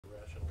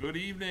Good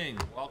evening.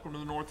 Welcome to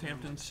the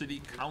Northampton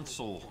City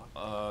Council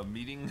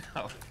meeting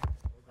of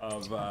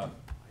March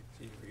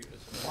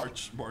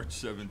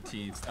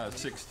 17th,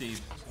 16th,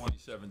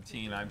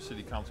 2017. I'm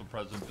City Council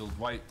President Bill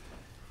Dwight,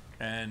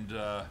 and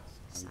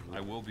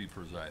I will be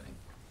presiding.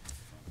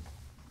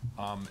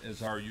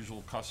 As our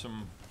usual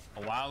custom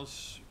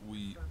allows,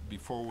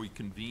 before we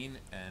convene,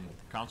 and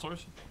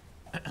councilors,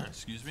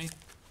 excuse me,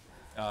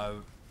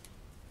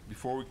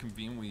 before we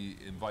convene, we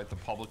invite the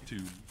public to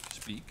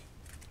speak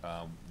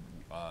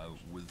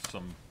with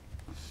some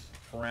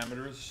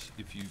parameters.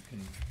 If you can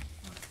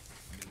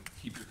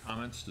keep your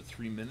comments to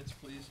 3 minutes,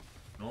 please.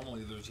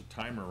 Normally there's a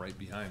timer right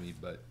behind me,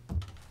 but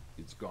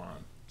it's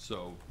gone.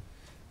 So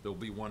there'll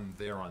be one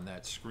there on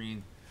that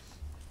screen.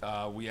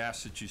 We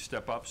ask that you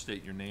step up,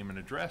 state your name and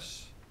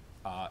address,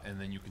 and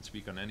then you can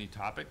speak on any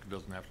topic. It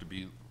doesn't have to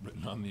be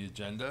written on the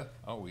agenda.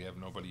 Oh, we have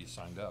nobody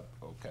signed up.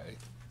 Okay.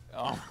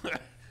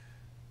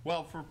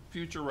 Well, for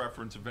future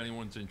reference, if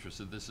anyone's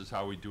interested, this is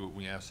how we do it.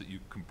 We ask that you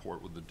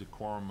comport with the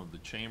decorum of the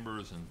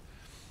chambers and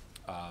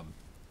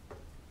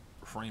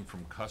refrain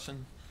from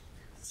cussing,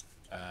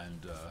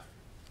 and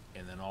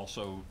then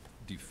also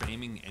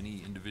defaming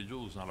any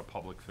individual who's not a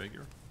public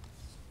figure.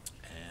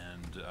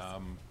 And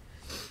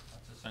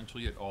that's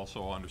essentially it.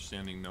 Also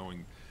understanding,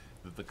 knowing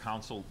that the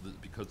council,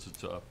 because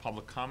it's a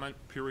public comment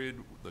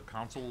period, the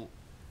council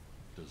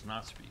does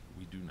not speak.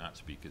 We do not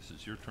speak. This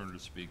is your turn to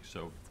speak,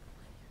 so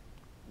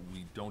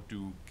we don't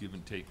do give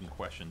and take and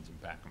questions and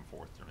back and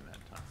forth during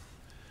that time.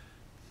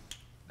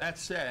 That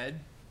said,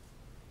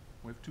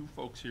 we have two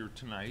folks here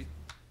tonight.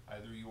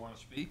 Either you want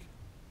to speak?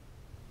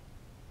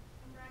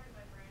 I'm racking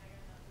my brain, I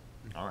got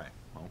nothing. All right,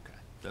 okay.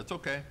 That's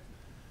okay.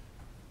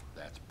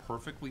 That's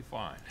perfectly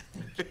fine.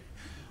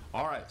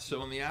 All right,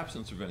 so in the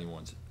absence of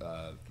anyone's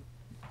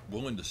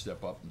willing to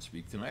step up and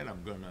speak tonight,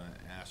 I'm going to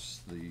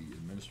ask the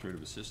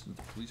administrative assistant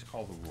to please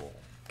call the roll.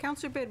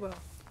 Counselor Bidwell.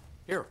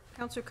 Here.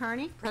 Counselor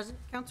Carney. Present.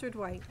 Counselor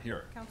Dwight.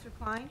 Here. Counselor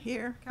Klein.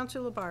 Here.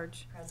 Counselor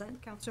Labarge. Present.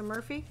 Counselor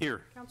Murphy.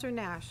 Here. Counselor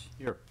Nash.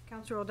 Here.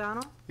 Counselor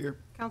O'Donnell. Here.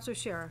 Counselor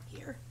Shara.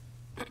 Here.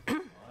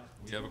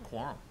 We have a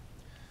quorum.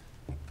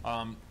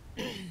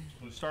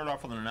 We'll start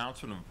off with an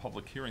announcement of a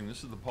public hearing.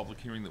 This is the public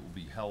hearing that will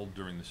be held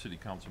during the City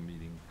Council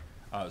meeting,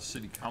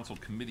 City Council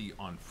Committee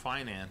on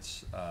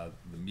Finance,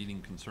 the meeting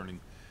concerning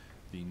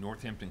the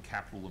Northampton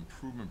Capital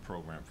Improvement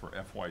Program for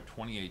FY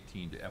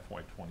 2018 to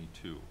FY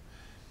 22.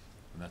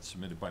 And that's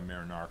submitted by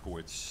Mayor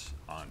Narkowitz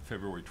on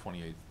February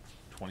 28,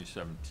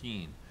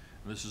 2017. And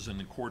this is in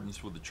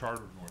accordance with the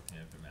Charter of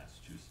Northampton,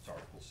 Massachusetts,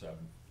 Article 7,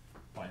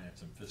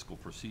 Finance and Fiscal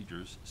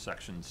Procedures,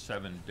 Section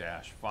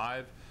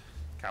 7-5,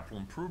 Capital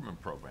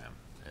Improvement Program.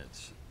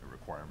 It's a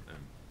requirement,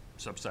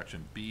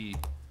 subsection B,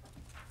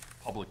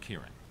 public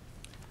hearing.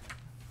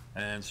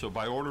 And so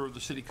by order of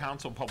the City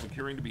Council, public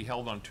hearing to be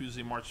held on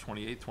Tuesday, March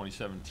 28,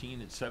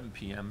 2017 at 7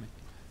 p.m.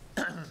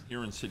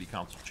 here in City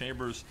Council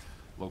Chambers,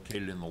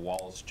 located in the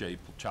Wallace J.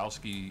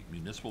 Polchowski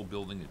Municipal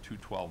Building at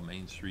 212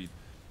 Main Street,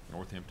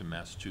 Northampton,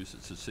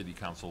 Massachusetts. The City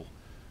Council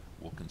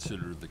will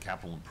consider the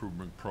capital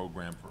improvement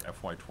program for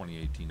FY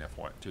 2018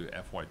 to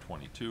FY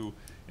 22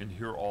 and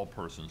hear all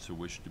persons who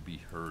wish to be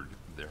heard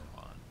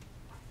thereon.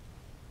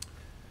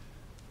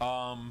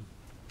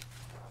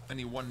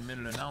 Any 1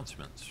 minute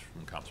announcements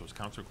from councilors?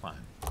 Councilor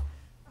Klein.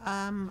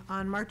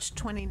 On March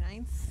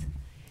 29th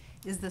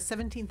is the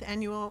 17th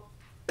annual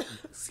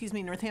excuse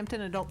me,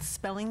 Northampton Adult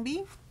Spelling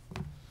Bee,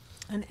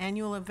 an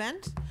annual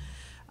event,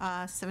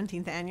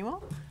 17th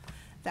annual.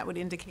 That would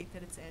indicate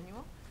that it's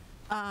annual.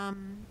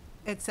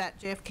 It's at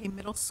JFK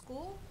Middle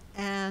School,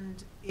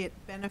 and it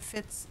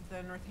benefits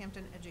the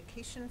Northampton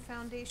Education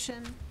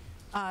Foundation.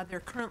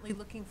 They're currently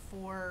looking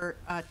for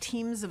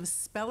teams of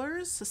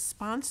spellers,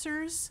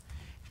 sponsors,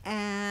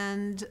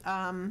 and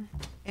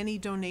any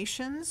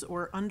donations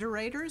or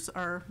underwriters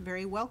are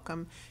very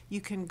welcome.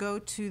 You can go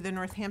to the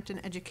Northampton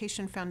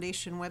Education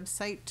Foundation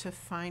website to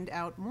find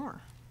out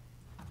more.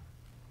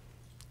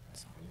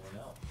 Anyone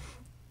else?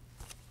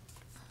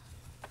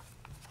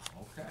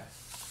 Okay.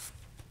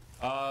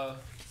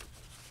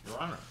 Your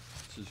Honor,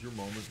 this is your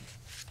moment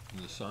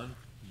in the sun.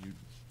 You.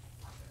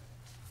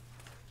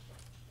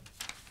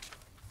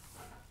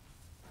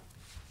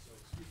 So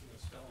speaking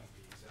of spelling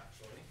bees,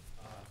 actually,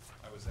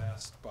 I was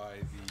asked by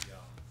the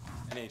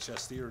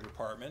NHS Theater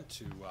Department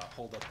to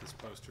hold up this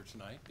poster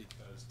tonight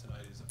because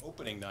tonight is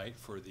opening night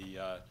for the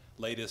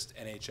latest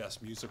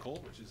NHS musical,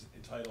 which is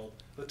entitled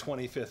the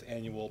 25th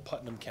Annual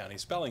Putnam County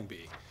Spelling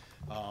Bee.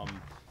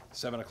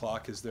 7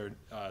 o'clock is their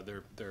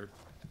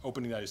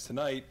opening night is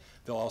tonight.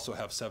 They'll also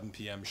have 7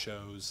 p.m.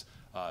 shows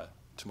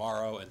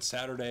tomorrow and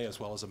Saturday, as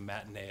well as a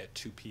matinee at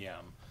 2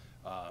 p.m.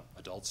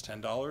 Adults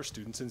 $10,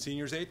 students and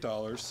seniors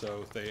 $8.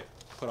 So they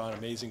put on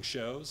amazing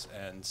shows,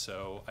 and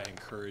so I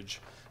encourage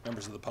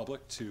members of the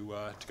public to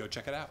go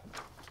check it out.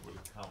 Would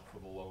account for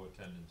the low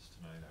attendance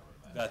tonight, I would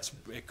imagine.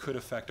 It could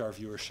affect our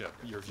viewership,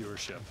 your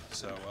viewership.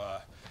 So,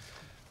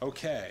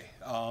 okay.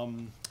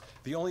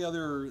 The only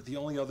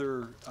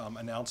other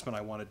announcement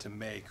I wanted to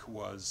make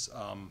was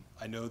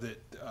I know that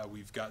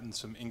we've gotten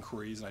some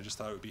inquiries, and I just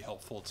thought it would be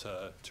helpful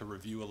to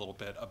review a little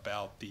bit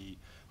about the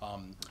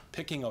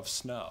picking of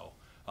snow,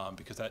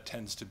 because that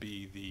tends to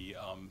be the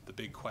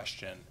big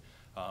question.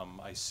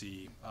 I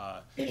see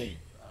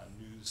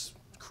news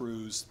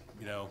crews,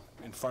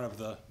 in front of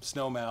the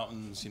snow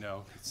mountains.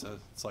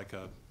 It's like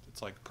a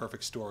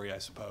perfect story, I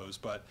suppose.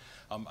 But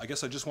I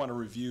guess I just want to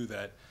review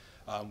that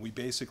we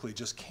basically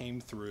just came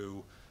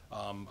through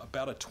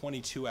about a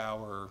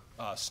 22-hour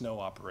snow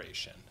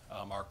operation.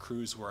 Our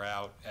crews were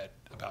out at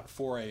about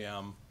 4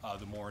 a.m.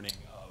 The morning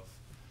of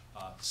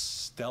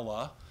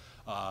Stella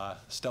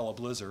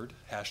Blizzard,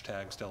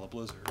 hashtag Stella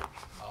Blizzard,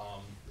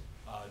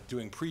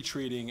 doing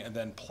pre-treating and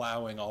then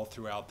plowing all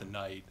throughout the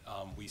night.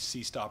 We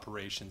ceased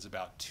operations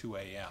about 2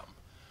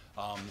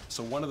 a.m.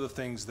 So one of the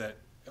things that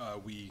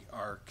we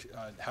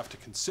have to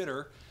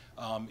consider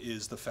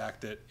is the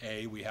fact that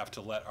we have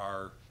to let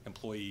our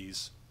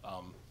employees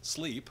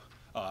sleep.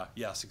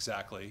 Yes,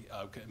 exactly.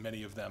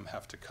 Many of them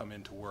have to come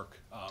into work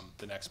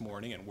the next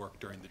morning and work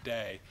during the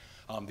day.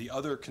 The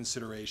other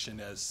consideration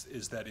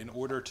is that in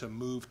order to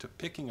move to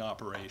picking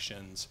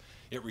operations,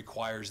 it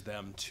requires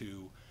them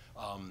to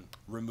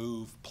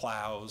remove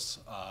plows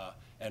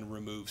and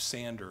remove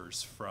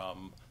sanders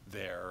from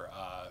their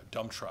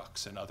dump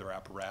trucks and other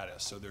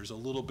apparatus. So there's a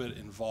little bit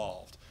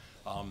involved.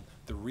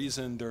 The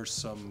reason there's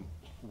some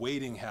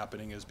waiting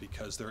happening is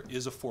because there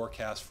is a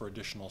forecast for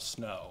additional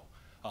snow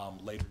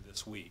later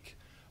this week.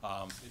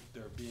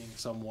 They're being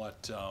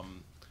somewhat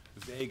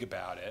vague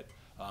about it,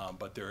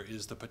 but there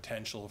is the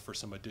potential for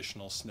some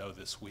additional snow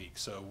this week.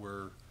 So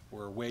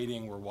we're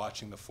waiting, we're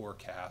watching the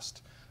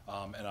forecast,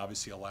 and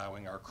obviously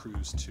allowing our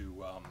crews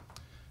to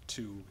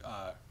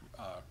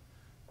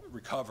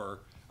recover,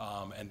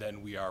 and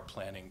then we are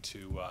planning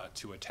to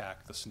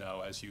attack the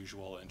snow as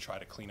usual and try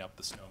to clean up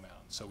the snow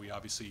mountain. So we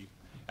obviously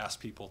ask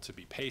people to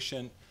be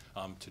patient,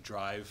 to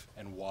drive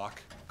and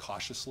walk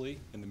cautiously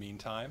in the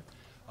meantime.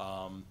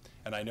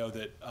 And I know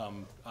that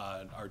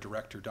our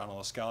director,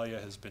 Donald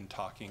Escalia, has been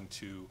talking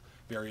to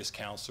various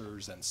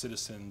counselors and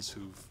citizens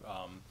who've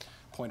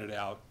pointed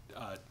out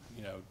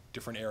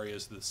different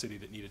areas of the city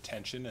that need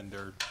attention, and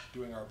they're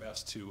doing our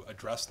best to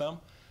address them.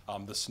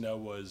 The snow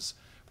was,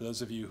 for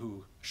those of you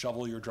who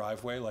shovel your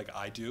driveway like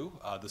I do,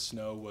 the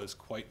snow was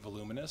quite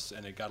voluminous,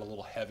 and it got a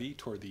little heavy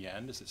toward the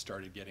end as it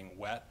started getting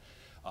wet.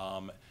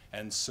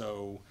 And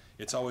so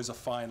it's always a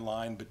fine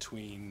line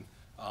between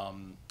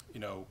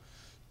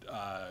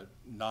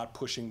not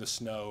pushing the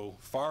snow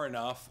far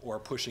enough or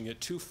pushing it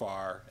too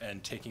far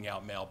and taking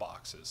out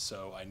mailboxes.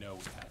 So I know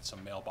we had some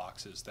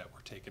mailboxes that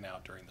were taken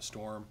out during the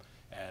storm,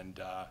 and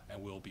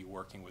we'll be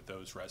working with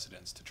those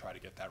residents to try to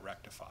get that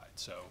rectified.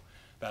 So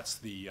that's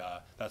the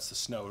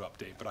snow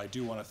update. But I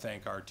do want to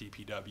thank our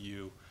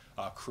DPW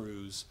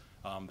crews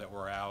that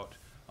were out.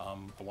 I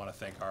want to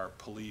thank our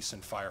police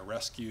and fire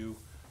rescue,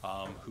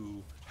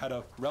 who had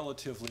a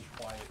relatively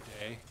quiet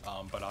day,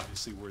 but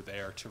obviously were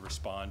there to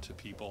respond to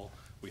people.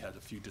 We had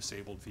a few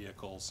disabled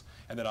vehicles,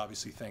 and then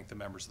obviously thank the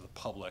members of the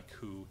public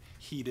who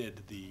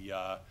heeded the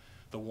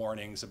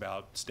warnings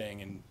about staying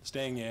in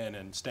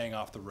and staying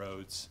off the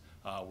roads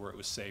where it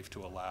was safe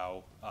to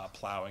allow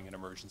plowing and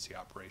emergency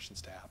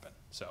operations to happen.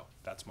 So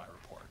that's my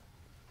report.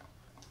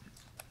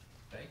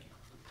 Thank you.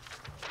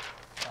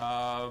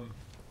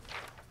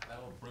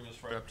 That'll bring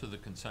us right up to the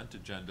consent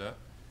agenda.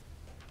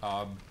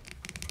 I'll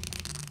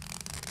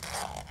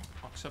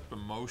accept a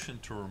motion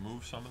to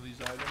remove some of these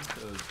items.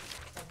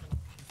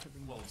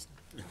 Well,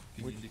 can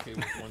you indicate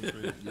which ones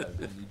are, yeah,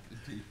 they need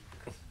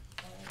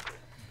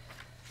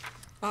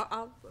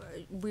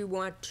We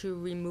want to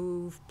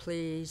remove,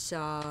 please,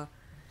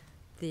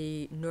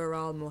 the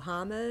Nur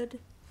Muhammad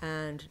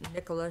and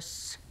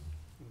Nicholas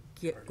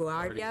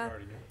Guardia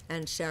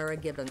and Sarah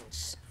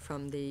Gibbons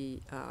from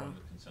the, from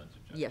the consent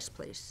agenda? yes,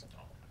 please.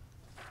 Oh.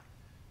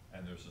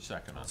 And there's a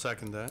second on that?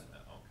 Second that.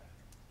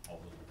 Okay. All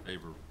those in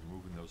favor of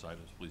removing those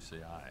items, please say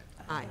aye.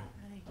 Aye.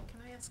 Can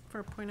I ask for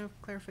a point of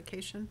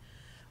clarification?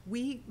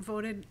 We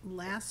voted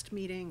last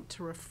meeting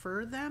to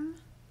refer them.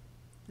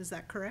 Is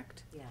that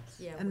correct? Yes.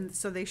 Yeah. And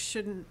so they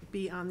shouldn't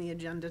be on the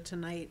agenda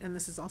tonight. And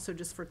this is also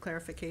just for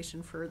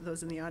clarification for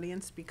those in the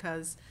audience,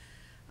 because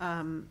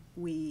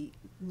we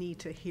need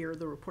to hear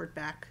the report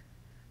back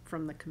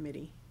from the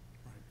committee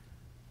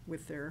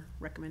with their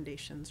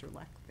recommendations or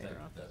lack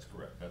thereof. That's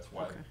correct. That's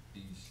why Okay.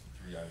 these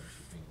three items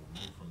are being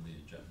removed from the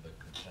agenda, the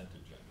consent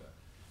agenda.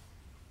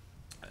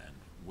 And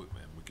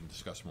we can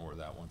discuss more of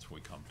that once we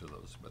come to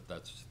those, but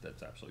that's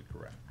absolutely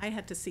correct. I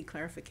had to seek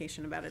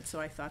clarification about it, so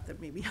I thought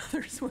that maybe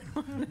others would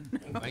want to know.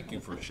 Well, thank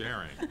you for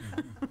sharing.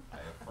 I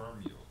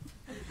affirm you.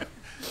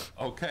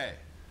 Okay,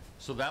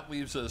 so that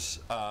leaves us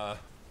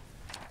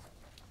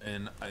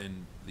in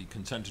the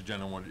consent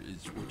agenda,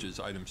 which is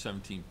item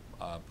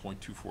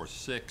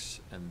 17.246,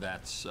 and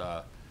that's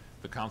the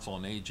Council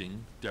on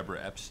Aging,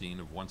 Deborah Epstein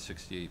of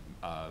 168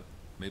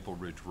 Maple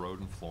Ridge Road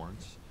in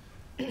Florence,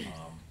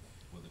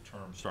 with a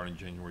term starting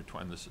January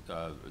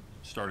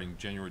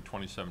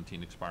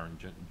 2017, expiring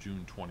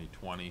June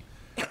 2020.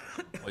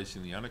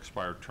 replacing the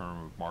unexpired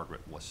term of Margaret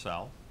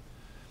LaSalle.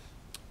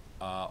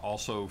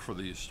 Also, for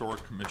the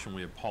Historic Commission,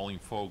 we have Pauline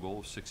Fogel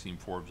of 16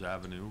 Forbes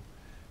Avenue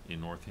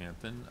in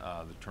Northampton.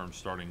 The term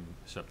starting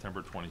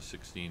September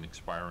 2016,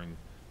 expiring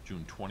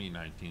June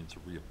 2019. It's a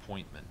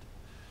reappointment.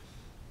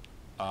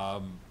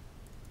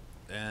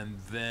 And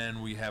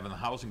then we have in the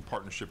Housing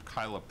Partnership,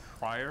 Kyla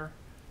Pryor,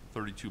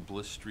 32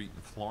 Bliss Street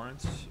in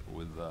Florence,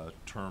 with a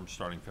term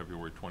starting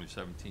February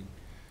 2017,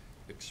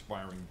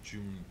 expiring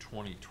June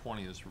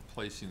 2020, is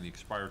replacing the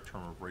expired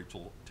term of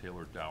Rachel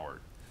Taylor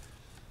Doward.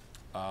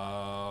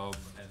 And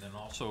then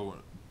also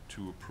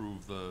to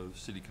approve the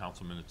City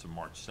Council minutes of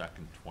March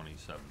 2nd,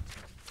 2017.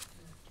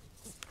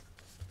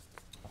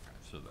 Okay,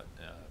 so that,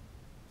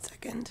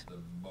 Second. the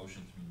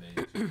motion's been made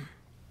to,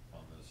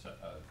 on the, to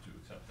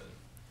accept the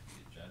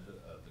agenda,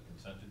 the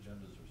consent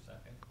agenda. Is there a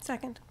second?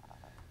 Second.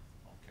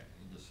 Okay,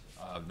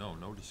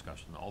 no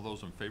discussion. All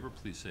those in favor,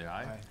 please say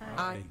aye.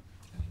 Aye.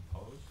 Any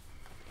opposed?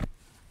 Okay.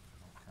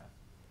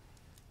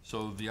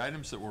 So the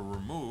items that were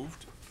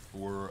removed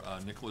were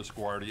Nicholas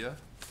Guardia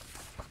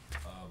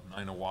of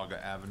 9 Owaga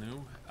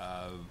Avenue,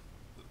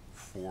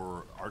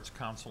 for Arts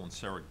Council, and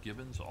Sarah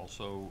Gibbons,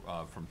 also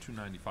from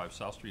 295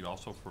 South Street,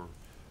 also for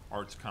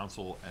Arts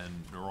Council, and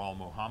Nural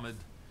Mohammed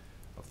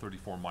of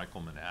 34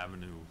 Michaelman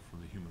Avenue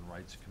from the Human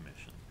Rights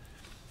Commission.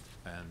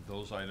 And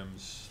those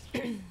items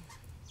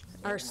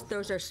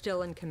Those are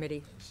still in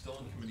committee. still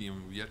in committee,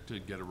 and we've yet to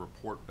get a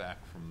report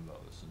back from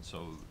those. And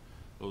so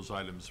those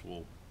items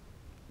we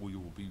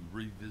will be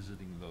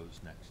revisiting those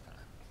next time,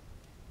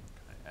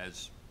 okay,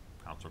 as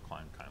Councilor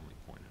Klein kindly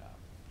pointed out.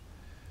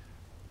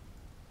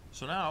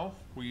 So now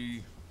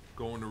we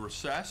go into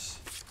recess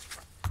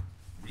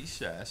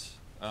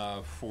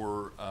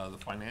for the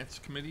Finance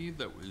Committee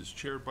that was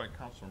chaired by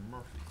Councilor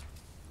Murphy.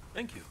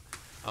 Thank you.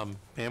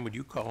 Pam, would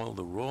you call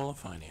the roll of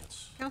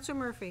finance? Counselor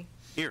Murphy.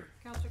 Here.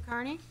 Counselor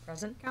Carney.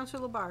 Present?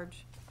 Counselor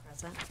Labarge.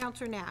 Present.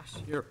 Counselor Nash.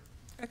 Here.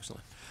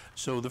 Excellent.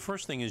 So the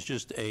first thing is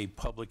just a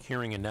public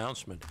hearing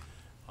announcement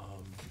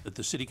that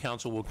the City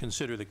Council will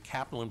consider the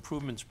capital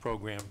improvements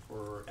program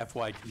for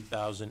FY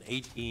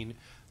 2018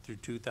 through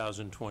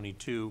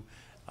 2022.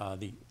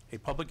 A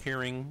public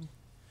hearing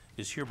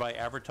is hereby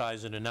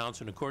advertised and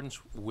announced in accordance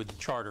with the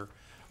Charter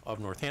of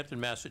Northampton,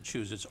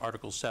 Massachusetts,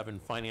 Article 7,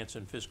 Finance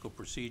and Fiscal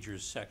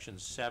Procedures, Section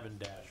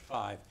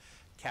 7-5,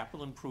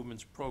 Capital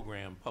Improvements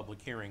Program,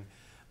 public hearing.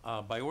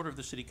 By order of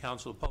the City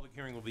Council, a public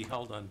hearing will be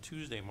held on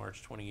Tuesday,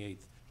 March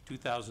 28th,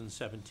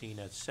 2017,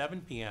 at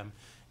 7 p.m.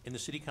 in the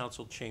City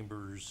Council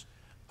chambers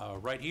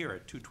right here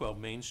at 212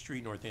 Main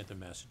Street, Northampton,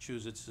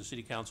 Massachusetts. The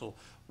City Council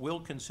will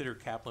consider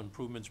capital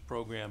improvements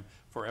program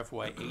for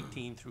FY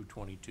 18 through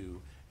 22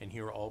 and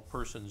hear all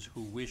persons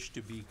who wish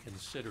to be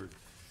considered.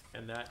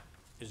 And that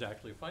is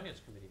actually a Finance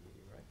Committee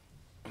meeting, right?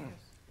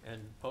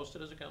 And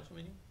posted as a council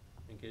meeting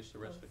in case the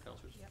rest of the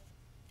councilors? Yep.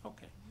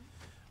 Okay.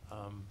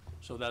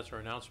 So that's our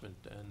announcement.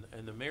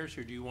 And the mayor's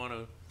here. Do you want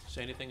to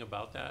say anything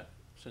about that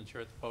since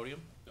you're at the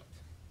podium? No.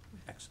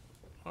 Excellent.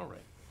 All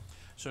right.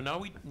 So now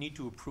we need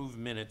to approve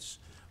minutes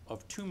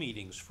of two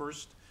meetings.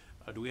 First,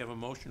 do we have a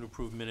motion to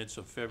approve minutes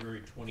of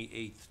February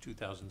 28th,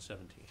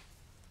 2017?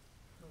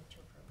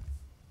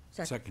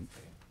 Second.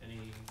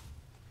 Any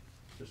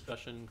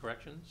discussion,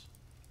 corrections?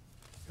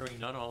 Hearing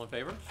none, all in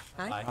favor?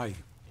 Aye. Any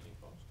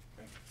opposed?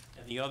 Okay.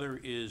 And the other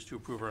is to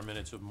approve our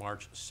minutes of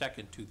March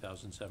 2nd,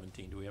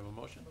 2017. Do we have a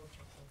motion?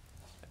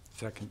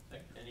 Second.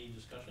 Any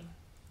discussion?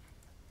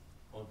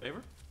 All in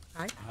favor?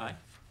 Aye. Aye.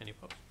 Any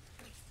opposed?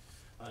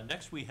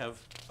 Next, we have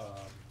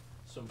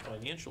some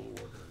financial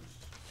orders,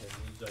 and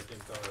these, I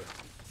think, are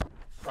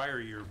prior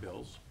year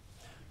bills.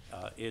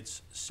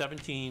 It's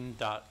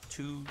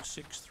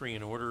 17.263,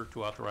 in order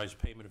to authorize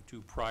payment of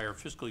two prior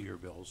fiscal year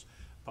bills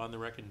upon the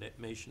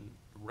recommendation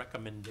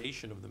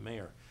of the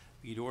mayor.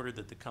 Be it ordered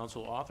that the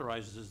council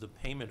authorizes the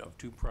payment of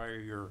two prior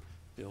year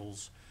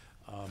bills,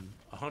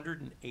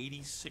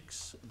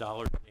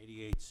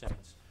 $186.88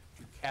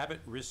 to Cabot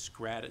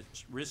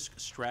Risk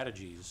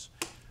Strategies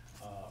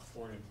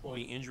for an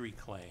employee injury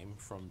claim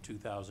from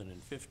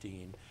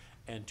 2015,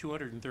 and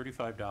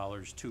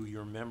 $235 to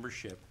your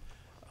membership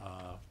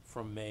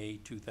from May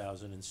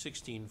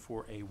 2016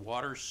 for a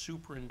water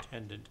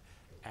superintendent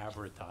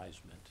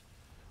advertisement.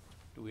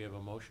 Do we have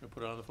a motion to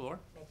put it on the floor?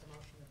 Make the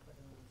motion to put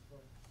it on the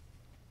floor.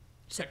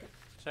 Second.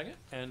 Second,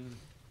 and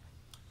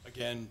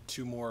Again,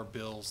 two more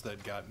bills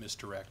that got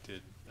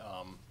misdirected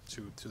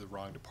to the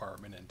wrong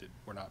department and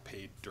were not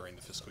paid during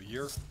the fiscal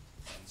year.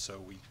 And so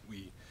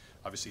we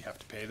obviously have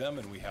to pay them,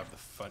 and we have the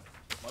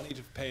money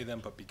to pay them,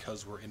 but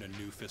because we're in a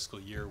new fiscal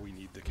year, we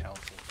need the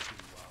council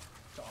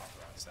to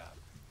authorize that.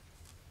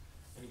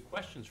 any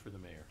questions for the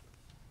mayor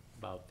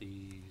about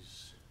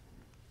these?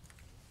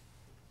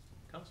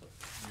 Counselor?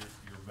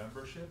 Your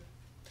membership?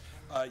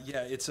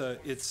 Yeah, it's an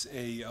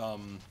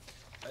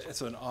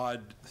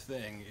odd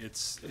thing.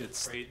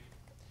 Great.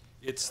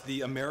 It's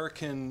the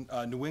American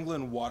New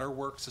England Water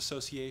Works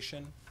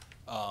Association,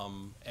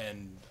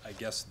 and I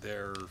guess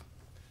their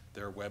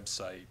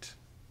website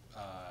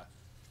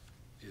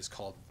is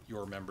called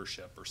your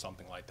membership or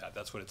something like that.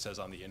 That's what it says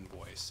on the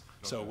invoice.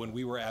 So when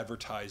we were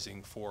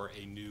advertising for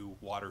a new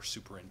water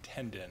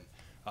superintendent,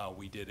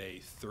 we did a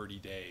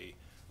 30-day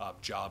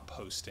job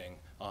posting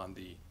on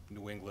the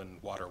New England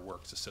Water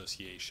Works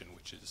Association,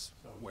 which is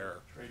where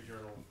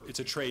it's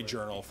a trade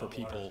journal for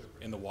people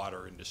in the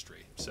water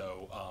industry.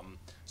 So,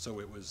 so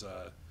it was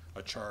a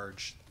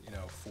charge, you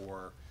know,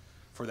 for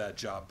that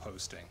job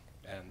posting,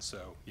 and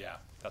so yeah,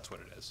 that's what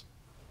it is.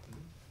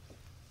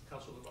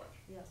 Councilor Labarge.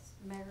 Yes,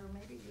 Mayor,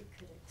 maybe you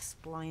could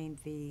explain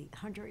the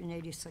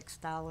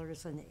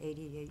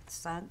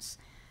 $186.88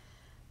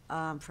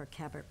 for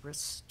Cabot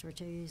wrist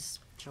strategies,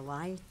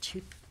 July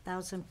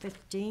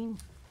 2015.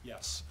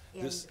 Yes.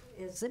 And This,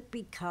 is it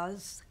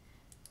because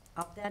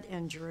of that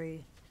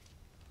injury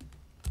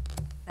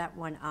that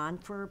went on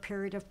for a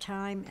period of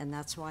time, and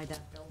that's why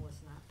that bill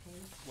was not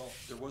paid? well,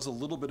 there was a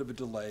little bit of a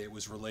delay. It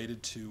was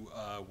related to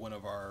one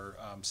of our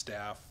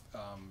staff,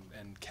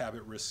 and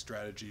Cabot Risk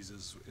Strategies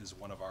is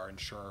one of our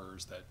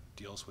insurers that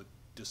deals with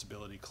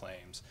disability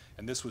claims.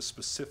 And this was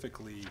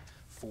specifically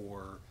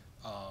for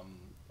a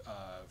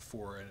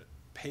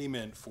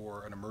payment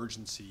for an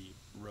emergency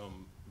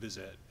room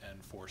visit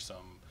and for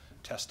some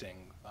testing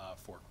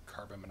for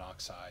carbon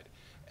monoxide.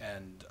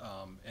 And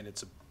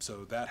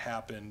so that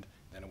happened,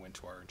 then it went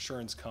to our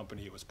insurance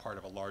company. It was part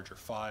of a larger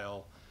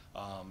file.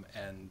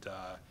 And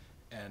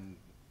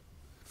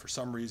for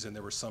some reason,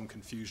 there was some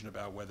confusion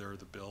about whether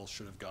the bill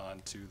should have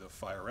gone to the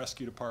fire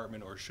rescue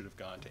department or should have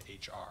gone to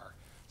HR.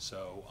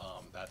 So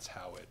that's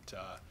how it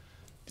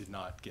did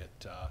not get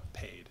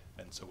paid.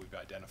 And so we've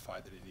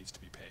identified that it needs to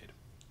be paid.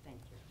 Thank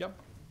you. Yep.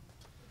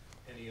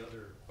 Any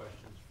other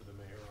questions for the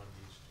mayor on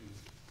these two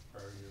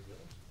prior year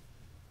bills?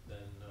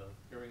 Then,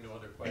 hearing no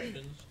other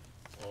questions,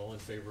 all in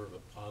favor of a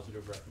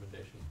positive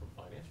recommendation from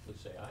finance,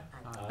 please say aye.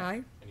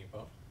 Aye. Any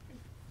opposed?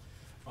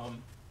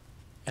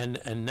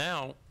 And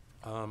now,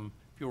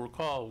 if you'll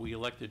recall, we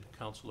elected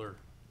Councilor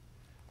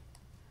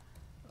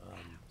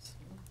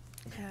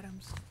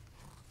Adams.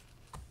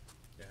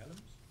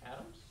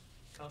 Adams?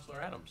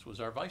 Councilor Adams was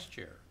our vice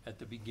chair at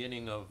the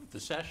beginning of the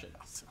session.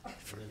 And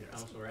then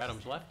Councilor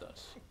Adams left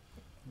us.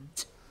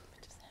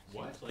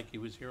 What? It's like he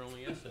was here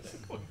only yesterday.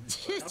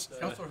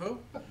 Counselor who?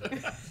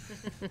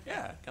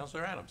 Yeah,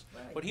 Councilor Adams.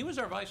 But he was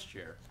our vice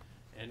chair,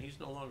 and he's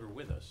no longer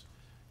with us.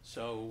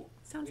 So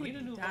Sounds we need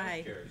like a he new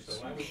died. vice chair.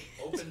 So I would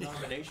open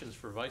nominations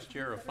for vice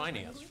chair of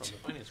finance from the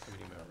finance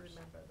committee members.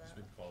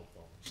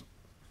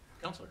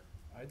 Counselor.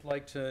 I'd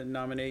like to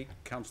nominate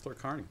Counselor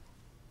Carney.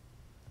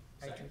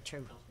 I do Second.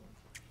 too.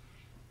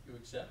 You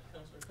accept,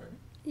 Counselor Carney?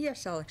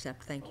 Yes, I'll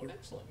accept, thank Oh, you.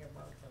 excellent.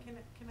 Can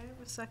I have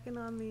a second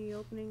on the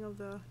opening of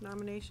the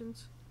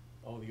nominations?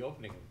 Oh, the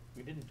opening,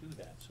 we didn't do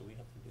that, so we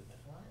have to do that.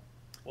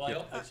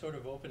 Well, I sort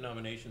of opened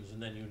nominations and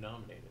then you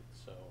nominated,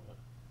 so.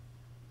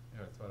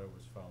 Yeah, I thought it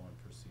was following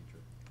procedure.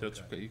 That's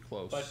okay,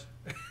 close.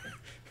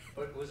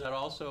 But was that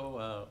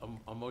also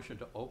a motion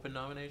to open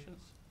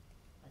nominations?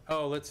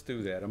 Oh, let's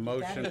do that. A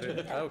motion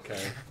to,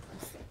 okay.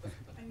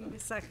 I need a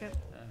second.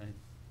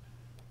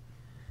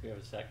 We have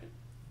a second?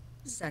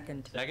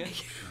 Second. Second?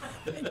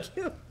 Thank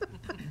you.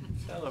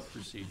 I love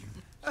procedure.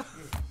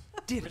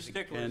 We're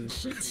sticklers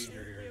for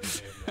procedure here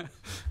today.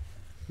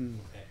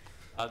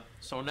 Okay.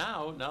 So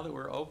now that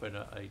we're open,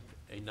 a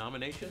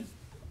nomination?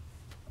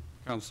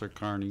 Counselor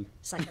Carney.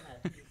 Second.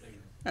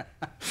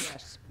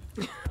 Yes.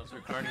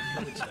 Counselor Carney,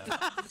 you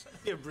accept.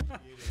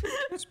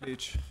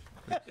 Speech.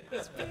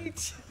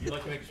 You'd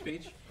like to make a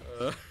speech?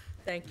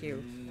 Thank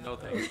you. No,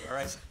 thank you. All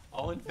right.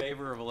 All in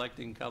favor of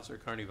electing Counselor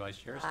Carney vice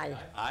chair? say Aye.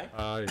 Aye?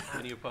 Aye.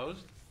 Any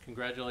opposed?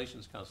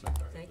 Congratulations, Counselor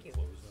Carney. Thank you.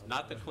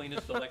 Not the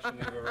cleanest election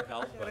we've ever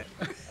held, but I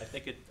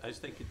think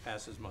it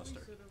passes muster.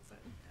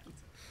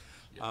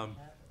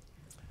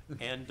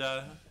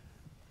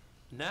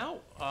 Now,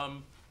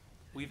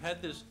 we've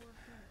had this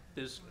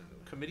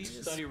committee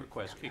study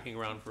request kicking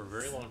around for a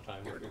very long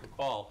time. If you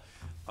recall,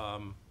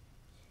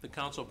 the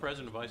council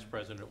president and vice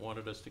president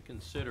wanted us to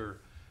consider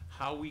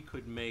how we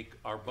could make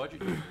our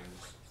budget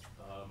hearings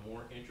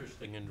more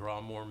interesting and draw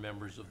more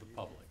members of the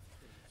public.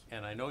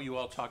 And I know you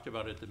all talked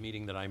about it at the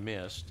meeting that I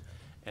missed,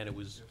 and it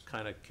was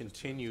kind of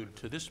continued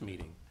to this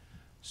meeting.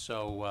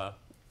 So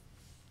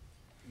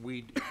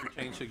we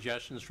entertain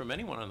suggestions from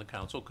anyone on the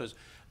council, because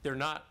they're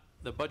not,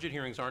 the budget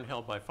hearings aren't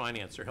held by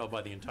finance, they're held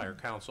by the entire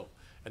council.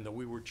 And that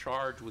we were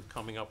charged with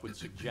coming up with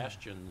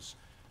suggestions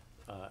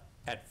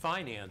at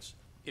finance.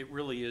 It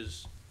really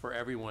is for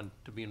everyone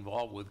to be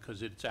involved with,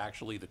 because it's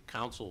actually the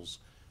council's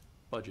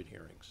budget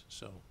hearings.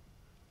 So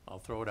I'll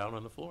throw it out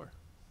on the floor.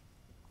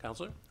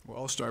 Counselor? Well,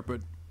 I'll start,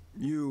 but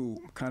you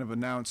kind of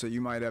announced that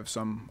you might have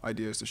some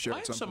ideas to share I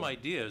at have some point.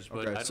 ideas,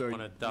 but Okay, I so don't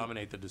want to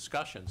dominate the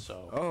discussion,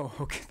 so. Oh,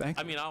 okay, thank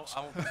you. I mean,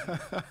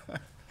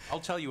 I'll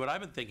tell you what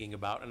I've been thinking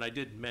about, and I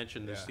did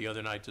mention this Yeah. the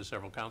other night to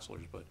several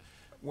counselors, but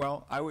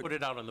Well, I put would,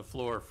 it out on the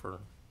floor for,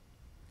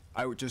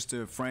 just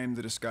to frame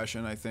the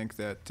discussion, I think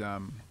that,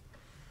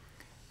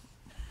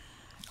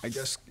 I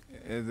guess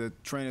the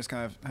train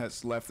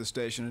has left the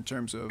station in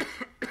terms of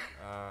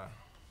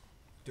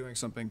doing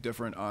something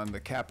different on the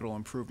capital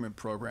improvement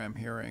program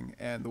hearing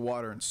and the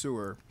water and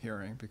sewer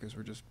hearing, because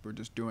we're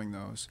just doing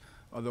those.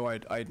 Although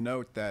I'd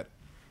note that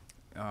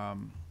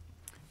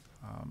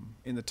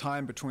in the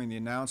time between the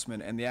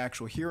announcement and the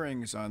actual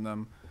hearings on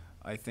them,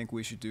 I think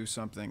we should do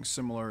something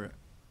similar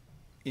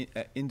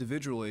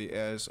individually,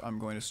 as I'm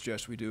going to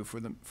suggest we do for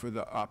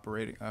the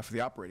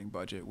operating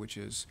budget, which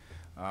is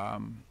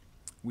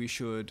we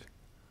should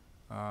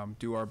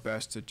do our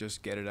best to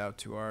just get it out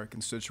to our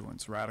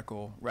constituents.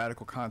 Radical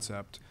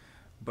concept,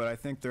 but I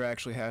think there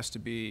actually has to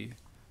be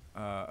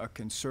a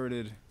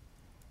concerted,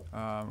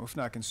 if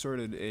not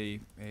concerted,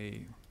 a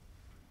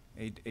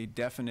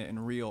definite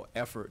and real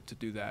effort to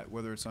do that,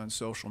 whether it's on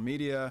social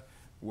media,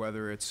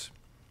 whether it's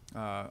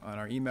on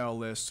our email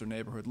lists or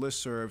neighborhood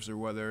listservs, or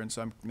whether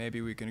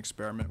maybe we can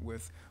experiment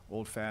with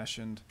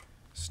old-fashioned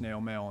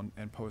snail mail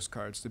and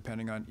postcards,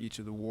 depending on each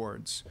of the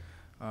wards.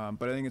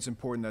 But I think it's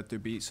important that there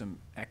be some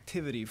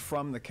activity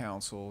from the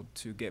council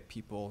to get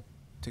people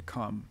to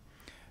come.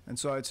 And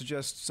so I'd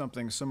suggest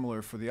something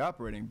similar for the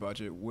operating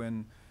budget.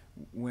 When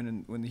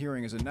the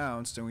hearing is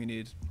announced, and we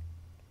need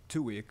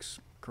 2 weeks,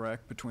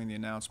 correct, between the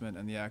announcement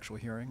and the actual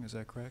hearing, is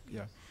that correct?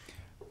 Yeah.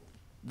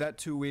 That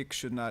 2 weeks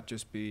should not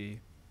just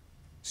be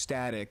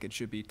static, it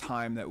should be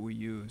time that we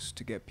use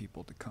to get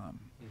people to come.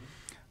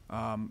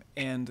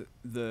 And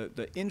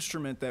the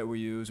instrument that we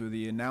use, or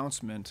the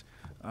announcement,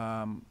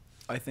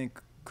 I think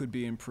could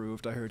be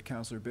improved. I heard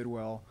Councilor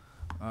Bidwell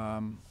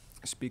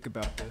speak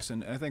about this,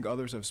 and I think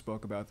others have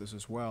spoke about this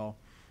as well,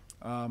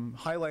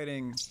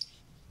 highlighting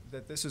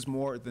that this is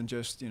more than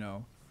just,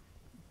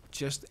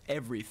 just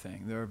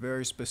everything. There are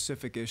very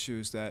specific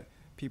issues that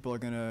people are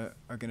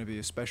gonna be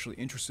especially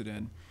interested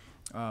in.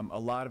 A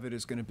lot of it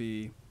is gonna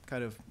be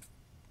kind of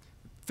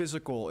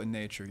physical in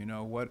nature,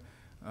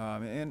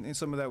 and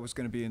some of that was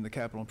going to be in the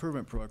capital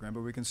improvement program,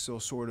 but we can still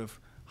sort of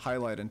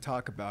highlight and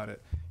talk about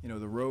it.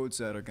 The roads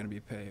that are going to be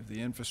paved,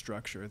 the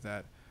infrastructure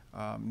that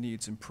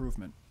needs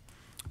improvement,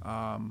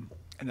 and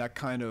that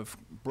kind of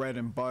bread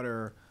and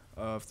butter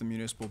of the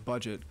municipal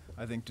budget,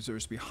 I think,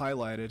 deserves to be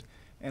highlighted.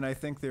 And I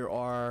think there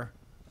are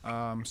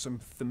some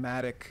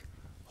thematic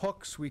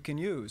hooks we can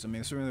use. I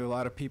mean, certainly there are a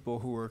lot of people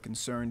who are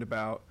concerned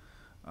about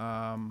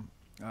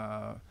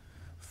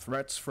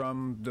threats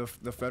from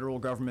the federal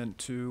government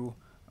to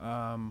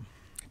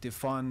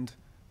defund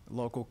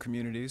local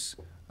communities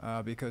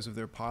because of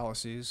their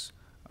policies,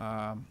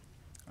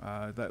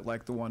 that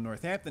like the one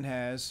Northampton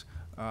has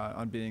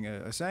on being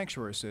a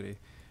sanctuary city.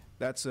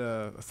 That's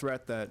a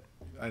threat that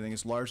I think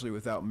is largely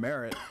without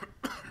merit,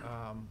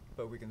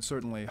 but we can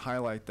certainly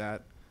highlight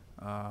that.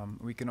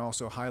 We can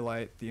also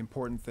highlight the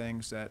important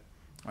things that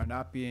are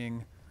not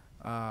being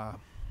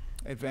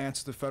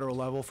advanced at the federal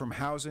level, from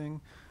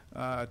housing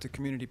to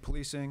community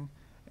policing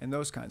and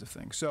those kinds of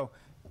things. So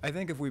I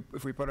think if we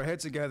put our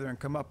heads together and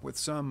come up with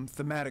some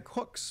thematic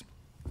hooks,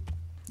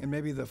 and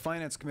maybe the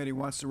Finance Committee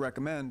wants to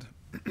recommend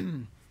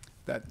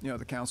that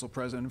the Council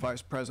President and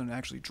Vice President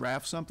actually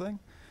draft something.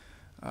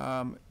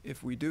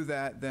 If we do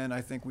that, then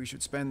I think we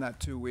should spend that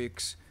 2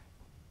 weeks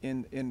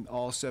in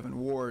all 7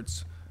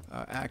 wards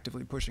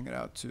actively pushing it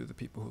out to the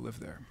people who live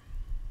there.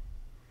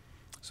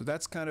 So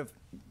that's kind of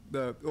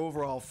the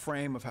overall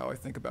frame of how I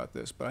think about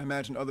this, but I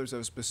imagine others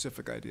have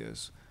specific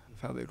ideas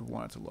of how they'd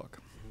want it to look.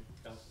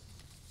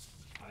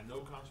 I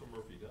know Councilor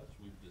Murphy does.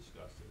 We've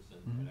discussed this,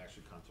 and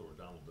actually Councilor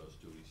O'Donnell does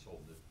too. He's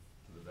sold it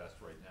to the vest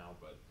right now,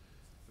 but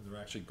they're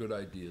actually good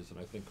ideas, and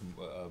I think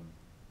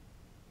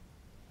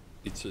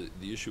it's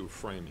the issue of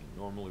framing.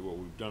 Normally what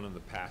we've done in the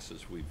past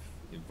is we've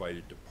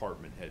invited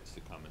department heads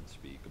to come and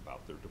speak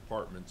about their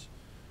departments,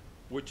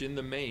 which in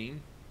the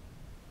main,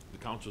 the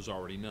councils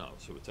already know.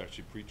 So it's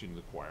actually preaching to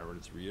the choir, and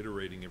it's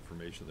reiterating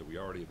information that we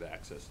already have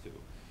access to.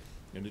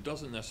 And it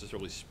doesn't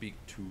necessarily speak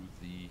to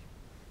the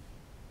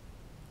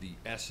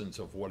essence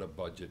of what a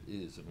budget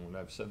is. And when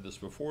I've said this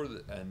before,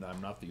 and I'm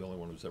not the only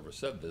one who's ever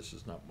said this,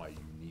 it's not my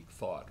unique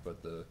thought,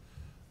 but the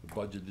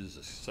budget is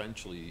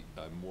essentially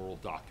a moral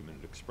document.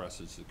 It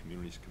expresses the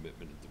community's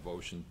commitment and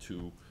devotion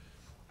to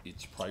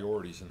its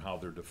priorities and how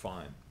they're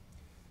defined.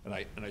 And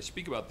I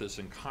speak about this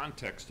in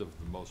context of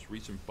the most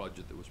recent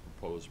budget that was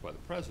proposed by the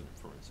president,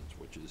 for instance,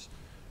 which is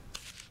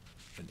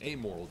an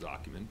amoral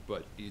document,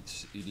 but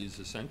it is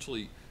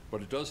essentially,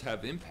 but it does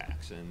have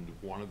impacts, and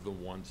one of the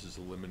ones is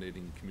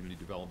eliminating community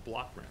development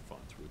block grant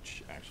funds,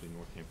 which actually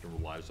Northampton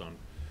relies on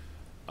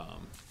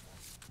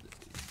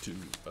to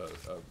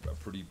a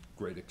pretty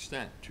great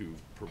extent to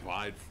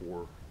provide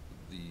for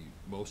the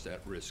most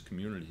at-risk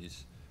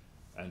communities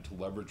and to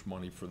leverage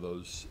money for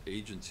those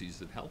agencies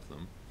that help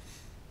them.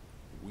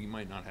 We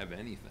might not have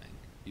anything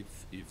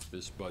if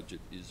this budget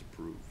is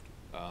approved,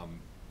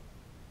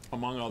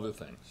 among other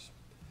things.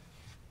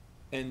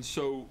 And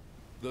so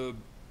the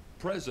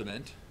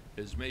president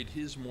has made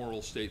his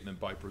moral statement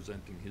by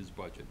presenting his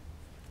budget.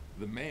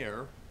 The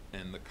mayor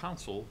and the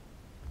council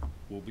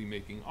will be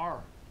making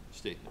our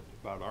statement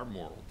about our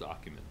moral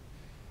document.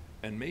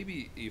 And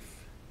maybe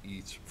if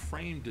it's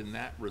framed in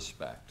that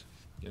respect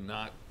and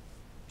not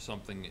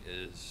something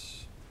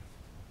as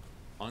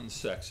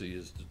unsexy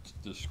as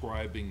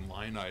describing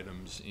line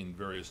items in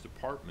various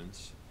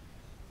departments.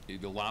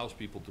 It allows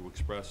people to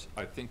express,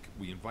 I think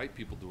we invite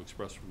people to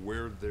express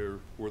where the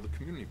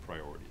community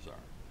priorities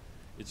are.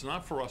 It's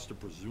not for us to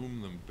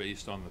presume them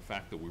based on the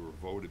fact that we were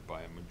voted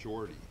by a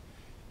majority.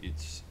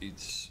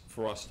 It's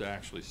for us to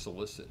actually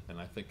solicit, and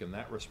I think in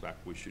that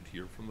respect, we should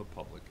hear from the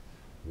public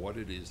what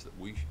it is that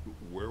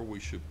where we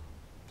should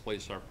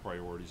place our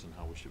priorities and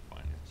how we should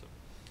finance them.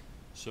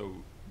 So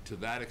to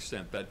that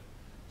extent, that's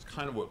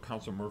kind of what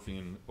Councilor Murphy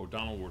and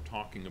O'Donnell were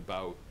talking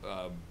about,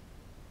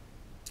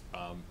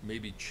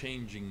 maybe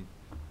changing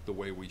the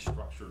way we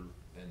structure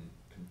and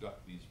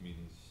conduct these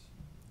meetings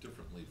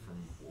differently from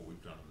what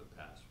we've done in the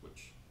past,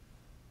 which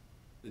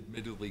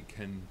admittedly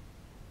can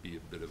be a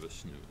bit of a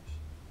snooze.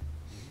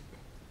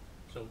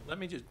 So let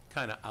me just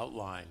kind of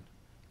outline,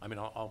 I mean,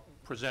 I'll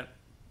present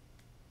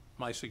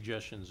my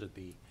suggestions at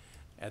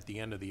the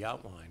end of the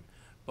outline,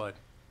 but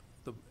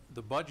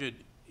the budget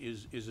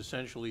is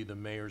essentially the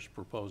mayor's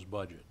proposed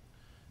budget.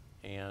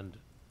 And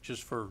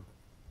just for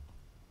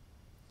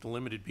the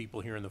limited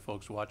people here and the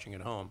folks watching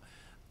at home,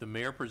 the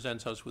mayor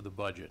presents us with a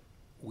budget.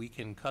 We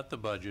can cut the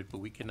budget, but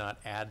we cannot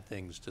add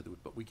things to it,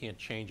 but we can't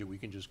change it, we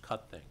can just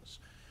cut things,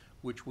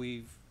 which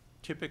we've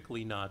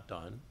typically not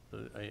done.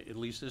 At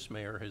least this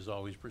mayor has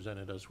always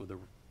presented us with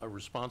a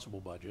responsible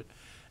budget.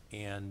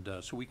 And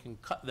so we can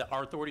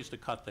our authority is to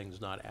cut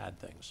things, not add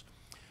things.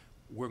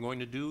 We're going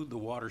to do the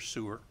water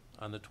sewer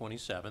on the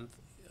 27th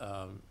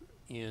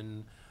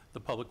in the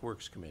Public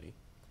Works Committee.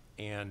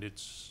 And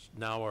it's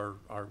now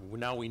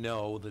now we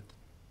know that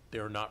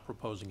they're not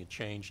proposing a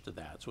change to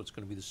that. So it's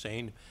going to be the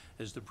same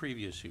as the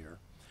previous year.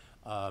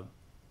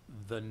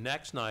 The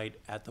next night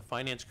at the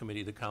Finance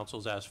Committee, the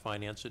council's asked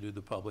Finance to do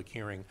the public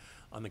hearing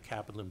on the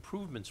Capital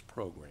Improvements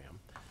Program.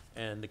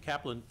 And the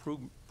Capital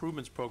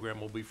Improvements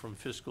Program will be from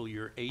fiscal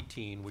year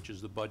 18, which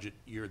is the budget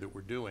year that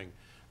we're doing,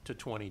 to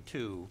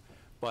 22.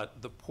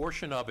 But the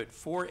portion of it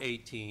for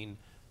 18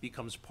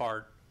 becomes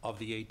part of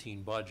the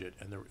 18 budget,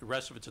 and the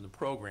rest of it's in the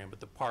program, but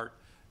the part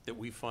that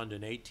we fund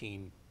in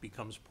 18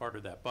 becomes part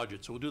of that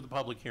budget. So we'll do the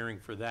public hearing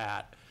for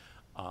that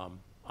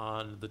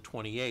on the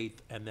 28th,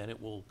 and then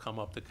it will come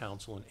up to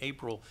council in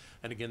April.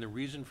 And again, the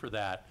reason for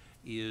that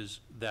is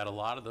that a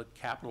lot of the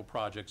capital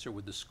projects are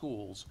with the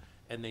schools,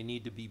 and they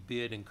need to be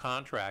bid and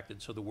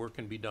contracted so the work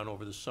can be done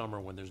over the summer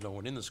when there's no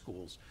one in the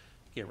schools.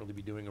 You can't really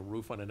be doing a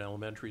roof on an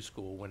elementary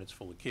school when it's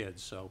full of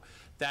kids. So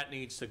that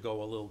needs to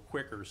go a little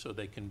quicker so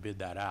they can bid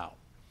that out.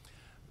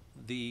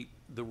 The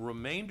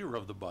remainder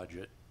of the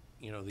budget,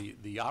 you know,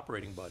 the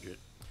operating budget,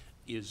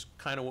 is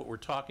kind of what we're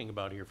talking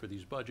about here for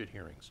these budget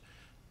hearings.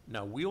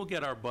 Now, we'll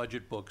get our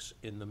budget books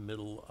in the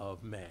middle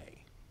of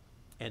May.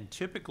 And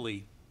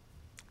typically,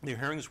 the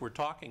hearings we're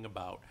talking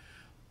about,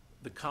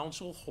 the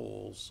council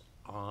holds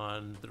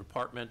on the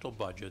departmental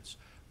budgets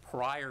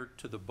prior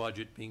to the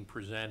budget being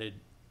presented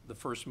the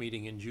first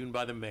meeting in June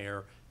by the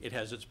mayor. It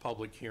has its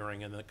public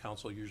hearing, and the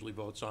council usually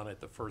votes on it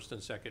the first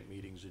and second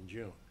meetings in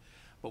June.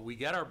 But we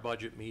get our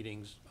budget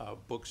meetings,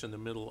 books in the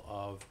middle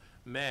of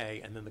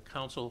May, and then the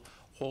council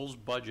holds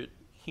budget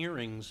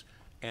hearings,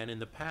 and in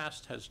the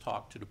past has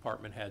talked to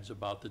department heads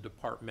about the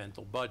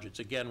departmental budgets.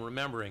 Again,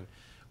 remembering,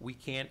 we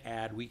can't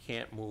add, we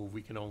can't move,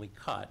 we can only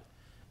cut,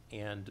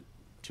 and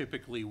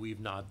typically we've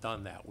not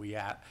done that.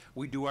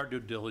 We do our due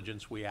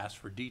diligence, we ask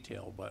for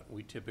detail, but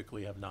we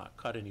typically have not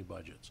cut any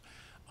budgets.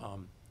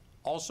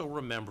 Also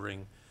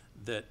remembering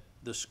that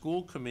the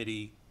school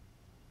committee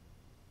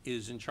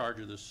is in charge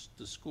of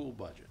the school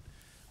budget.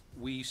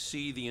 We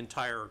see the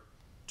entire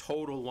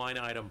total line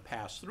item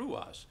pass through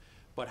us,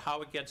 but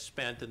how it gets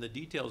spent and the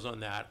details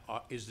on that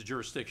is the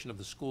jurisdiction of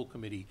the school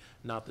committee,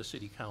 not the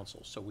city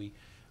council. So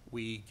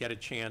we get a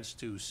chance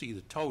to see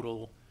the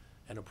total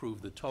and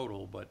approve the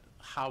total, but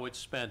how it's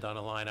spent on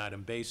a line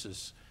item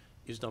basis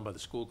is done by the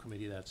school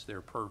committee. That's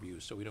their purview,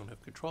 so we don't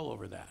have control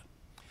over that.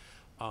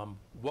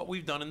 What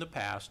we've done in the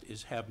past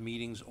is have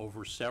meetings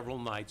over several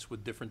nights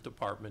with different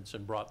departments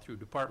and brought through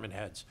department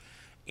heads.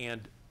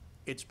 And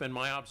it's been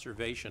my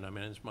observation, I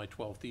mean, it's my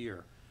 12th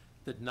year,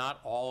 that not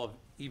all of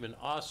even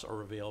us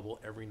are available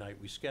every night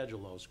we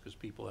schedule those because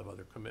people have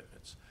other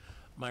commitments.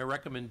 My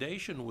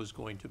recommendation was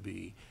going to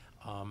be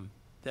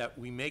that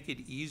we make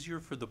it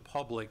easier for the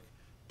public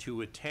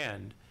to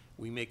attend.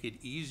 We make it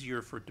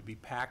easier for it to be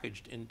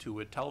packaged into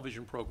a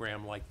television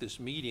program like this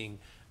meeting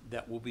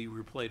that will be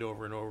replayed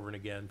over and over and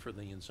again for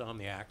the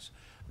insomniacs.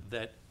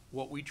 That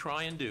what we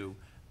try and do,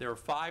 there are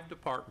 5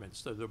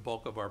 departments that are the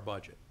bulk of our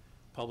budget: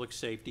 public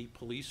safety,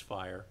 police,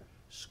 fire,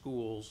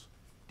 schools,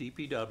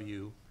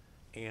 DPW,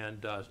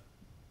 and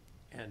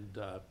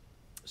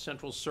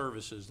central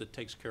services that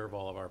takes care of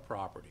all of our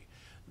property.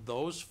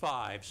 Those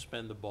 5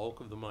 spend the bulk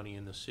of the money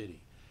in the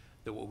city.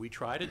 That what we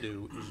try to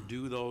do is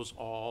do those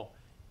all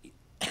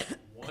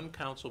one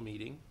council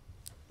meeting,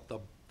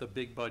 the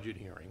big budget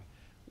hearing.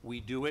 We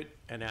do it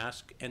and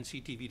ask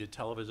NCTV to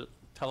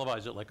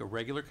televise it like a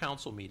regular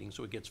council meeting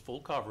so it gets full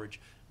coverage,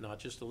 not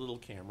just a little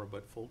camera,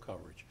 but full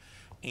coverage.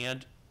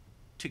 And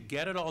to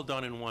get it all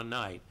done in one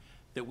night,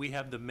 that we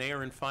have the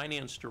mayor and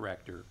finance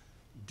director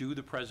do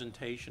the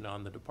presentation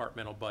on the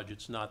departmental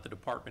budgets, not the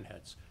department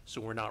heads.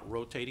 So we're not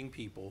rotating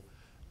people.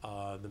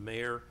 The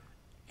mayor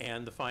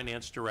and the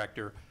finance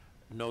director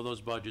know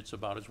those budgets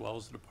about as well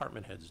as the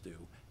department heads do,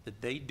 that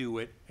they do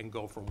it and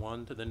go from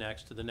one to the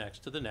next, to the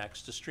next, to the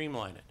next, to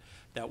streamline it.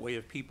 That way,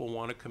 if people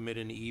want to commit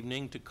an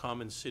evening to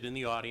come and sit in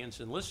the audience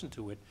and listen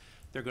to it,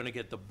 they're going to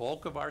get the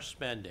bulk of our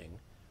spending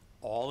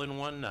all in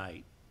one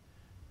night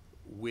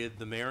with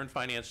the mayor and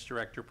finance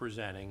director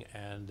presenting,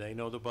 and they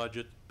know the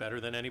budget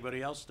better than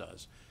anybody else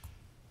does.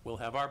 We'll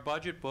have our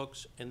budget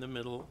books in the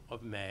middle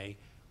of May.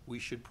 We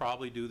should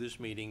probably do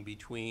this meeting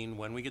between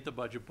when we get the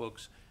budget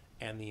books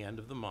and the end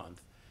of the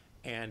month.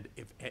 And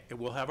if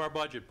we'll have our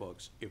budget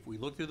books. If we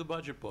look through the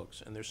budget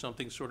books and there's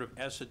something sort of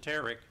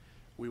esoteric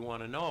we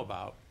want to know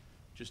about,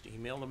 just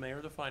email the mayor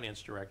or the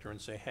finance director and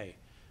say, hey,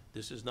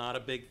 this is not a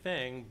big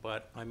thing,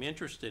 but I'm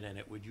interested in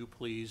it. Would you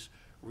please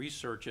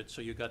research it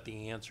so you got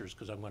the answers,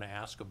 because I'm going to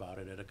ask about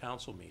it at a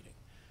council meeting.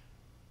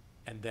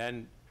 And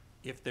then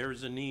if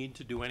there's a need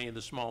to do any of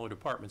the smaller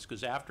departments,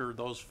 because after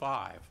those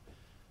 5,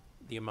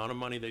 the amount of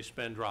money they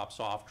spend drops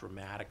off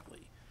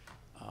dramatically.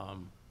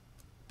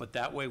 But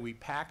that way we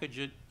package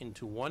it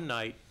into one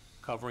night,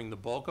 covering the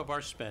bulk of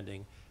our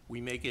spending.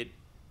 We make it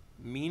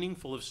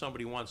meaningful if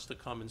somebody wants to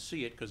come and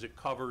see it, because it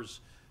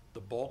covers the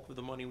bulk of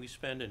the money we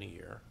spend in a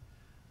year.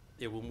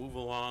 It will move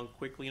along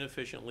quickly and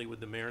efficiently with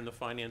the mayor and the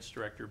finance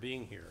director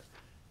being here.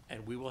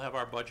 And we will have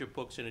our budget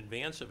books in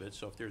advance of it,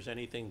 so if there's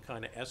anything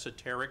kind of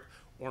esoteric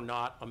or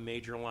not a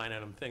major line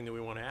item thing that we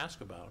want to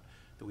ask about,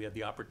 that we have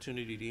the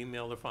opportunity to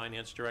email the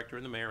finance director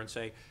and the mayor and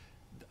say,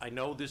 I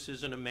know this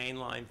isn't a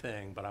mainline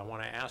thing, but I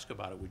want to ask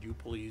about it. Would you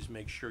please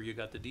make sure you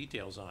got the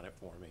details on it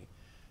for me?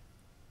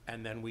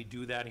 And then we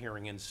do that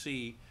hearing and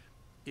see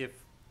if,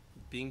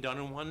 being done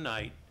in one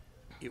night,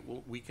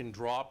 we can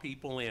draw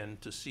people in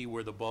to see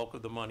where the bulk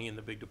of the money in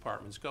the big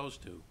departments goes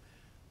to.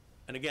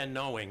 And again,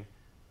 knowing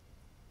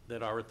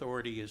that our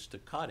authority is to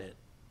cut it,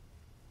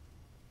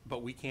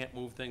 but we can't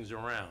move things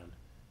around.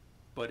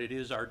 But it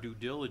is our due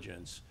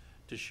diligence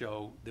to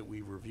show that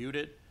we reviewed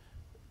it,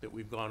 that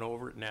we've gone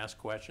over it and asked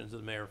questions of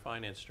the mayor,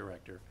 finance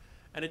director.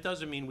 And it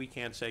doesn't mean we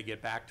can't say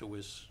get back to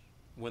us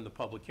when the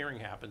public hearing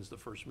happens, the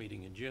first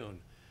meeting in June.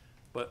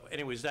 But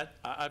anyways,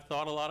 I've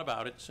thought a lot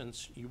about it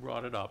since you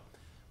brought it up.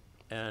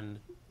 And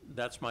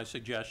that's my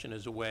suggestion,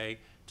 as a way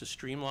to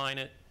streamline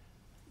it,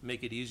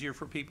 make it easier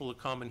for people to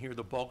come and hear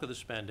the bulk of the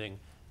spending,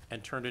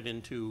 and turn it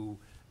into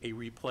a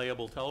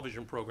replayable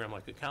television program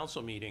like a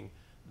council meeting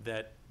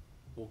that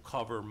will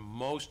cover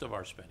most of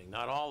our spending,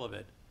 not all of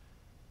it,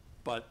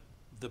 but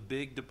the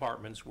big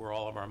departments where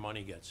all of our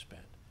money gets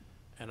spent.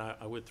 And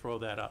I would throw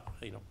that up,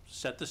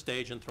 set the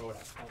stage and throw it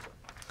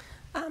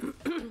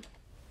out.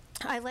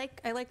 I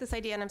like this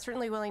idea, and I'm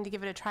certainly willing to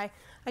give it a try.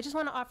 I just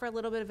want to offer a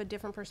little bit of a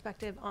different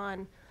perspective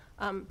on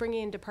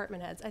bringing in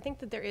department heads. I think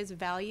that there is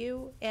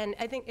value, and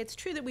I think it's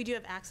true that we do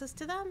have access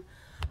to them.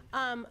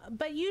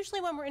 But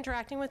usually when we're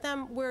interacting with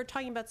them, we're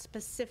talking about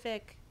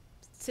specific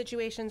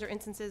situations or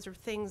instances or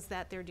things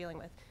that they're dealing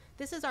with.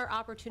 This is our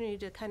opportunity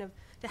to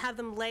to have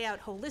them lay out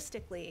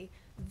holistically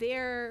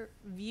their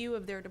view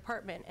of their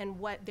department and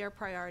what their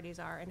priorities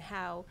are and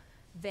how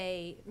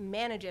they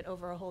manage it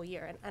over a whole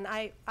year. And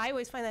I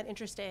always find that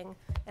interesting,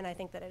 and I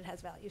think that it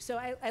has value. So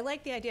I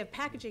like the idea of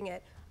packaging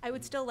it. I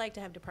would still like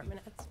to have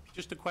department heads.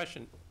 Just a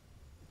question,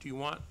 do you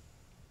want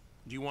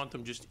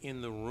them just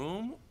in the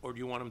room, or do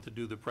you want them to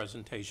do the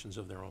presentations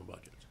of their own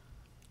budgets?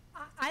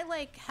 I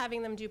like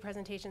having them do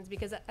presentations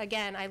because,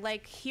 again, I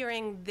like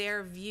hearing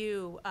their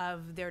view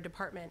of their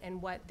department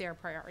and what their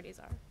priorities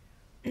are.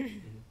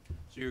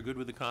 So you're good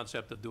with the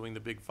concept of doing the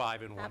big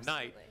 5 in one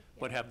night, Absolutely,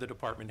 but have the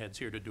department heads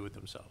here to do it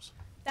themselves?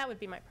 That would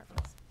be my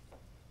preference.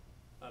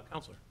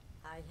 Counselor?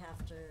 I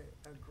have to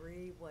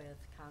agree with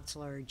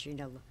Councilor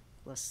Gina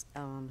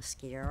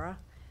Sciarra.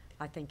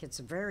 I think it's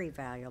very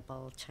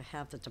valuable to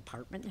have the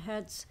department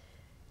heads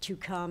to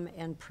come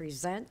and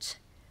present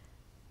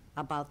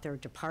about their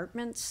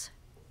departments.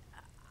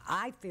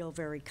 I feel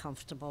very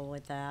comfortable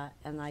with that,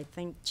 and I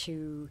think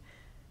to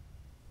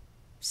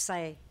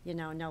say,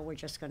 no, we're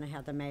just going to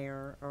have the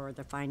mayor or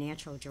the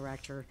financial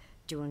director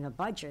doing a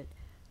budget.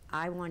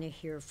 I want to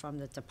hear from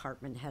the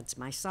department heads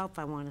myself.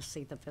 I want to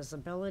see the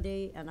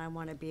visibility, and I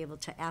want to be able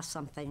to ask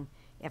something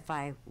if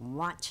I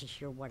want to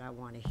hear what I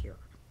want to hear.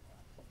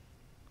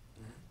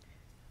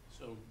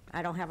 So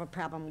I don't have a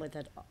problem with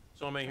it.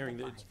 So am I hearing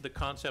that the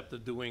concept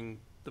of doing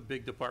the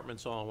big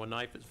departments all in one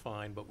night is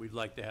fine, but we'd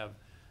like to have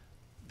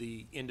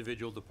the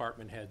individual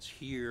department heads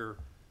here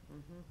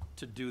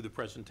to do the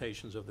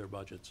presentations of their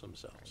budgets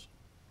themselves?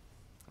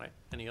 Right.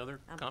 Any other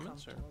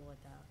comments? I'm comfortable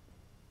with that.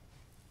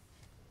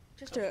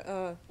 Just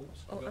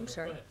I'm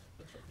sorry.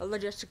 A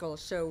logistical,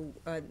 so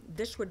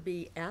this would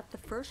be at the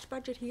first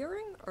budget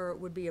hearing, or it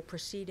would be a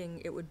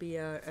proceeding, it would be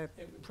a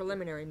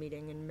preliminary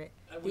meeting in May?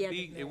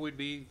 It would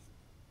be,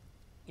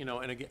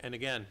 and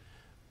again,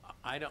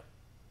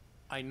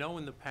 I know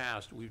in the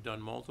past, we've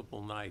done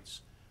multiple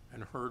nights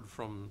and heard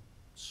from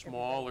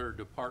smaller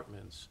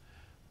departments,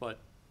 but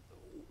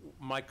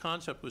my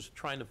concept was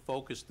trying to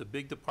focus the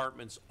big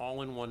departments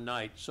all in one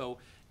night. So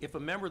if a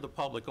member of the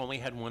public only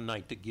had one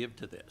night to give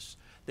to this,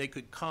 they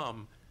could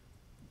come,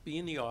 be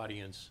in the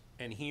audience,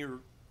 and hear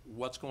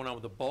what's going on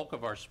with the bulk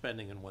of our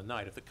spending in one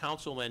night. If the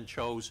council then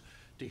chose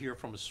to hear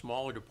from a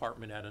smaller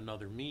department at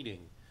another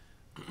meeting,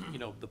 you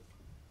know,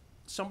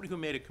 somebody who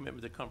made a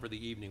commitment to come for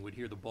the evening would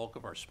hear the bulk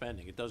of our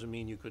spending. It doesn't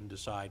mean you couldn't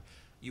decide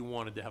you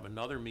wanted to have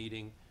another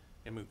meeting,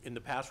 and in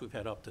the past, we've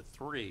had up to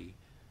 3,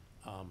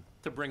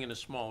 to bring in a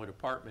smaller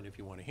department if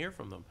you want to hear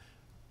from them.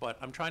 But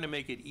I'm trying to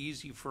make it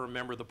easy for a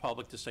member of the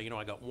public to say, you know,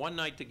 I got one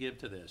night to give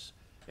to this.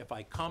 If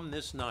I come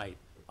this night,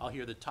 I'll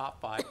hear the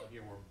top 5, I'll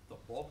hear where the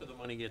bulk of the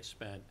money gets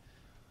spent.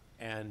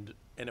 And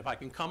if I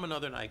can come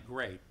another night,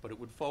 great, but it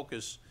would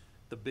focus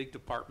the big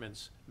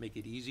departments, make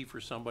it easy for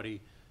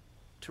somebody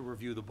to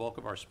review the bulk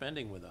of our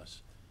spending with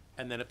us.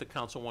 And then if the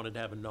council wanted to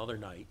have another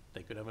night,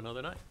 they could have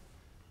another night.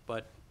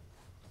 But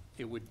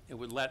it would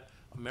let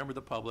a member of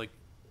the public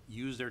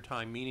use their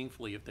time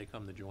meaningfully if they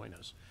come to join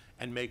us,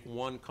 and make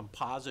one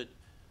composite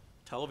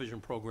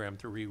television program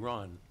to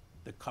rerun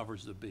that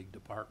covers the big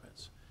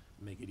departments,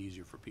 make it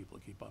easier for people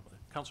to keep up with it.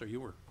 Counselor, you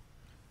were.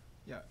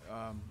 Yeah,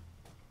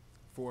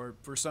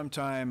 for some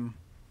time,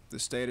 the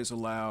state has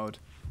allowed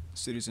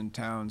cities and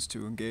towns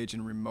to engage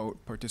in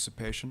remote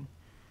participation.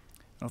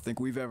 I don't think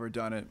we've ever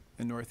done it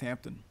in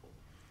Northampton.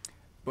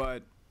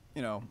 But,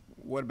 you know,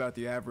 what about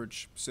the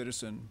average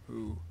citizen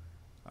who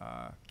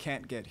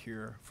can't get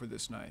here for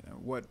this night?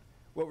 What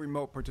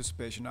remote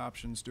participation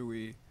options do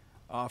we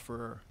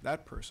offer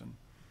that person?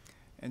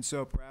 And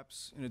so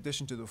perhaps in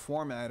addition to the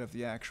format of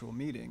the actual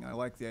meeting, I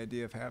like the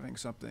idea of having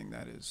something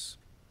that is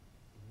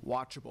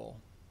watchable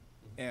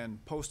and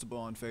postable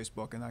on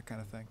Facebook and that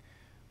kind of thing.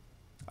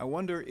 I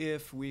wonder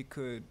if we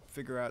could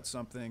figure out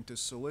something to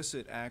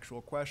solicit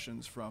actual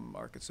questions from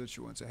our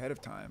constituents ahead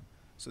of time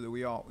so that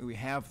we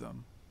have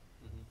them.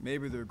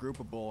 Maybe they're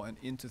groupable and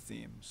into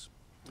themes.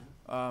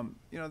 You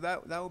know,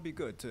 that would be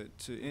good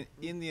to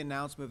in the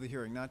announcement of the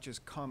hearing, not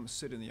just come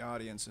sit in the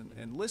audience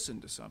and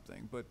listen to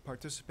something, but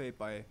participate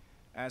by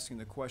asking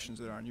the questions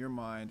that are on your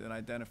mind and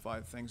identify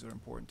the things that are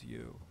important to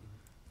you.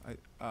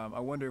 I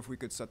wonder if we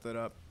could set that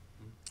up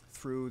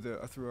through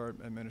our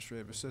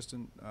administrative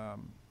assistant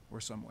or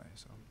some way.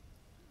 So,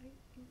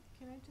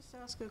 Can I just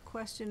ask a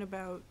question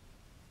about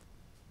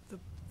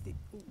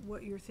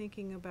what you're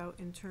thinking about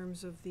in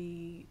terms of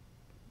the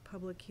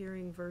public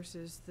hearing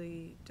versus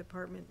the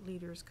department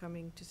leaders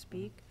coming to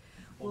speak?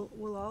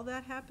 Will all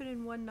that happen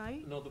in one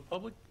night? No, the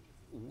public,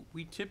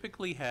 we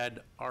typically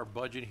had our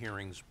budget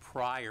hearings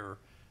prior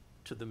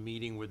to the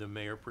meeting where the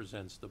mayor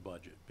presents the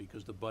budget,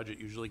 because the budget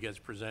usually gets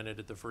presented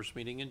at the first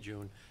meeting in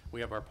June.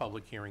 We have our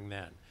public hearing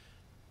then.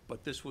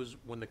 But this was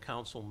when the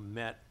council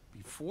met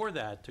before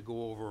that to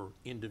go over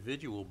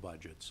individual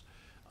budgets.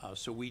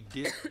 So we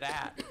did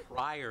that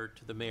prior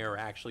to the mayor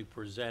actually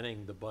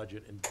presenting the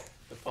budget, and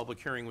the public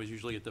hearing was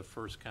usually at the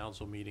first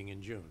council meeting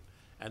in June.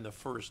 And the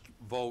first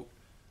vote,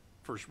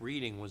 first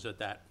reading was at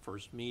that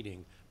first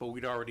meeting, but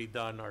we'd already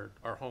done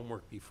our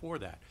homework before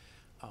that.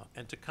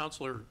 And to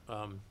Councilor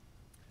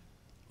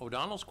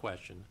O'Donnell's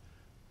question,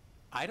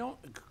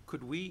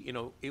 could we, you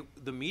know,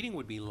 the meeting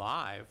would be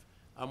live.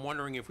 I'm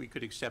wondering if we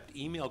could accept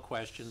email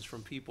questions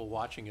from people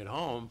watching at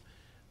home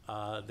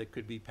that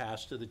could be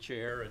passed to the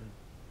chair,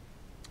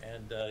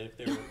 and if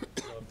they're, you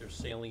know, if they're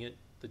salient,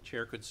 the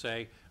chair could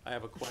say, I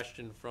have a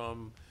question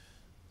from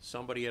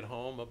somebody at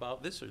home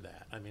about this or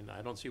that. I mean,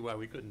 I don't see why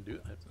we couldn't do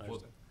that.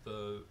 Well,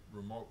 the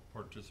remote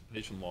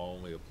participation law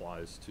only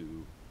applies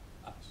to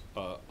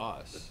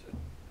us,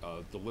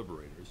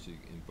 deliberators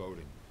in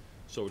voting.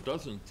 So it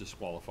doesn't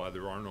disqualify.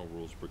 There are no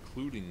rules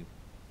precluding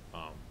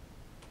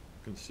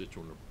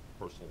constituent or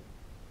personal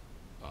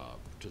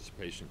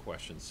participation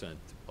questions sent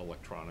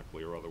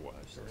electronically or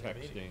otherwise,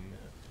 texting,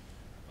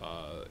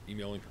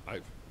 emailing.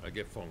 I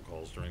get phone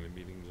calls during the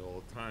meetings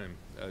all the time.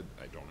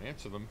 I don't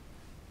answer them,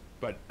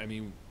 but I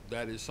mean,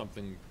 that is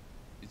something,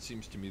 it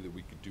seems to me, that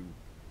we could do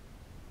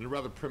in a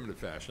rather primitive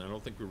fashion. I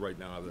don't think we right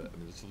now have that. I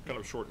mean, it's kind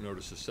of short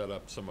notice to set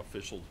up some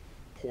official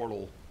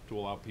portal to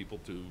allow people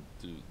to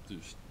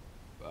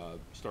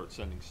start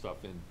sending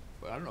stuff in.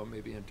 But I don't know,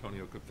 maybe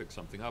Antonio could fix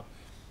something up,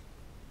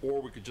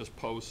 or we could just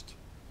post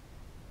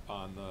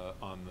on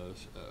the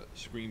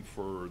screen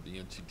for the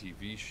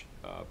NCTV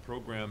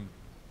program,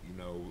 you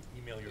know,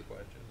 Email your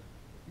question.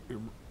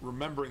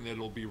 remembering that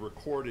it'll be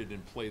recorded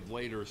and played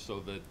later,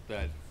 so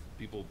that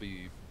people will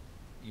be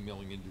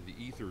emailing into the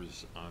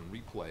ethers on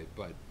replay.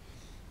 But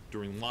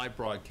during live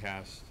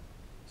broadcast,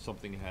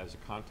 something has a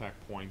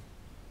contact point,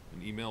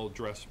 an email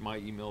address, my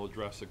email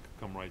address, that could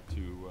come right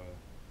to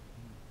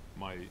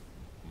my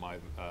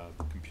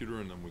computer,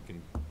 and then we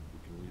can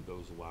read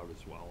those aloud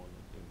as well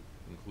and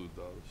include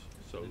those.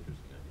 So,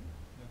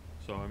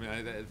 so I mean,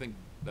 I think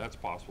that's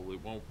possible.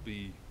 It won't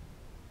be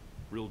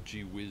real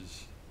gee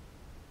whiz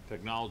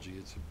technology.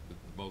 It's the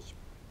most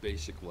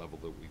basic level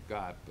that we've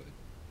got, but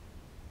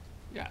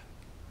yeah.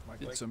 Might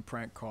get some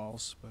prank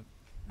calls, but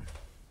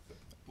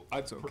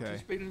I've okay.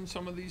 participated in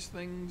some of these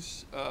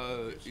things,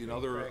 in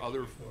other,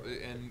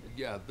 and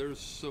yeah, there's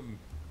some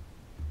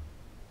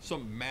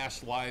some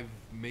mass live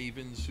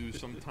mavens who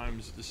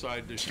sometimes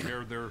decide to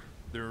share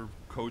their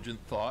cogent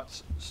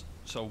thoughts.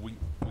 So we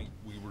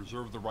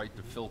reserve the right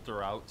to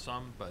filter out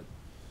some, but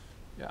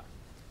yeah,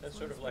 That's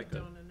sort of As like we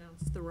a, don't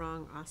announce the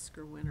wrong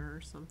Oscar winner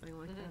or something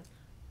like that.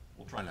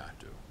 we'll try not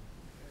to.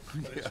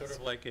 but it's sort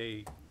of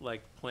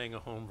like playing a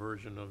home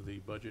version of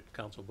the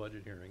council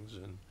budget hearings,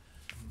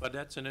 but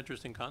that's an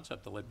interesting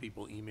concept, to let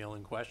people email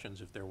in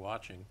questions if they're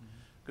watching.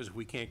 Because if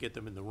we can't get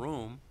them in the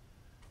room,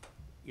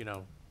 you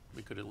know,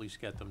 we could at least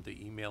get them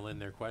to email in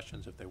their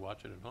questions if they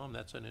watch it at home.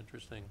 That's an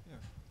interesting Yeah.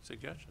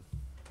 suggestion.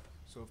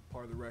 So if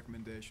part of the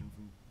recommendation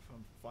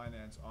from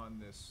finance on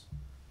this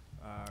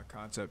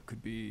concept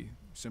could be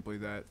simply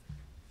that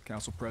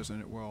council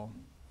president will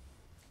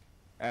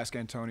ask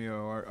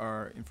Antonio,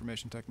 our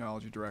information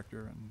technology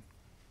director, and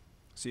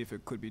see if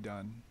it could be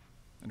done.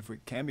 And if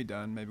it can be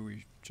done, maybe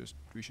we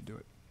should do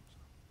it.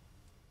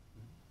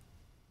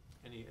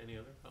 Any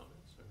other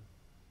comments,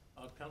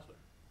 or, Counselor?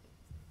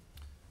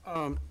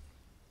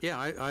 Yeah,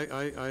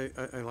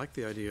 I like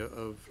the idea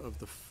of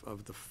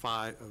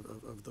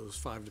those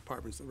 5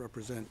 departments that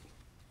represent,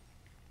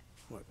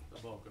 what, The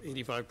bulk of it.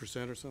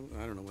 85% or something?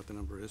 I don't know what the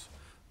number is,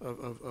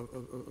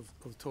 of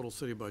total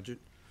city budget.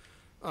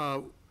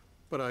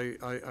 But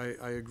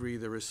I agree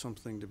there is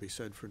something to be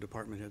said for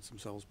department heads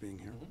themselves being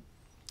here.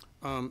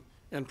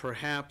 And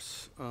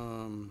perhaps,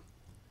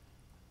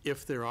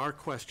 if there are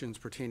questions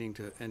pertaining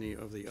to any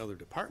of the other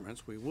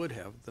departments, we would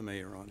have the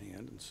mayor on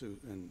hand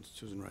and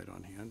Susan Wright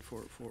on hand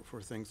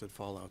for things that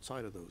fall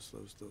outside of those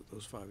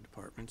 5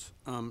 departments.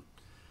 And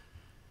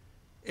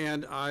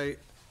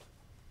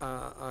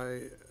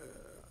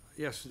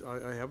yes,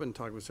 I have been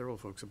talking with several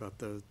folks about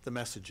the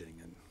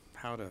messaging and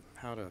how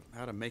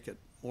to make it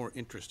more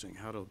interesting,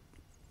 how to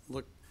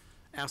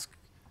ask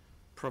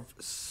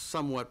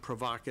somewhat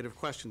provocative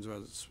questions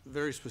about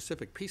very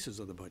specific pieces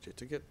of the budget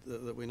to get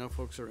that we know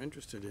folks are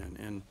interested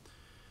in,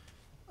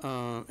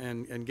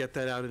 and get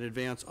that out in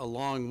advance,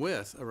 along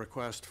with a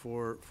request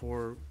for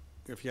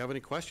if you have any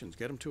questions,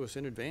 get them to us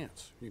in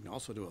advance. You can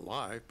also do it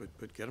live,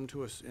 but get them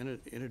to us in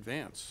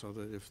advance, so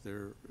that if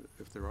there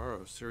are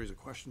a series of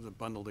questions that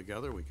bundle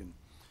together, we can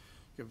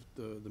give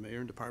the mayor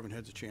and department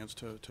heads a chance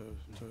to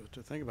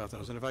think about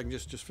those. And if I can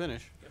just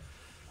finish.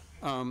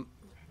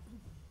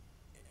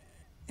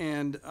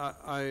 And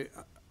I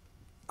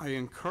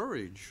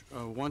encourage,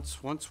 once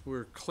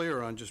we're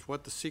clear on just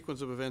what the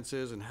sequence of events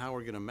is and how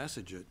we're going to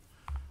message it,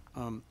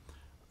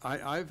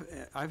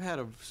 I've had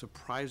a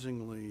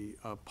surprisingly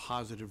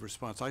positive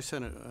response. I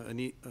sent a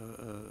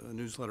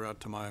newsletter out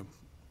to my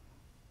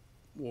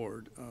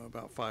ward,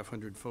 about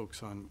 500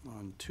 folks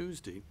on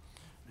Tuesday.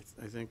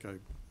 I think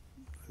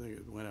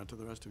it went out to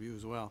the rest of you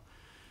as well.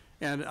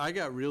 And I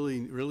got really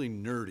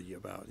nerdy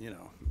about,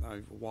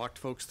 I walked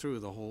folks through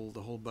the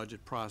whole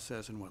budget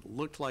process and what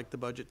looked like the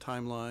budget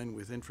timeline,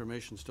 with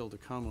information still to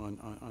come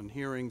on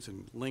hearings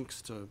and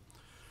links to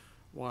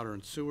water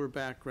and sewer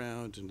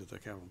background and to the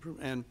capital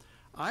improvement. And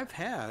I've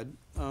had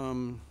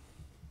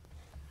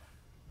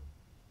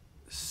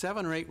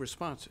 7 or 8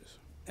 responses.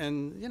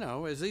 And,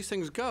 as these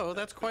things go,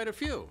 that's quite a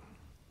few.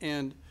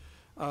 And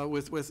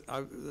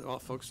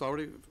folks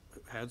already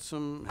had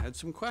some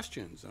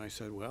questions, and I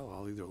said, well,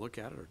 I'll either look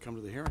at it or come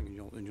to the hearing, and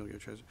you'll get a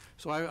chance.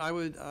 So I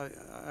would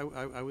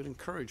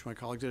encourage my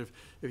colleagues that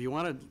if you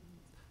want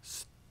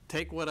to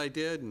take what I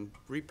did and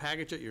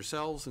repackage it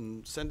yourselves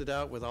and send it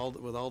out with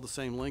all the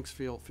same links,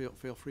 feel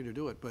free to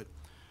do it. But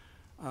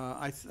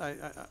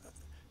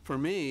for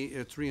me,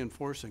 it's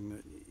reinforcing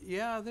that,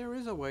 yeah, there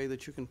is a way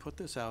that you can put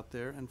this out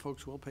there, and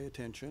folks will pay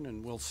attention,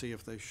 and we'll see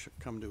if they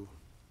come to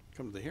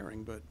the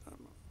hearing. But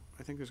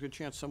I think there's a good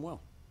chance some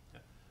will.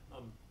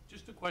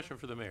 Just a question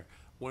for the mayor.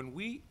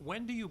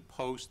 When do you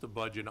post the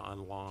budget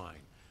online?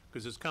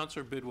 Because as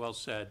Councilor Bidwell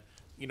said,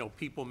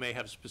 people may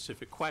have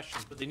specific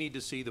questions, but they need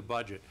to see the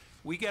budget.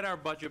 We get our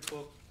budget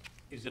book.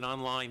 Is it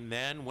online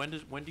then? When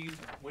do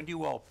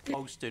you all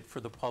post it for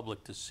the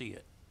public to see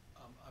it?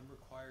 I'm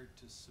required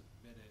to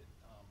submit it,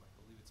 I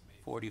believe it's May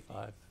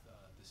 45. 15th,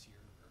 this year,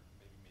 or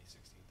maybe May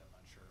 16th, I'm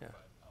not sure. Yeah.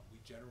 But we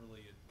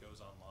generally, it goes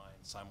online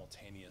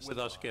simultaneously. With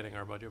us getting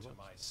our budget to books?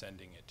 my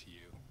sending it to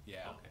you,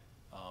 yeah. Okay.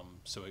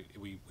 So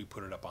we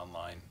put it up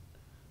online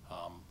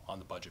on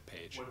the budget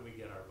page. When do we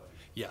get our budget?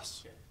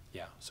 Yes, Okay.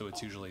 yeah. So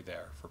it's usually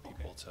there for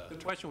people The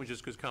to. question was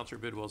just because Councilor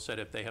Bidwell said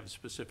if they have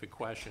specific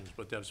questions,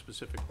 but to have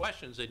specific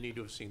questions, they need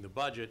to have seen the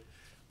budget,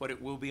 but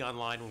it will be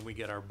online when we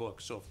get our book.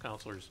 So if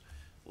councilors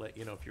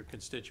if your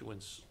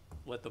constituents,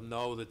 let them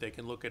know that they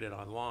can look at it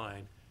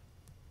online,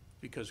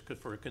 because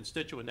for a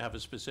constituent to have a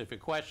specific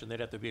question,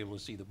 they'd have to be able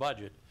to see the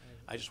budget.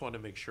 I just wanted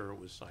to make sure it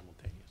was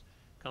simultaneous.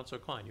 Councilor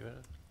Klein, you had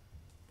a?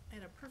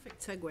 And a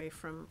perfect segue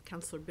from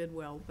Councilor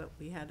Bidwell, but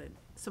we had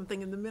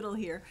something in the middle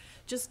here.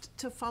 Just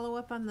to follow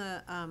up on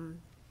the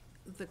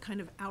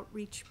kind of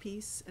outreach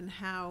piece and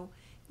how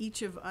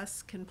each of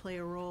us can play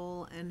a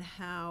role, and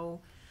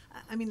how,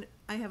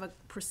 I have a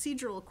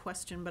procedural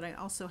question, but I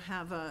also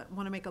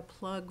want to make a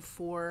plug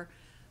for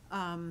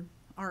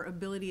our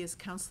ability as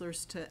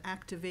counselors to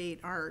activate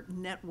our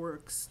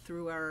networks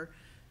through our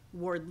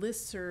ward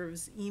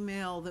listservs,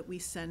 email that we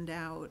send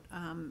out,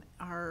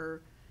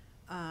 our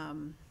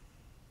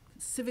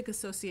civic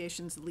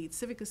associations, the Lead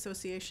Civic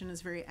Association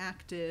is very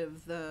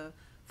active, the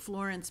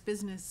Florence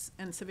Business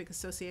and Civic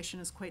Association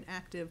is quite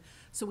active.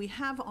 So we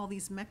have all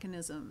these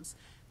mechanisms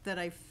that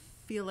I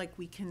feel like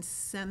we can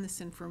send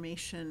this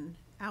information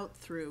out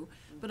through.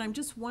 But I'm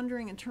just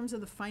wondering, in terms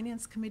of the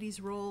Finance Committee's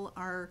role,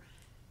 are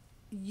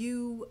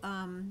you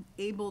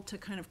able to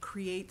kind of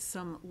create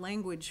some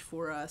language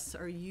for us?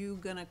 Are you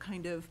gonna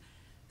kind of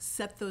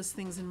set those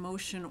things in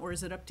motion, or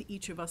is it up to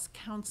each of us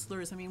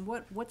counselors? I mean,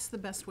 what's the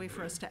best way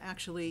for us to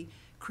actually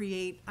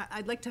create?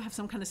 I'd like to have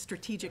some kind of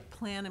strategic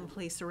plan in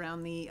place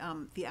around the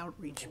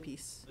outreach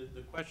piece.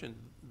 The question,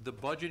 the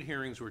budget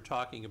hearings we're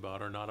talking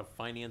about are not a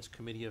finance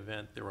committee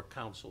event, they're a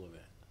council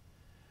event.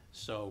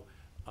 So,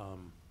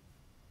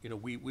 you know,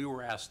 we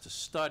were asked to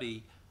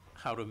study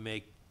how to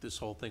make this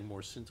whole thing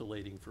more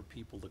scintillating for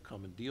people to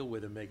come and deal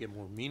with and make it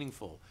more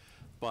meaningful.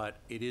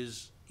 But it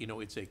is, you know,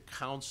 it's a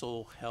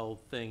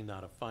council-held thing,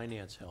 not a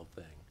finance-held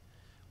thing.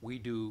 We're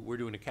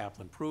doing the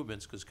capital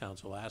improvements because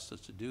council asked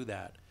us to do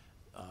that,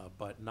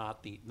 but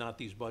not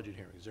these budget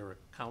hearings. They're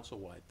a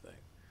council-wide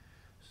thing.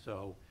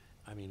 So,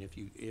 I mean,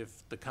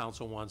 if the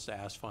council wants to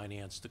ask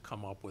finance to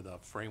come up with a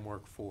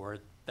framework for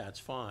it, that's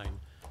fine,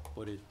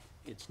 but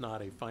it's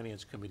not a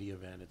finance committee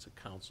event, it's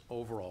a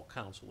overall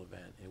council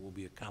event. It will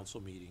be a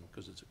council meeting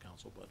because it's a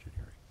council budget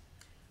hearing.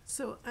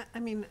 So, I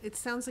mean, it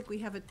sounds like we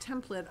have a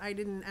template. I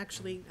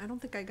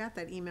don't think I got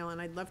that email, and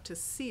I'd love to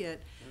see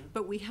it.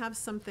 But we have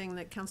something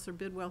that Councilor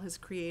Bidwell has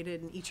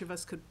created, and each of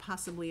us could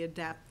possibly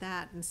adapt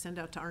that and send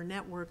out to our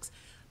networks.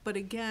 But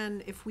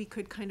again, if we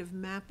could kind of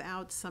map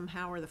out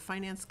somehow, or the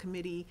Finance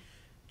Committee,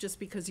 just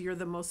because you're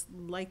the most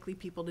likely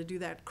people to do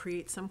that,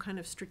 create some kind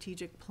of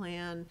strategic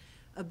plan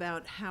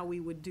about how we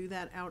would do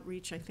that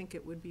outreach, I think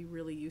it would be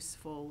really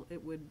useful.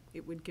 It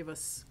would give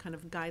us kind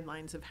of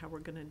guidelines of how we're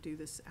gonna do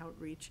this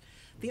outreach.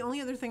 The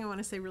only other thing I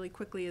wanna say really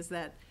quickly is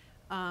that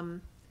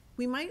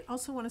we might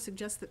also wanna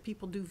suggest that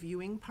people do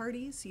viewing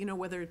parties, you know,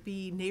 whether it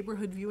be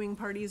neighborhood viewing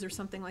parties or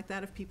something like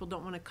that if people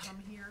don't wanna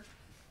come here.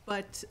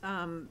 But,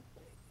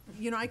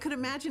 you know, I could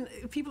imagine,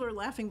 people are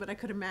laughing, but I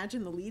could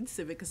imagine the Lead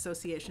Civic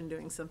Association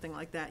doing something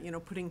like that, you know,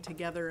 putting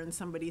together in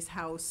somebody's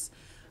house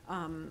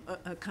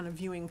a kind of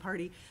viewing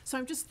party. So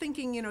I'm just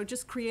thinking, you know,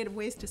 just creative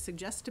ways to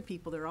suggest to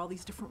people, there are all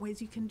these different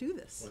ways you can do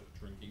this, Like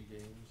drinking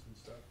games and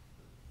stuff?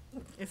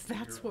 if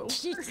that's what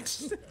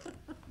works.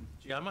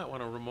 Gee, I might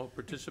want to remote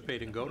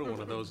participate and go to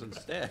one of those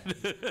instead.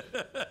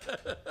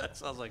 That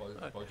sounds like fun.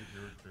 Budget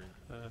year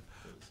drink.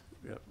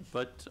 Yeah,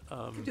 but,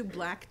 Do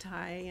black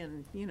tie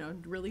and, you know,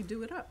 really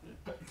do it up.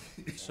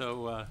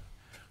 so,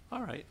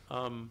 all right.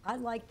 I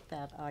like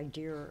that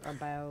idea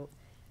about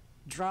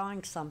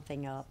drawing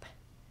something up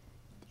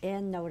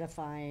and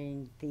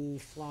notifying the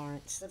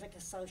Florence Civic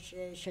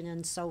Association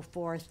and so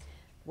forth,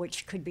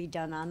 which could be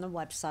done on the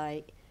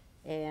website,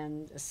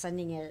 and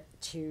sending it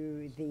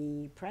to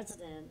the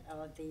president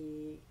of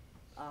the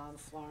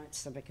Florence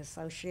Civic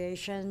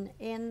Association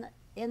and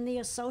in the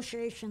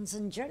associations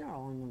in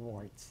general in the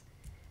wards.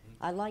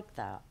 I like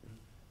that.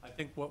 I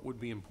think what would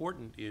be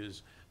important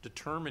is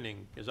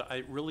determining,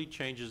 it really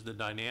changes the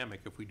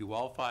dynamic if we do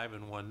all 5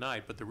 in one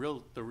night, but the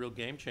real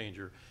game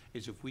changer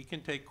is if we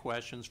can take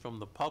questions from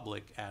the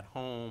public at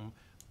home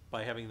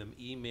by having them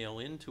email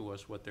into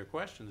us what their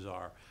questions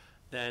are,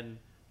 then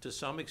to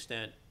some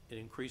extent it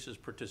increases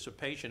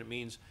participation. It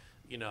means,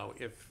 you know,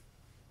 if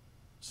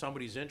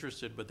somebody's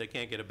interested but they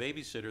can't get a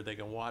babysitter, they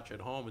can watch at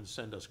home and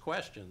send us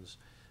questions.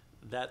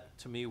 That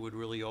to me would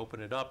really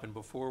open it up, and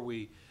before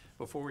we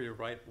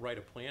write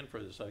a plan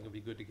for this, I think it'd be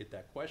good to get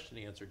that question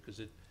answered,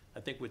 because I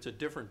think it's a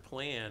different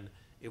plan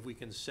if we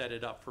can set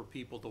it up for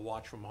people to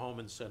watch from home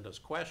and send us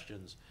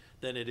questions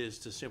than it is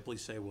to simply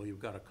say, well, you've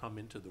got to come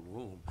into the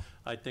room.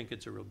 I think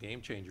it's a real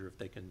game changer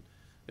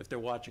if they're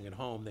watching at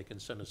home, they can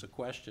send us a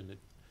question.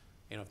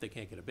 You know, if they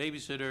can't get a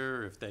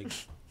babysitter, if they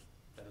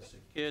got a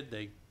sick kid,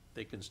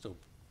 they can still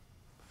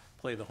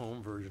play the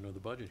home version of the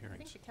budget I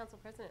hearings. think the council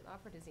president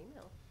offered his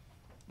email.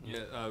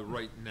 Yeah,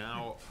 right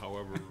now,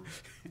 however,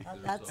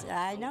 That's- there's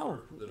I know.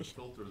 a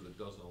filter that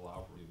doesn't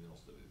allow for emails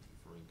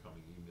for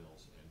incoming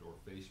emails and or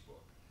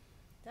Facebook.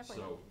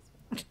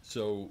 Definitely.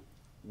 So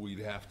we'd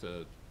have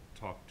to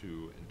talk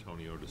to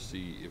Antonio to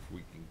see if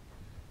we can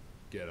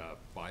get a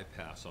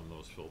bypass on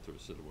those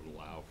filters that would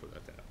allow for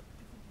that to happen.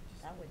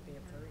 That would be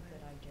a very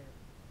good idea.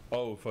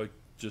 Oh, if I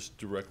just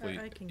directly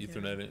I can get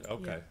Ethernet it. it?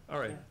 Okay, all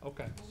right,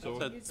 okay.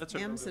 So, Use that's a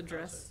real Pam's good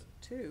address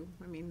too.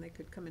 I mean, they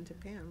could come into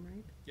Pam,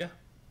 right? yeah,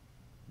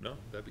 no,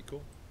 that'd be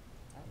cool.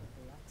 That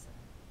would be excellent.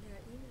 Yeah,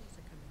 emails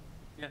are coming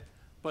in. Yeah,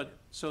 but,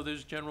 so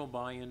there's general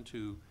buy-in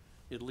to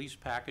at least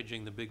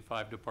packaging the big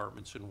 5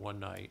 departments in one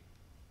night,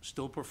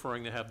 still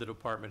preferring to have the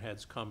department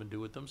heads come and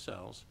do it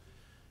themselves,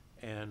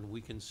 and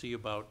we can see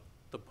about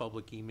the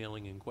public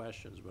emailing in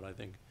questions, but I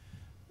think,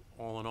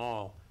 all in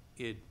all,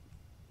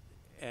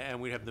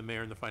 and we'd have the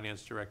mayor and the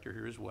finance director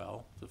here as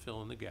well to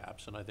fill in the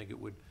gaps, and I think it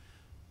would,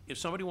 if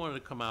somebody wanted to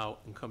come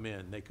out and come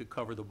in, they could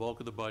cover the bulk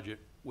of the budget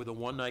with a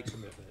one-night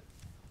commitment,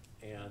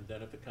 And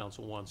then if the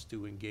council wants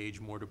to engage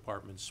more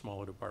departments,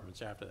 smaller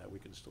departments after that, we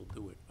can still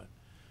do it, but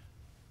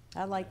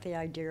I like the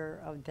idea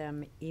of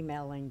them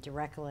emailing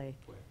directly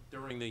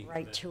during the.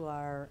 right event. to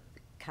our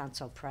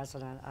council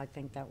president. I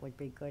think that would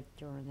be good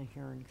during the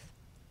hearings.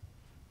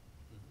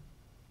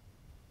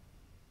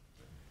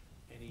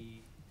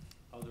 Any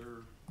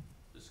other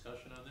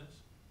discussion on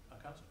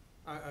this, Councilor?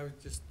 I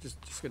was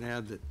just going to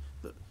add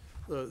that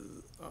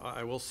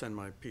I will send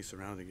my piece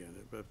around again,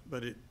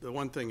 but the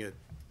one thing it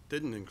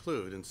didn't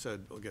include and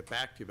said, "I'll get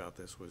back to you about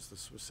this," was the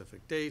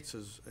specific dates,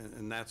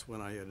 and that's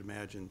when I had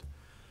imagined,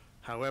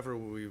 however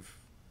we've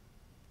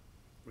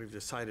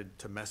decided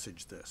to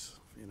message this,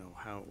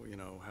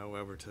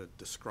 however to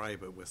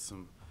describe it with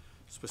some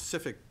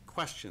specific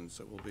questions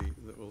that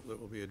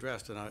will be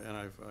addressed, and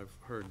I've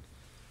heard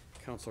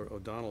Councilor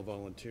O'Donnell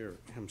volunteer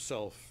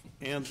himself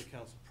and the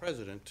council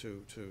president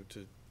to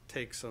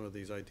take some of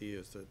these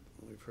ideas that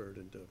we've heard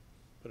and to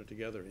put it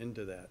together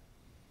into that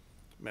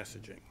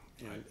messaging.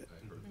 I heard that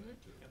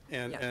too.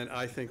 And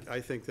I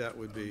think that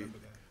would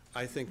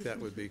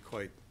be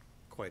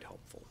quite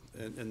helpful.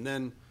 And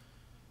then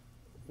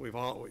we've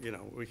all,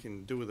 we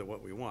can do with it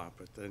what we want,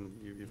 but then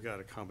you've got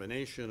a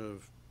combination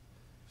of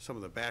some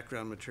of the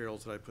background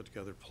materials that I put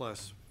together,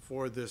 plus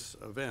for this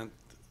event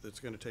that's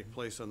going to take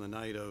place on the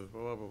night of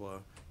blah, blah, blah,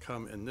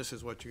 come, and this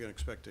is what you're going to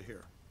expect to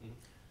hear.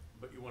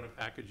 But you want to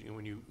package, and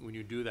when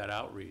you do that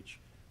outreach,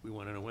 we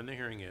want to know when the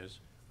hearing is.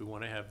 We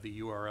want to have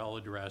the URL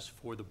address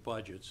for the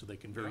budget, so they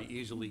can very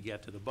easily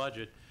get to the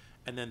budget,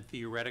 and then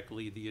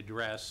theoretically, the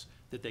address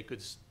that they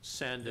could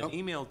send an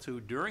email to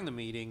during the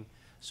meeting,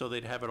 so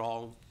they'd have it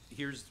all,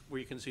 here's where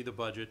you can see the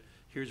budget,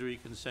 here's where you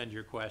can send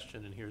your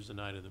question, and here's the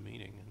night of the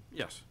meeting.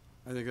 Yes,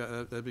 I think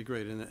that'd be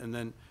great. And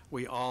then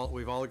we've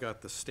all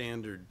got the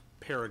standard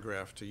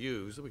paragraph to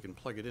use, that we can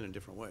plug it in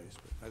different ways,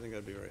 but I think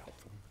that'd be very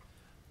helpful.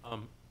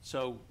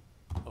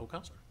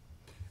 Counselor.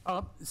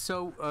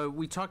 So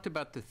we talked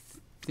about the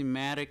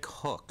thematic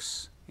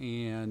hooks,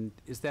 and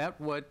is that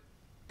what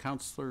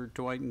Councilor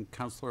Dwight and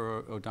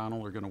Councilor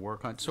O'Donnell are going to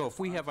work on? So if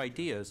we have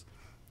ideas,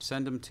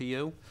 send them to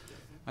you.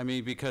 I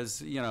mean, because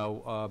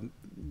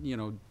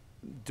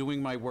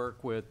doing my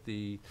work with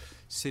the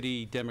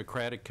City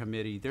Democratic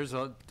Committee, there's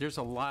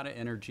a lot of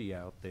energy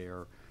out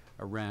there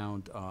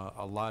around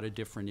a lot of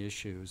different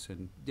issues,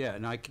 and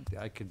and I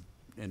could,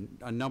 and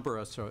a number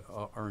of us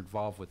are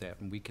involved with that,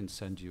 and we can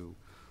send you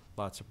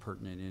lots of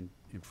pertinent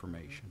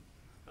information.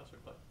 Councilor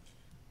Clay.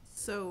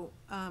 So,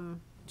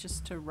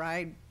 just to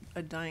ride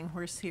a dying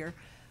horse here,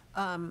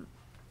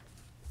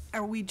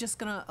 are we just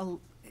gonna,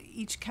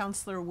 each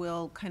counselor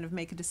will kind of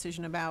make a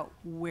decision about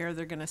where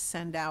they're gonna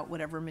send out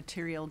whatever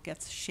material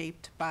gets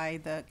shaped by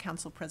the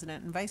council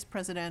president and vice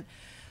president?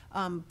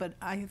 But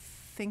I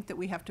think that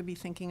we have to be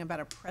thinking about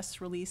a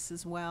press release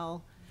as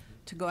well,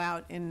 to go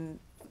out in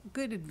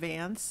good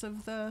advance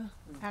of the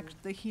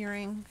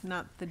hearing,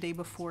 not the day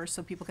before,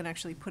 so people can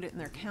actually put it in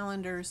their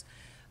calendars.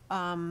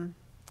 And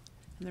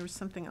there was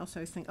something else I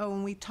was thinking. Oh,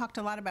 and we talked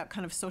a lot about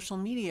kind of social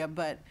media,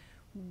 but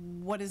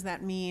what does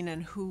that mean,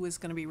 and who is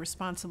going to be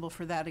responsible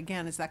for that?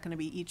 Again, is that going to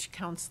be each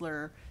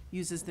counselor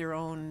uses their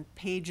own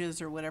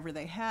pages or whatever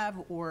they have,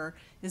 or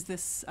is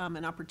this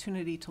an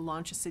opportunity to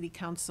launch a city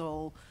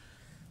council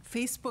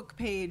Facebook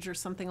page or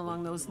something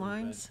along those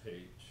lines? An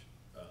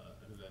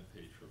event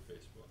page for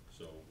Facebook,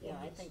 so Yeah,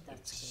 one I think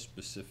that's good.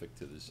 specific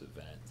to this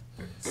event.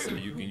 So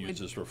you can use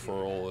this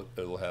referral,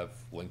 it'll have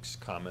links,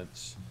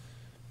 comments,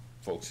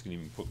 folks can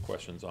even put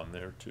questions on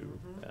there too.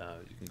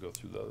 You can go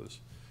through those.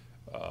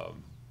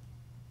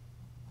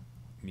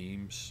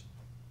 Memes.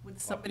 Would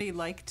somebody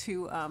like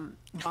to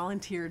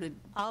volunteer to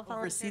I'll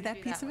oversee volunteer to that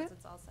do piece that of once it?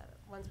 it's all set,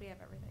 once we have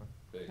everything.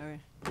 All right.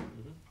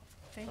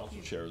 Thank Council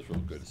you. chair is real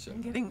good at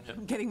setting.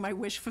 I'm getting my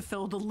wish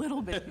fulfilled a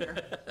little bit here.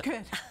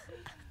 Good.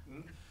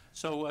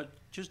 So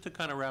just to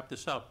kind of wrap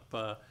this up,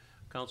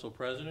 Council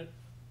President,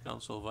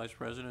 Council Vice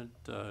President,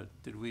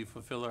 did we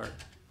fulfill our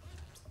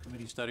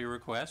committee study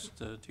request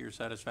to your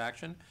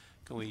satisfaction?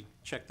 Can we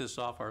check this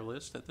off our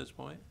list at this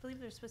point? I believe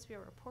there's supposed to be a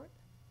report.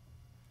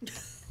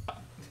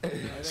 A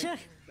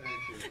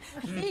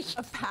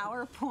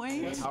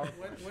PowerPoint?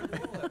 When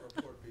will that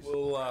report be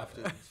We'll,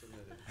 drafted and submitted?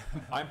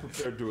 I'm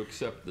prepared to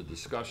accept the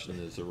discussion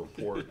as a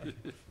report,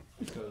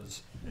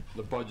 because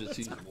the budget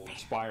season will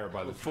expire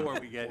by the. Before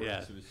we get,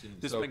 this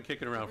has been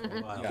kicking around for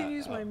a while. I can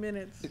use my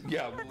minutes.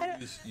 Yeah. We'll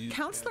use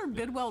Counselor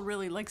Bidwell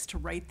really likes to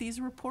write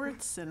these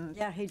reports, and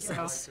Yeah, he I'd like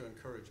does. to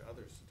encourage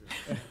others to do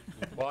that.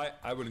 Well,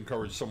 I would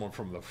encourage someone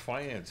from the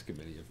finance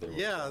committee if they were.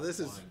 Yeah, this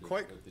is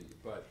inclined to-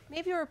 quite- But,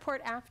 Maybe a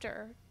report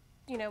after,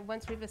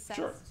 once we've assessed.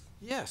 Sure.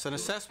 Yes, an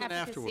assessment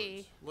afterwards.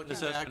 Efficacy. Looking back,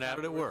 Assessment how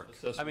did it work?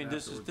 I mean,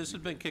 this has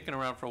been kicking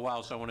around for a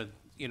while, so I want to,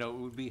 it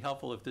would be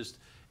helpful if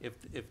if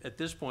at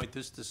this point,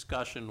 this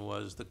discussion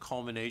was the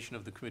culmination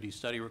of the committee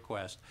study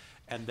request,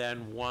 and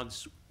then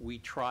once we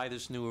try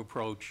this new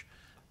approach,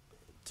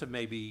 to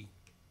maybe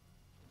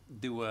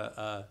do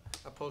a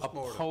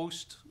postmortem.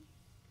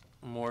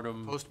 post-mortem,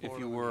 if you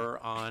Postmortem, were,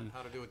 on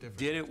how to do it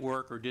differently. did it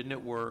work or didn't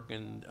it work?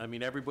 And, I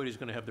mean, everybody's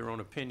going to have their own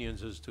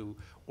opinions as to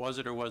was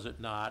it or was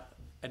it not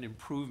an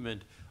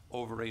improvement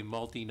over a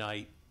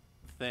multi-night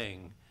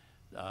thing.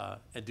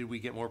 And did we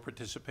get more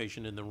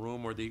participation in the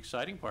room, or the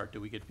exciting part,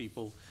 did we get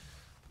people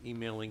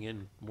emailing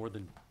in more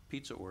than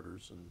pizza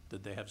orders? And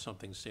did they have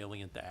something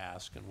salient to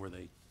ask, and were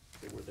they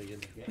in the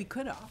game? We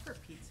could offer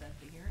pizza at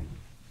the hearing.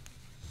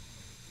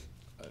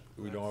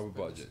 We don't have a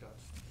budget.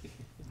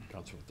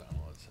 Councilor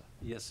O'Donnell,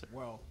 Yes, sir.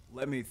 Well,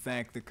 let me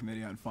thank the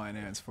Committee on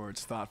Finance for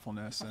its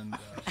thoughtfulness and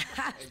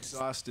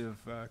exhaustive,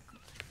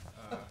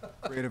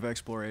 creative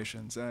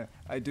explorations.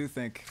 I do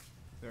think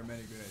there are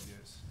many good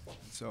ideas.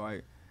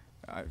 So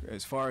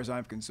as far as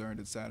I'm concerned,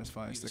 it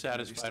satisfies the committee's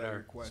Satisfied study our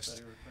request.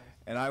 study request.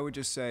 And I would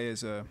just say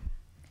as a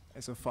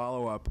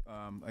follow-up,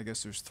 I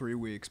guess there's 3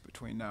 weeks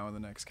between now and the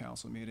next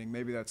council meeting.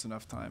 Maybe that's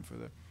enough time for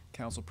the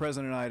council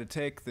president and I to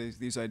take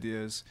these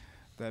ideas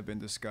that have been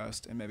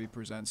discussed and maybe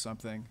present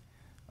something,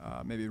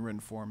 maybe in written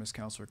form, as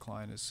Councilor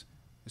Klein is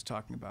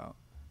talking about,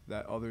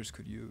 that others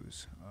could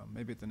use,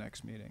 maybe at the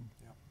next meeting.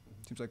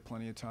 Seems like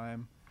plenty of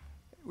time.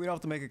 We don't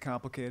have to make it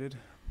complicated,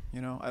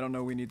 you know? I don't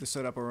know we need to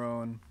set up our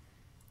own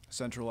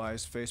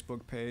centralized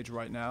Facebook page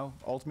right now.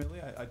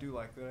 Ultimately, I do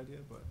like that idea,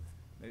 but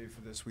maybe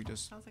for this, we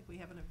just, Sounds like we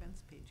have an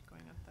events page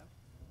going up,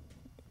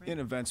 though. an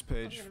events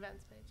page An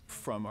events page.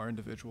 from our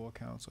individual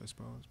accounts, I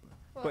suppose,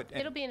 Well,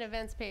 it'll be an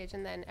events page,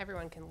 and then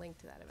everyone can link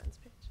to that events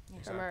page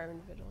from our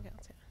individual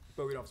accounts, yeah.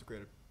 but we don't have to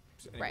create it.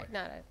 Anyway. Right,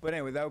 not a, But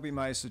anyway, that would be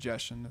my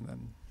suggestion, and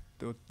then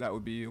that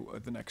would be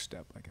the next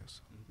step, I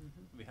guess. On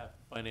behalf of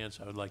Finance,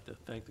 I would like to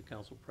thank the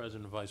council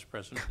president and vice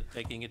president for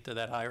taking it to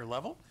that higher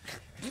level.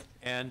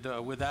 And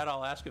with that,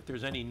 I'll ask if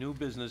there's any new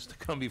business to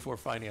come before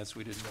Finance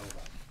we didn't know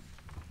about.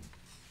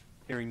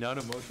 Hearing none,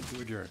 a motion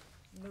to adjourn.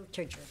 Move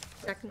to adjourn.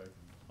 Second?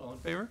 All in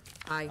favor?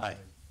 Aye. Aye.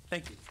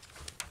 Thank you.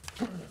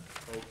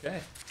 Okay,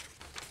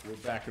 we're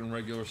back in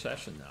regular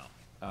session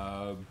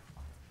now.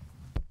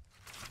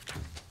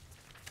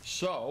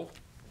 So,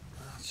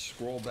 let's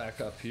scroll back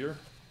up here.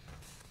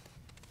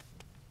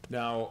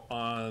 Now,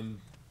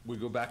 we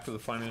go back to the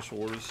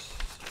financial orders,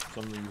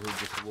 something you heard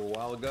just a little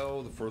while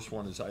ago. The first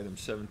one is item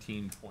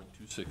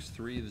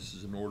 17.263. This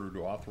is an order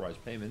to authorize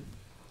payment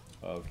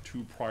of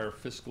 2 prior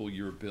fiscal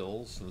year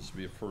bills. And this will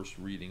be a first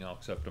reading. I'll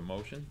accept a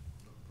motion.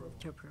 Move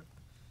to approve.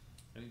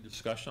 Any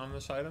discussion on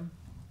this item?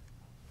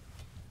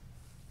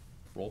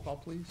 Roll call,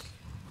 please.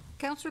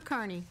 Counselor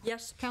Carney?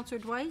 Yes. Counselor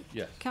Dwight?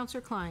 Yes.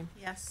 Counselor Klein?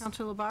 Yes.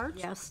 Counselor Labarge?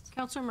 Yes.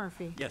 Counselor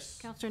Murphy? Yes.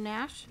 Counselor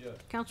Nash? Yes.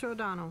 Counselor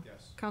O'Donnell?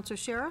 Yes. Counselor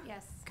Shara?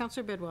 yes.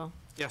 Counselor Bidwell?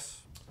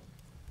 Yes.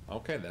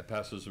 Okay, that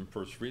passes in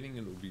first reading,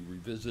 and it will be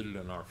revisited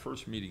in our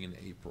first meeting in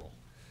April.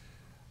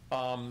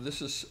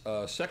 This is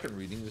second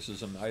reading. This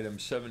is an item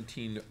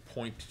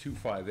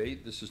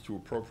 17.258. This is to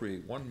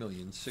appropriate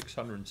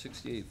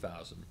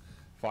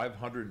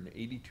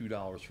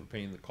 $1,668,582 for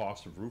paying the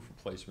cost of roof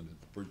replacement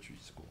at the Bridge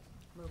Street School.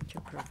 Move to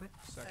approve it.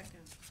 Second.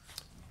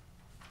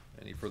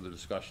 Any further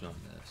discussion on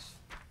this?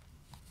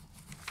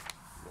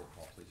 Roll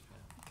call, please, Pam.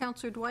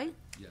 Counselor Dwight?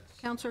 Yes.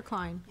 Counselor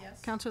Klein? Yes.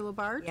 Counselor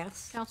Labarge?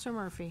 Yes. Counselor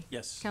Murphy?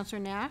 Yes.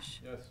 Counselor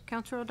Nash? Yes.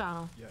 Counselor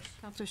O'Donnell? Yes.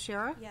 Counselor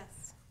Shara?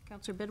 Yes.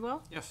 Counselor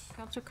Bidwell? Yes.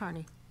 Counselor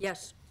Carney?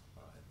 Yes.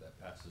 All right, that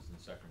passes in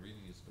second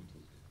reading, is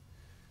completed.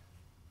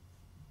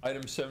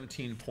 Item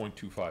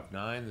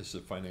 17.259, this is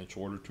a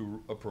financial order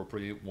to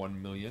appropriate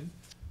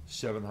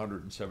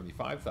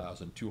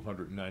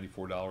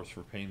 $1,775,294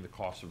 for paying the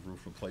cost of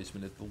roof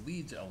replacement at the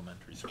Leeds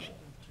Elementary School.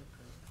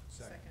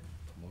 Second.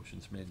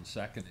 Motion's made and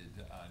seconded.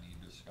 Any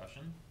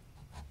discussion?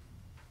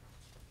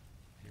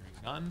 Hearing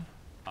none.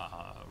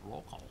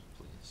 Roll call,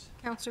 please.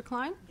 Counselor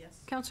Klein? Yes.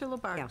 Counselor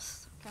Labarge?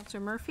 Yes.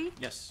 Counselor Murphy?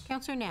 Yes.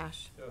 Counselor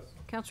Nash? Yes.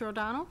 Counselor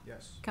O'Donnell?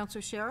 Yes.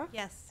 Counselor Shara?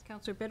 Yes.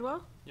 Counselor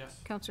Bidwell? Yes.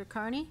 Counselor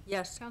Carney?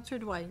 Yes. Counselor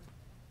Dwight?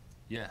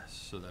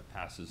 Yes, so that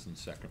passes in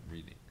second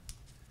reading.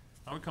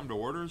 Now we come to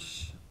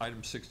orders.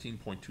 Item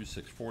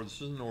 16.264,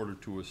 this is an order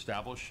to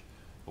establish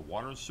the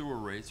water and sewer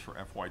rates for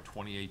FY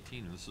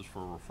 2018, and this is for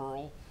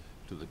referral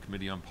to the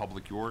Committee on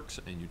Public Works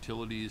and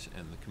Utilities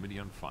and the Committee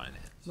on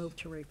Finance. Move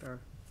to refer.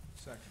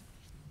 Second.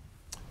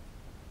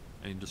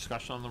 Any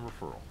discussion on the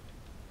referral?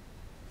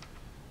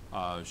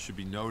 Should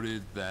be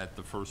noted that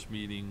the first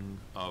meeting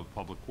of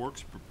Public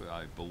Works,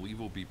 I believe,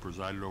 will be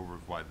presided over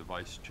by the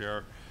Vice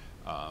Chair,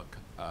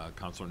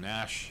 Councilor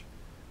Nash,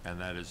 and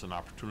that is an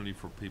opportunity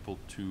for people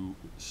to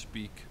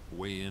speak,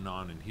 weigh in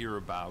on, and hear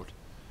about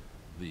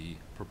the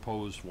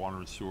proposed water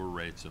and sewer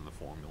rates and the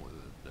formula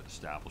that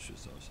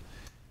establishes those.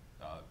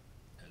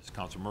 As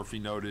Councilor Murphy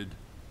noted,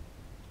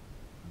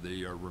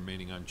 they are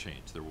remaining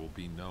unchanged. There will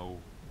be no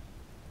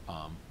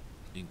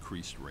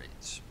increased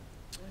rates.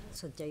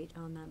 What's the date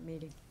on that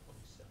meeting?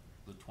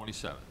 The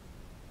 27th.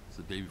 It's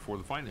the day before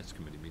the Finance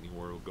Committee meeting,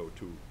 where it'll go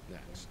to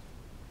next.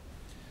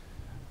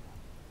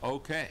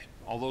 Okay,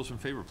 all those in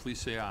favor,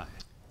 please say aye.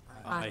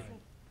 Aye.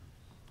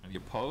 Any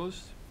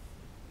opposed?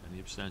 Any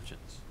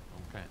abstentions?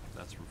 Okay,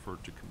 that's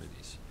referred to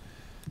committees.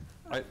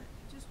 I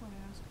just want to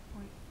ask a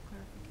point of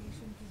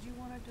clarification. Did you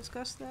want to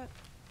discuss that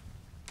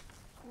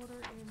order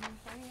in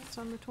finance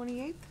on the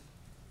 28th?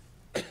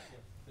 If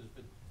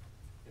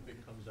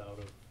it comes out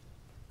of,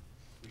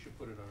 we should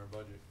put it on our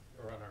budget,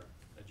 or on our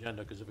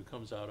agenda, because if it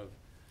comes out of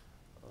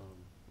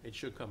It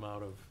should come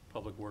out of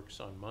Public Works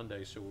on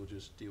Monday, so we'll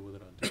just deal with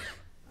it on Tuesday.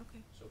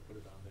 Okay. So put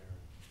it on there.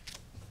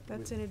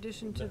 That's in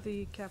addition to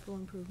the capital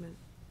improvement.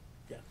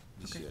 Yeah.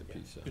 The CIP,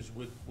 so. Because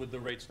with the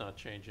rates not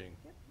changing,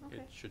 Yep, it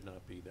okay. should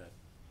not be that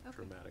Okay.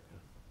 dramatic.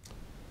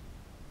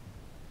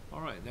 All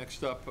right,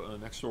 next up,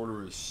 next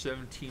order is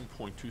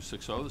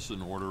 17.260. This is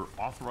an order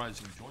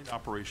authorizing joint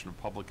operation of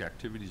public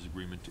activities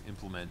agreement to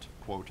implement,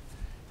 quote,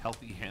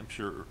 Healthy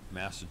Hampshire,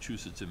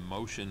 Massachusetts in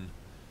Motion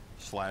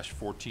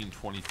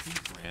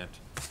 /1422 grant.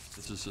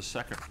 This is the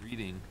second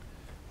reading.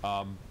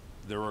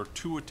 There are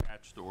two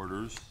attached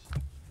orders.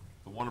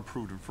 The one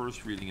approved in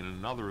first reading and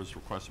another is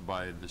requested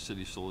by the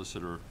city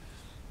solicitor,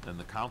 and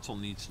the council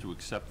needs to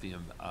accept the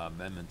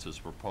amendments as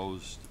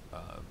proposed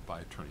by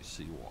Attorney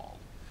Seawald.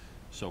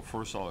 So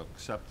first I'll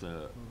accept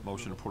the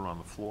motion to put it on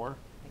the floor.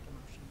 Make a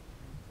motion.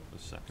 The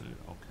second,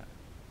 okay.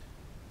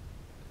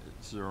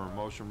 Is there a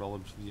motion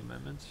relative to the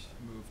amendments?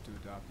 Move to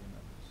adopt the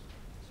amendments.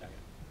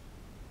 Second.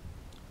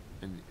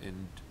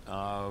 And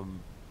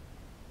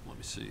let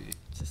me see.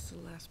 Just the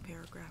last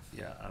paragraph.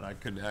 Yeah, and I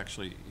could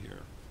actually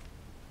here.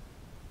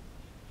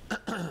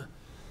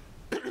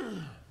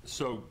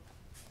 So,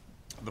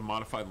 the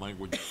modified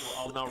language,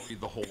 I'll now read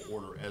the whole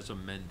order as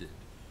amended,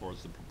 or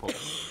as the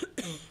proposal.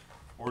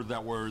 Or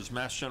that whereas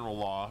Mass General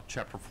Law,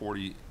 Chapter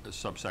 40,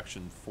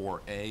 subsection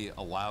 4A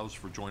allows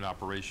for joint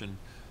operation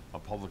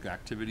of public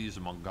activities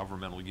among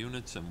governmental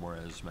units, and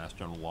whereas Mass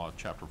General Law,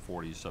 Chapter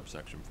 40,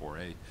 subsection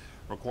 4A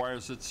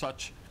requires that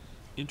such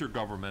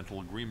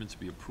intergovernmental agreements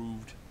be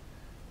approved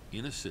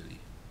in a city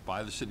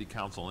by the city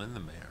council and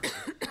the mayor.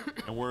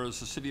 And whereas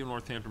the city of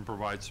Northampton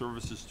provides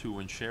services to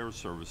and shares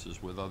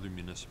services with other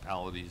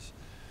municipalities,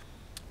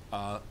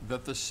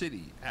 that the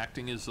city,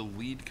 acting as the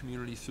lead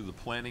community through the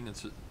planning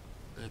and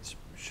it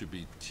should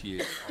be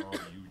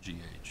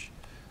THRUGH,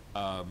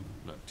 not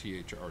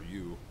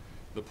THRU,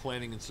 the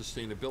Planning and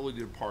Sustainability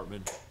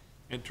Department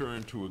enter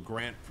into a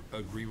grant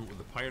agreement with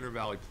the Pioneer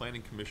Valley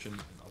Planning Commission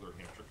and other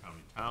Hampshire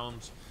County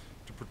towns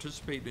to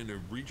participate in a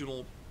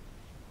regional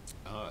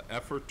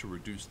effort to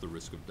reduce the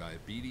risk of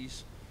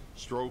diabetes,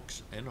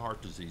 strokes, and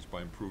heart disease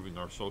by improving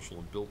our social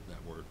and built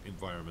network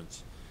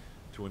environments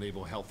to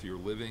enable healthier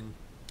living,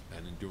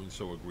 and in doing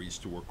so agrees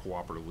to work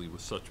cooperatively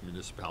with such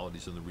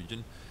municipalities in the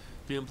region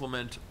to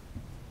implement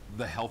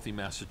the Healthy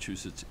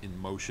Massachusetts in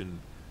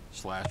Motion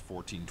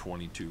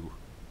 /1422.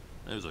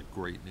 There's a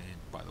great name,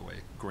 by the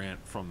way.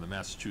 Grant from the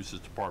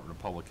Massachusetts Department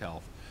of Public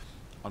Health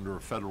under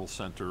a federal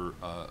center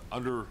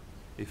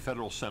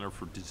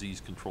for Disease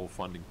Control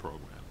funding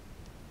program,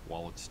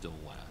 while it still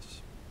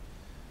lasts.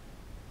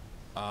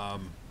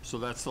 So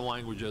that's the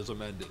language as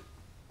amended.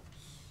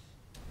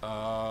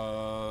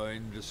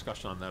 Any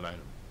discussion on that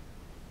item?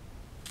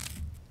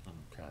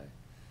 Okay.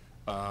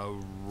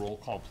 Roll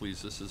call,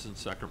 please. This is in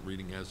second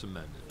reading as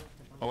amended.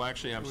 Oh,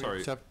 actually, I'm sorry.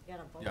 You gotta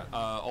vote. Yeah,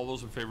 all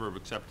those in favor of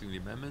accepting the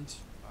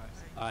amendments?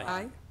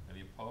 Aye.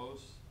 Any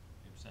opposed?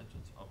 Any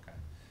abstentions? Okay.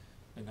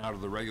 And now to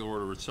the regular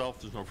order itself,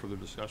 there's no further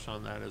discussion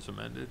on that as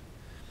amended?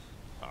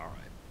 All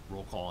right,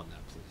 roll call on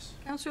that, please.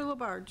 Counselor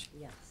Labarge?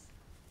 Yes.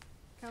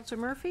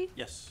 Counselor Murphy?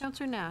 Yes.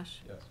 Counselor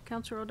Nash? Yes.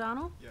 Counselor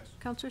O'Donnell? Yes.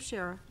 Counselor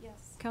Shara?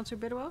 Yes. Counselor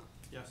Bidwell?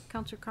 Yes.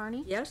 Counselor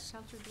Carney? Yes?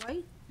 Counselor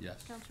Dwight?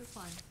 Yes. Counselor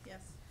Klein?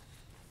 Yes.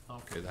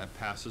 Okay, that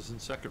passes in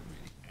second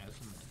reading as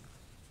amended.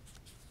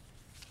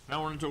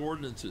 Now we're into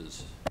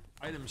ordinances.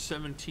 Item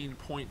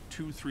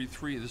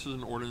 17.233, this is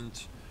an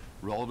ordinance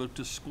relative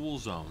to school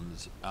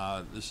zones.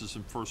 This is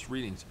in first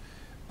readings.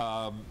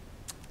 Let's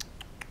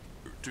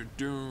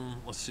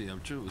see,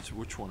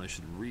 which one I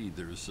should read.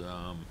 There's,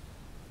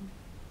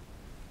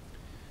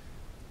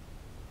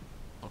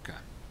 okay.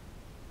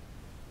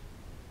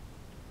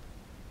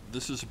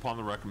 This is upon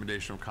the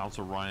recommendation of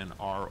Council Ryan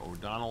R.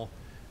 O'Donnell,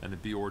 and to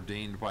be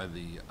ordained by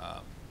the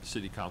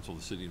City Council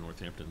of the City of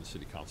Northampton and the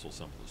City Council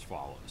assembled as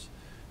follows.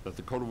 That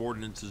the Code of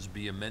Ordinances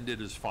be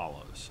amended as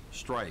follows.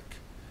 Strike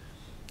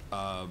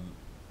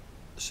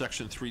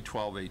Section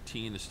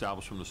 312.18,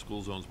 establishment of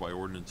school zones by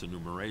ordinance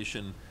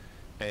enumeration.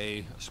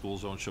 A school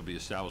zone shall be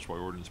established by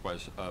ordinance by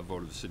a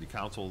vote of the City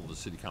Council. The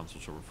City Council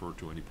shall refer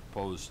to any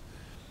proposed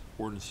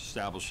ordinance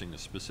establishing a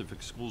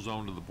specific school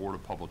zone to the Board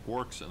of Public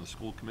Works and the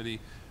School Committee.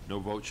 No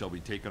vote shall be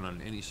taken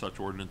on any such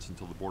ordinance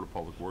until the Board of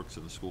Public Works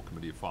and the School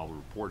Committee have filed a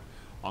report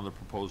on the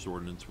proposed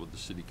ordinance with the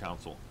City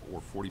Council,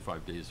 or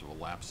 45 days have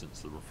elapsed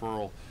since the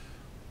referral,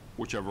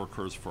 whichever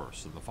occurs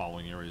first. And the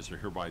following areas are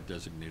hereby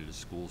designated as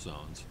school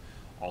zones.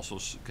 Also,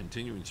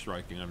 continuing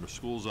striking under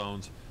school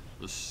zones,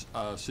 the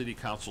City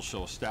Council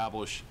shall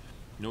establish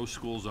no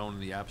school zone in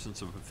the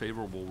absence of a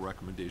favorable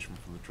recommendation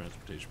from the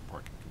Transportation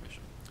Parking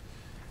Commission.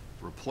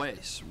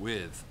 Replace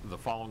with the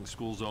following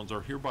school zones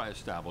are hereby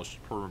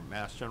established per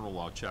Mass General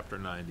Law, Chapter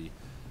 90,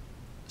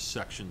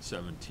 Section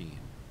 17.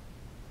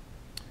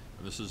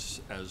 And this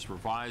is as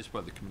revised by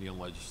the Committee on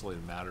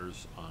Legislative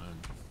Matters on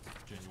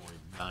January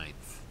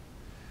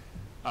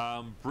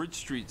 9th. Bridge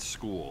Street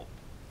School,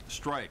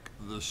 strike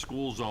the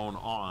school zone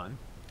on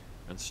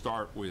and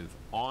start with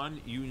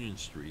on Union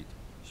Street,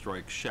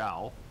 strike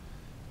shall,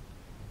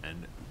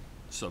 and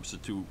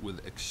substitute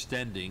with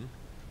extending,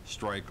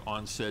 strike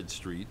on said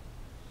street.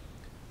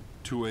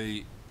 to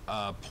a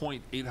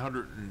point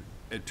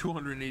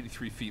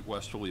 283 feet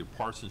westerly of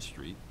Parsons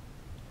Street,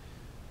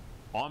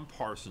 on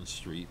Parsons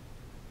Street,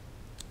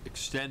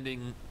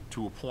 extending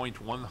to a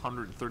point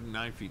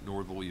 139 feet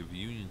northerly of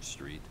Union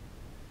Street,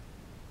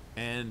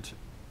 and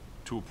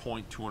to a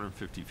point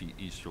 250 feet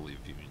easterly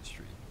of Union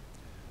Street.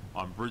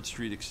 On Bridge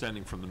Street,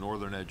 extending from the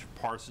northern edge of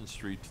Parsons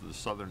Street to the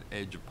southern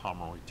edge of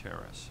Pomeroy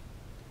Terrace.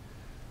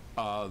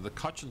 The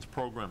Cutchins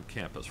Program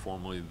Campus,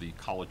 formerly the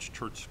College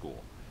Church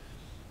School,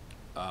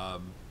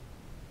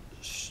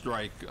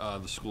 strike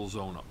the school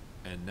zone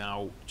and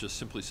now just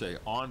simply say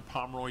on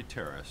Pomeroy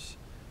Terrace,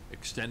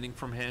 extending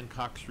from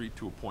Hancock Street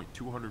to a point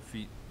 200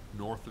 feet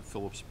north of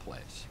Phillips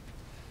Place.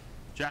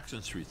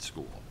 Jackson Street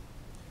School.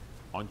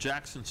 On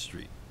Jackson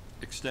Street,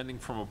 extending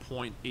from a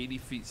point 80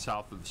 feet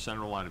south of the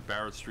center line of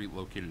Barrett Street,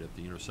 located at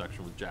the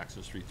intersection with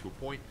Jackson Street, to a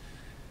point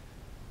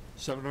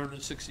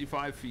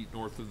 765 feet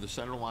north of the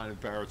center line of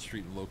Barrett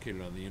Street and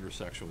located on the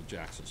intersection with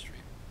Jackson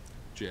Street.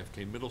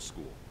 JFK Middle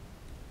School.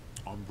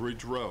 On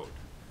Bridge Road,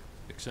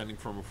 extending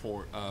from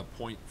a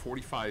point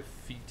 45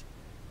 feet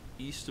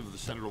east of the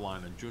center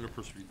line on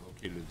Juniper Street,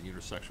 located at the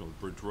intersection with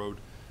Bridge Road,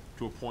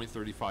 to a point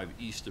 35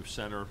 east of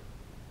center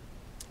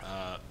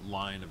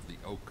line of the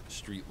Oak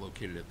Street,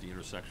 located at the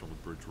intersection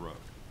with Bridge Road.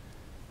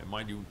 And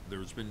mind you,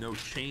 there's been no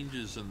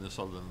changes in this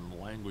other than the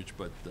language,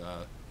 but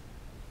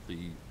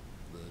the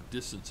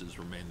distances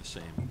remain the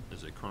same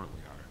as they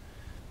currently are.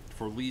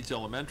 For Leeds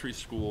Elementary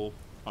School,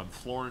 on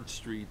Florence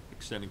Street,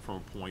 extending from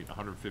a point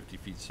 150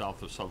 feet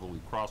south of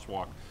Southerly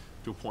Crosswalk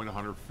to a point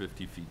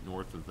 150 feet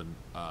north of the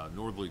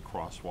Northerly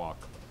Crosswalk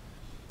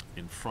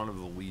in front of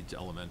the Leeds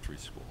Elementary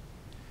School.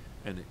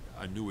 And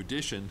a new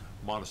addition,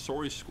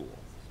 Montessori School,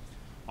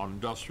 on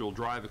Industrial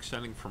Drive,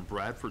 extending from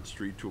Bradford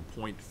Street to a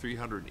point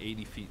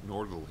 380 feet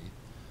northerly,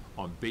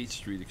 on Bates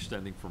Street,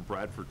 extending from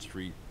Bradford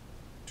Street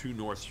to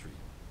North Street.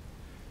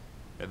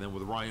 And then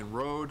with Ryan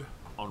Road,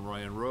 on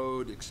Ryan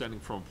Road, extending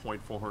from a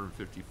point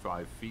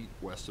 455 feet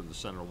west of the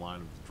center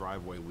line of the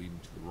driveway leading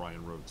to the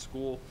Ryan Road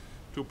School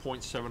to a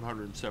point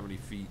 770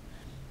 feet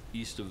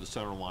east of the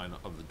center line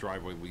of the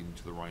driveway leading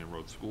to the Ryan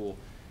Road School,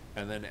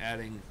 and then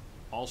adding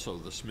also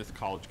the Smith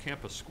College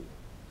Campus School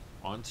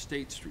on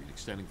State Street,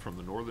 extending from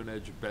the northern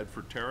edge of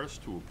Bedford Terrace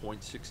to a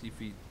point 60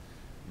 feet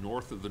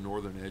north of the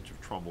northern edge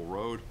of Trumbull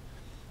Road,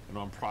 and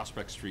on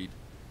Prospect Street,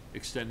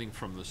 extending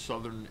from the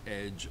southern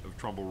edge of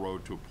Trumbull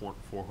Road to a point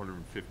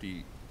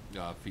 450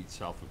 feet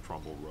south of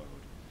Trumbull Road.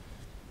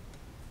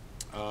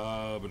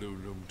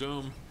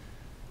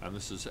 And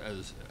this is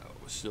as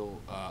still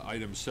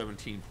item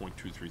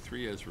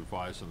 17.233 as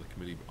revised on the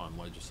Committee on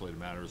Legislative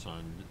Matters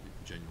on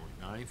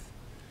January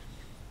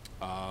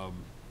 9th.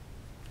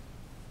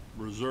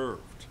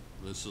 Reserved.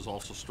 This is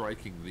also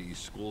striking the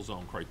school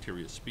zone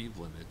criteria speed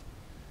limit.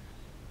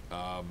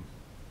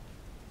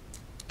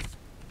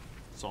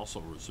 It's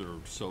also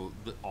reserved. So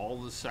all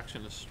this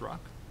section is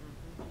struck.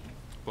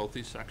 Both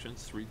these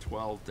sections,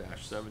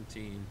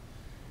 312-17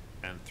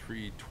 and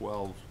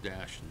 312-19.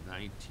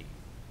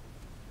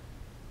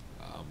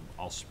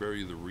 I'll spare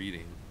you the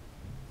reading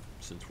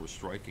since we're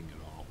striking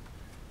it all.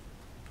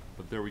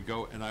 But there we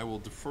go, and I will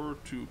defer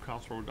to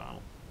Councilor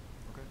O'Donnell.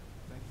 Okay,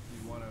 thank you.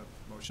 Do you want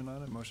a motion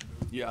on it? Motion?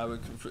 Yeah, I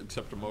would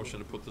accept a motion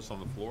to put this on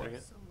the floor. Okay.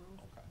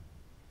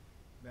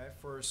 May I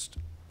first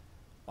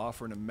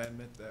offer an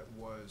amendment that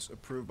was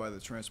approved by the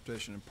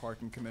Transportation and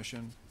Parking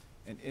Commission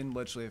and in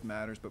legislative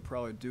matters, but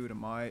probably due to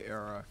my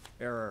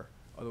error,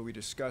 although we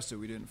discussed it,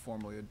 we didn't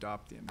formally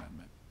adopt the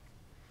amendment.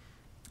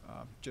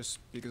 Just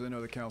because I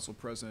know the council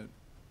president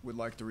would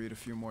like to read a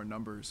few more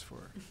numbers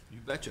for. You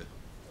betcha.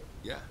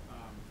 Yeah.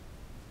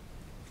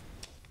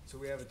 So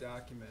we have a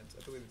document,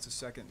 I believe it's a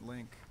second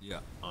link.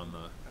 Yeah, on the.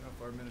 I don't know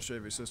if our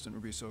administrative assistant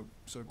would be so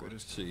good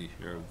as to. See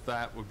here,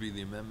 that would be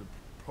the amendment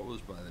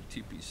proposed by the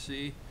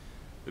TPC,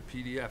 the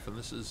PDF, and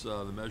this is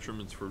the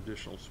measurements for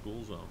additional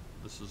school zone.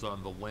 This is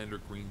on the Lander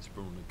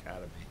Greenspoon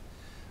Academy.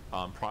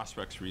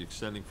 Prospect Street,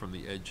 extending from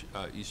the edge,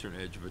 eastern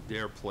edge of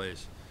Adair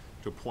Place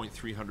to a point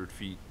 300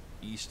 feet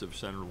east of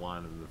center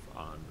line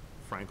on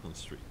Franklin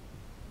Street.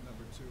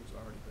 Number 2 has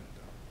already been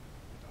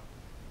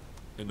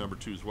adopted. And number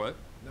 2 is what?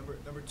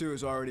 Number 2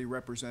 is already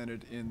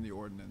represented in the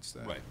ordinance.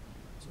 That, right.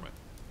 Right.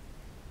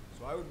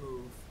 So I would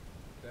move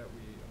that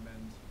we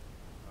amend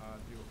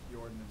the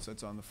ordinance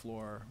that's on the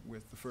floor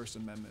with the First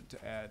Amendment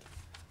to add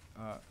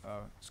a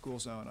school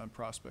zone on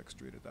Prospect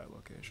Street at that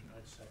location.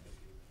 I'd second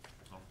you.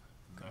 Oh,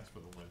 that's for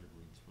the Lander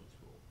Greenspoon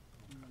School.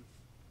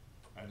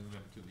 Adding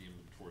them to the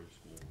inventory of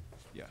school.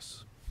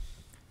 Yes.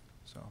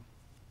 So.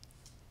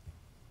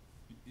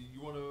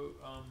 You want to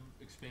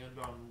expand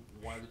on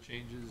why the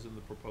changes and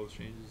the proposed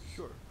changes?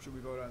 Sure. Should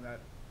we vote on that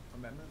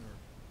amendment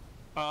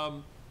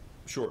or?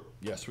 Sure.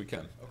 Yes, we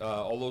can. Okay.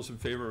 All those in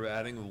favor of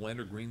adding the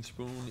Lander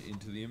Greenspoon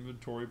into the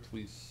inventory,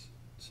 please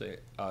say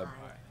aye.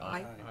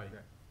 Aye.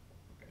 Okay.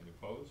 Any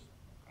opposed?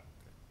 Okay.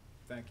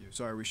 Thank you.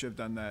 Sorry, we should have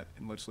done that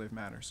in legislative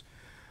matters.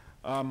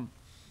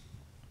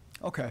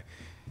 Okay.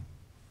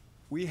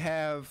 We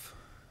have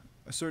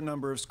a certain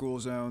number of school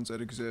zones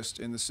that exist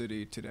in the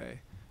city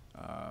today.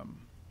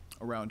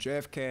 around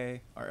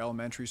JFK, our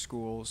elementary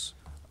schools,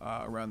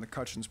 around the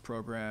Cutchins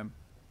program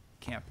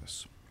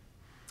campus.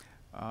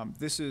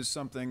 This is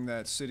something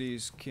that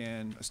cities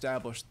can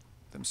establish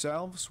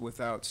themselves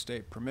without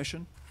state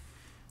permission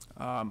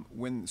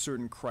when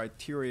certain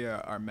criteria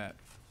are met.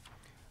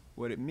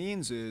 What it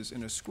means is,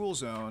 in a school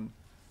zone,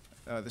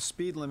 the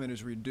speed limit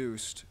is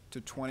reduced to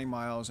 20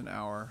 miles an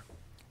hour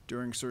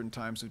during certain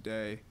times of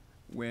day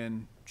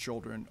when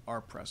children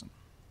are present.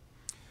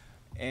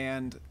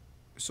 And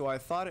so I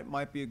thought it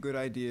might be a good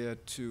idea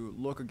to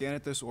look again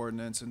at this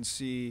ordinance and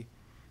see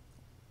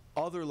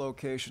other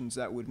locations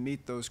that would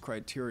meet those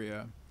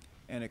criteria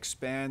and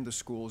expand the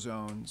school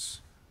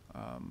zones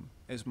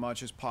as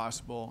much as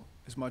possible,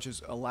 as much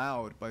as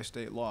allowed by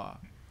state law.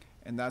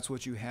 And that's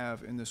what you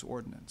have in this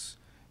ordinance.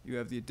 You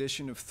have the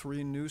addition of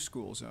 3 new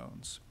school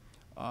zones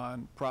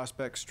on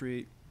Prospect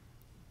Street,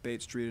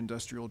 Bates Street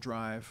Industrial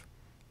Drive,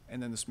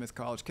 and then the Smith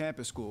College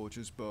Campus School, which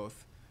is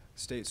both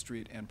State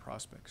Street and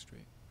Prospect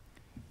Street.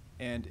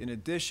 And in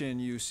addition,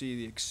 you see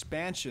the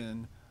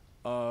expansion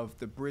of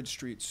the Bridge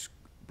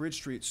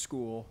Street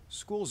school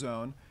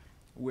zone,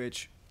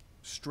 which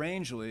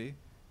strangely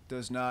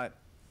does not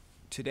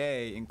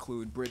today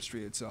include Bridge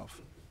Street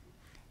itself.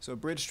 So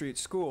Bridge Street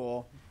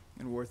School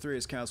in Ward 3,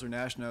 as Councilor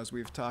Nash knows,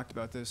 we've talked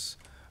about this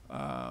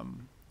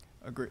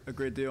a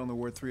great deal in the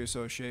Ward 3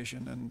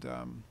 Association, and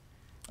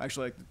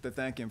actually I'd like to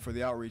thank him for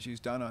the outreach he's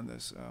done on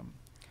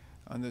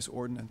this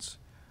ordinance.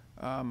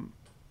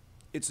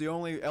 It's the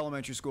only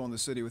elementary school in the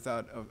city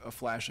without a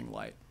flashing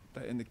light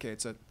that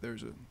indicates that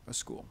there's a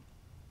school.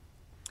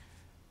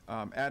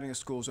 Adding a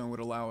school zone would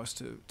allow us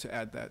to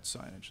add that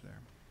signage there.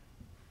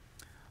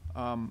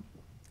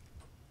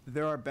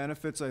 There are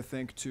benefits, I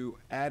think, to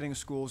adding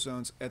school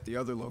zones at the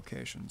other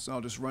locations.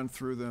 I'll just run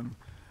through them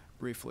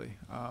briefly.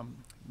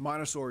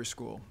 Montessori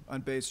School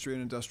on Bates Street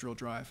and Industrial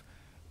Drive.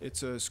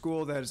 It's a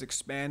school that is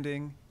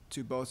expanding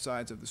to both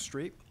sides of the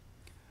street.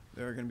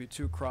 There are going to be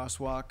 2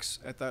 crosswalks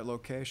at that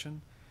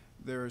location.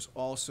 There's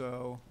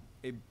also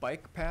a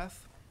bike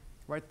path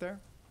right there,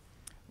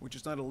 which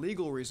is not a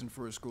legal reason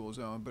for a school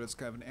zone, but it's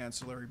kind of an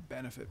ancillary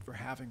benefit for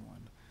having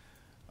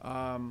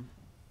one.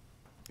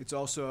 It's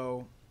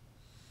also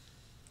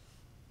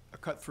a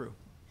cut-through.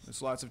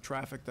 There's lots of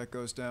traffic that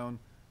goes down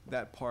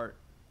that part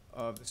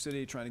of the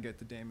city trying to get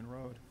to Damon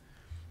Road.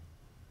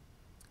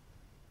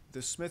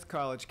 The Smith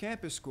College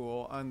Campus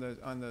School on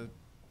the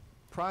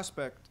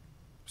Prospect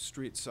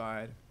Street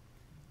side,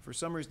 for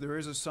some reason there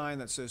is a sign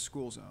that says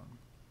school zone,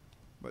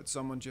 but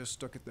someone just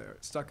stuck it there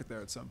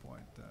at some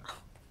point,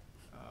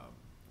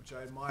 which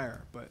I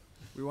admire, but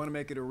we want to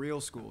make it a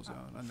real school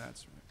zone on that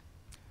street.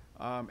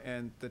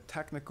 And the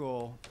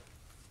technical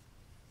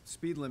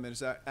speed limit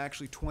is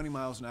actually 20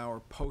 miles an hour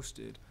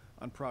posted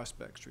on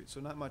Prospect Street, so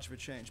not much of a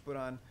change. But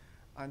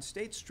on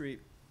State Street,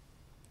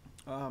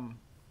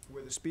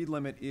 where the speed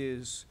limit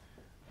is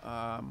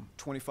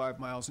 25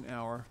 miles an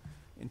hour,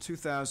 in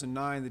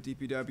 2009, the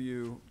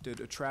DPW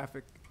did a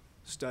traffic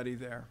study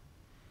there.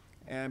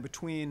 And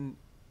between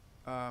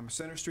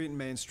Center Street and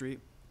Main Street,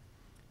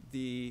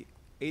 the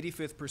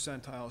 85th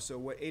percentile, so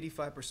what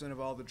 85% of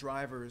all the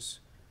drivers,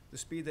 the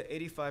speed that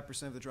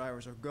 85% of the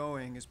drivers are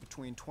going is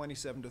between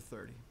 27 to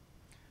 30.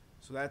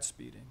 So that's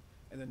speeding.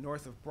 And then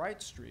north of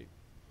Bright Street,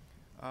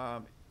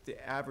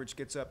 the average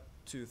gets up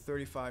to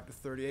 35 to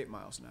 38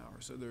 miles an hour.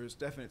 So there's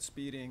definite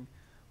speeding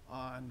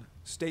on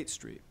State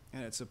Street.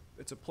 And it's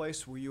a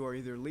place where you are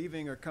either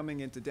leaving or coming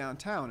into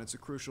downtown. It's a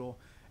crucial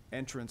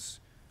entrance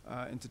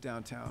into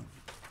downtown.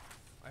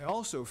 I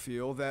also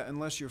feel that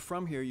unless you're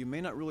from here, you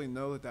may not really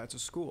know that that's a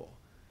school.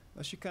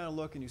 Unless you kind of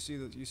look and you see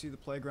the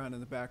playground in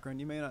the background,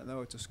 you may not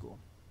know it's a school.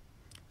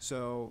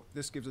 So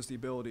this gives us the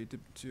ability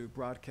to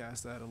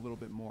broadcast that a little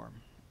bit more.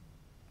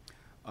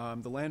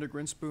 The Lander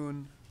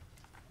Grinspoon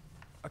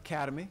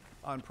Academy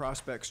on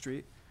Prospect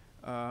Street,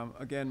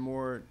 again,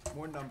 more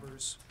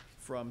numbers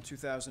from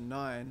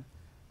 2009.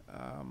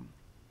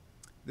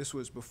 This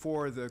was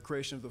before the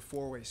creation of the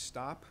 4-way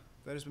stop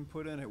that has been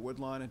put in at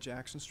Woodlawn and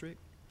Jackson Street.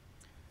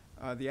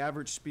 The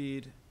average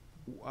speed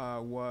the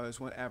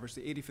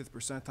 85th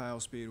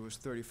percentile speed was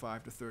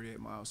 35 to 38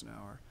 miles an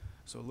hour,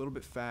 so a little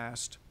bit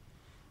fast,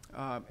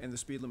 and the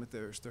speed limit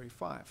there is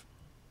 35.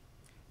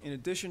 In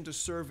addition to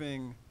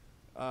serving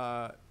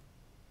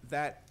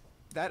that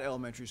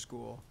elementary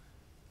school,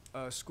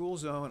 a school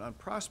zone on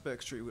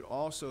Prospect Street would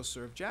also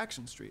serve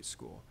Jackson Street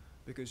School,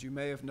 because you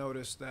may have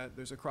noticed that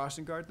there's a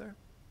crossing guard there.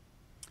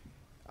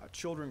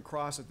 Children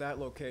cross at that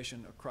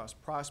location across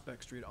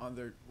Prospect Street on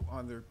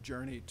their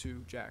journey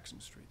to Jackson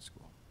Street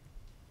School.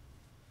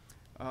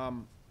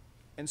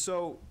 And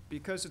so,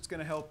 because it's going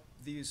to help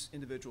these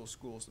individual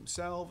schools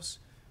themselves,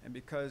 and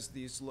because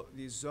these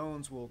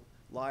zones will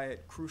lie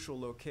at crucial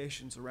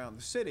locations around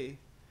the city,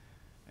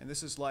 and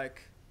this is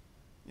like,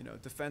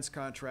 defense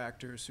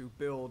contractors who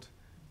build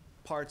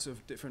parts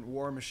of different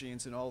war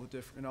machines in all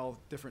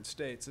different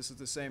states. This is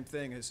the same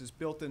thing. This is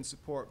built-in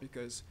support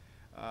because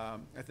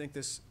I think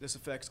this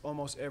affects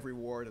almost every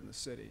ward in the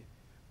city.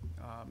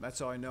 That's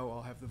how I know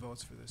I'll have the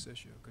votes for this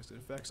issue, because it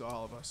affects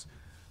all of us.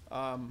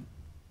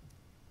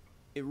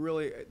 it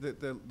really,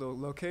 the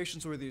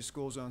locations where these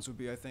school zones would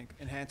be, I think,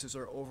 enhances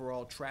our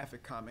overall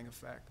traffic calming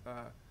effect,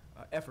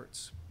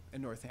 efforts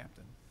in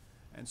Northampton.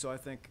 And so I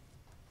think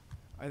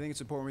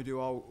it's important we do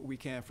all we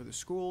can for the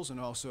schools and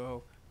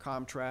also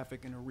calm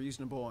traffic in a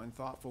reasonable and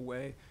thoughtful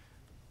way.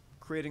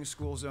 Creating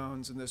school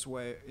zones in this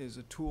way is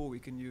a tool we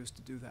can use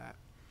to do that.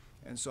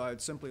 And so I'd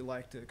simply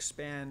like to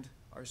expand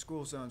our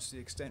school zones to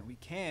the extent we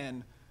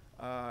can,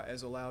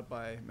 as allowed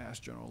by Mass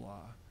General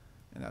Law.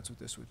 And that's what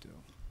this would do.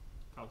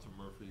 Councilor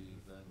Murphy,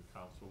 then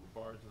Councilor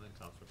Labarge, and then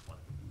Councilor Klein.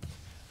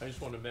 I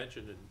just want to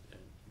mention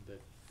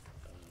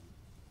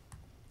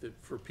that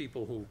for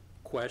people who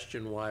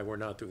question why we're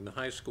not doing the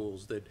high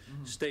schools, that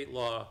state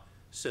law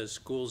says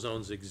school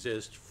zones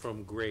exist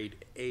from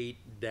grade 8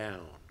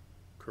 down,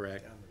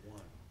 correct? Down to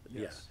 1.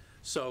 Yeah. Yes.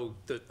 So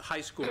the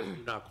high schools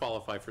do not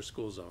qualify for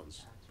school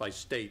zones by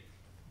state.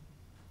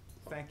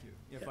 Thank you.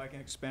 If Yeah. I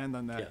can expand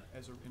on that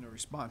Yeah. in a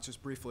response,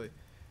 just briefly.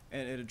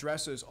 And it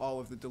addresses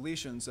all of the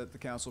deletions that the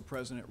council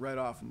president read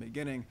off in the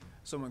beginning.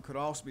 Someone could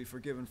also be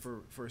forgiven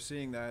for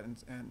seeing that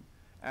and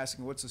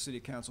asking, what's the city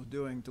council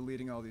doing,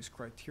 deleting all these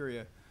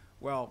criteria?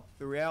 Well,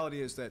 the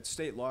reality is that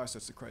state law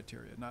sets the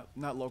criteria,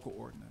 not local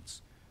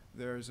ordinance.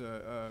 There's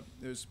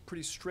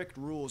pretty strict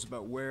rules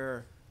about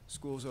where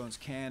school zones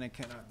can and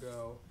cannot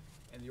go.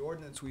 And the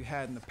ordinance we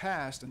had in the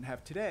past and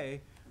have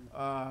today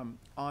on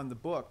the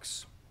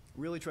books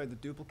really tried to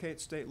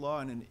duplicate state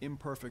law in an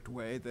imperfect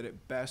way that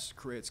at best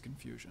creates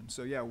confusion.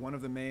 So yeah, one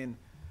of the main,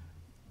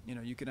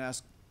 you can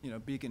ask,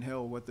 Beacon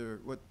Hill what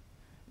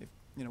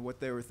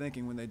they were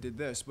thinking when they did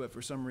this, but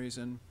for some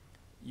reason,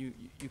 you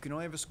can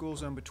only have a school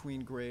zone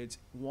between grades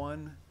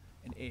 1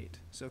 and 8.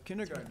 So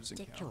kindergarten doesn't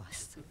count.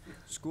 Ridiculous.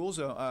 Schools,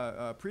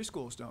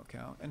 preschools don't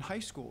count, and high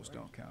schools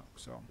don't count.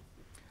 So,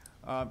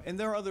 and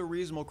there are other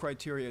reasonable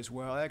criteria as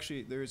well.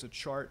 Actually, there is a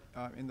chart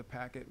in the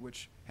packet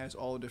which has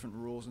all the different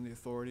rules and the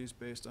authorities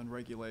based on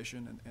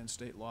regulation and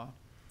state law.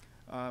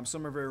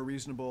 Some are very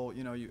reasonable.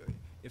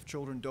 If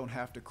children don't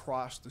have to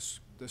cross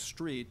the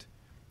street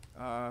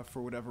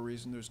for whatever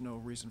reason, there's no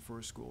reason for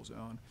a school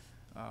zone,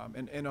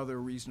 and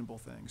other reasonable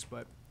things.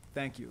 But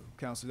thank you,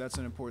 Counselor. That's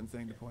an important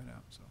thing to point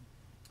out. So.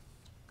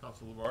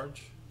 Councilor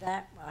Labarge?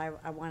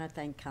 I want to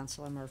thank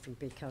Councilor Murphy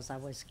because I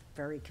was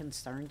very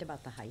concerned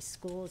about the high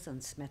schools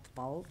in Smith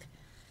Volk.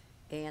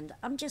 And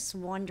I'm just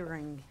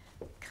wondering,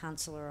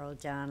 Councilor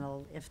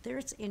O'Donnell, if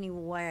there's any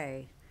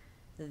way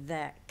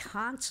that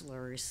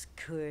counselors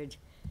could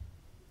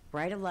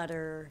write a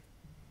letter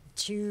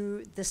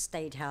to the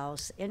State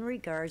House in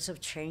regards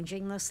of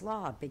changing this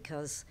law,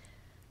 because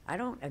I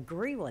don't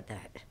agree with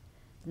it.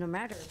 No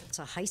matter if it's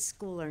a high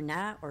school or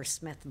not, or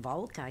Smith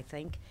Volk, I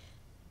think,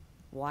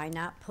 why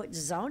not put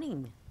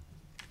zoning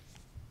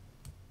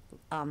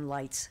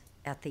lights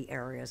at the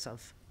areas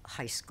of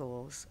high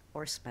schools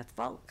or Smith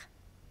Volk?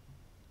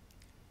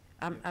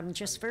 I'm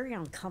just very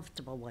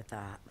uncomfortable with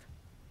that.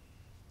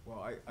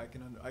 Well, I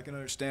can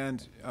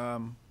understand.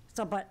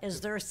 So, but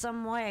is there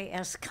some way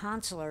as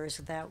counselors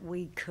that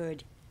we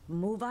could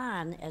move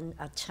on and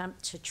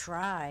attempt to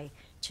try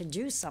to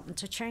do something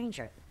to change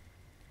it?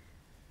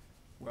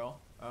 Well,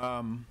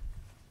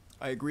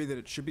 I agree that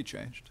it should be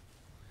changed.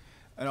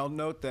 And I'll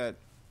note that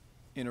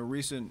in a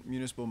recent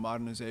municipal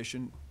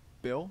modernization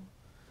bill,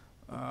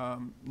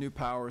 new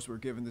powers were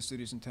given to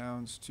cities and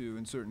towns to,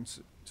 in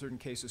certain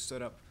cases,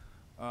 set up,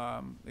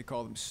 they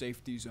call them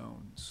safety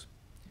zones.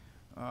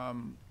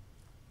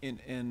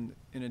 In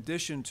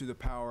addition to the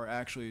power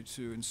actually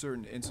to, in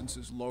certain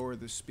instances, lower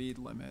the speed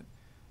limit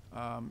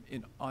on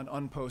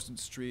unposted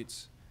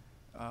streets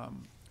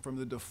from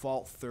the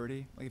default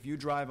 30. Like if you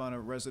drive on a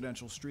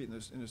residential street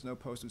and there's no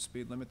posted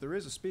speed limit, there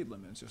is a speed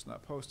limit, it's just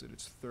not posted,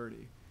 it's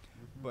 30.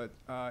 But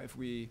if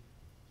we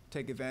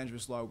take advantage of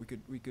this law,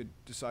 we could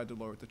decide to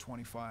lower it to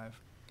 25.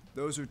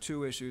 Those are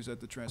two issues that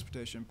the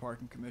Transportation and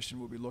Parking Commission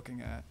will be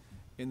looking at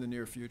in the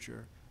near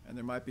future, and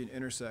there might be an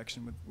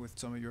intersection with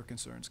some of your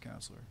concerns,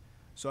 Counselor.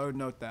 So I would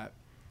note that,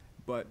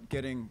 but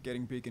getting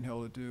Beacon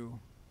Hill to do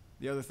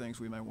the other things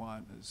we might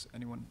want is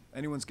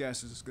anyone's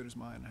guess is as good as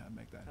mine on how to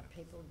make that happen.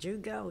 People do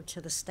go to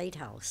the State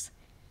House,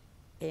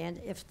 and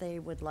if they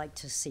would like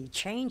to see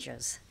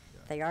changes,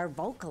 they are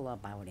vocal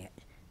about it.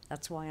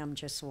 That's why I'm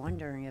just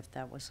wondering if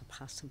that was a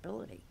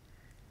possibility.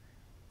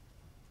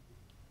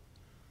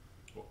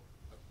 Well,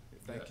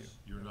 Thank yes,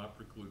 you. You're not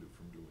precluded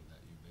from doing that.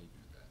 You may do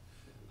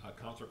that.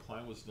 Councilor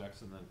Klein was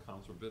next, and then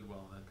Councilor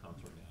Bidwell, and then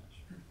Councilor Nash.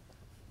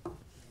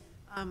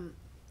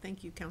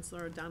 Thank you,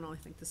 Councilor O'Donnell. I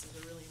think this is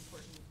a really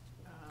important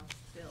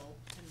bill.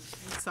 And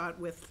we saw it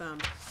with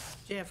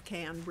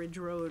JFK on Bridge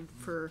Road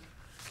for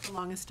the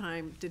longest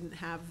time, didn't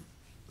have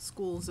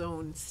school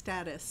zone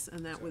status,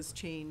 and that was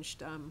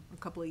changed a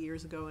couple of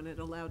years ago, and it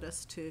allowed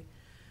us to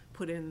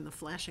put in the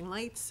flashing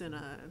lights and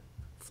a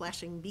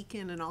flashing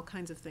beacon and all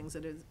kinds of things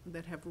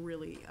that have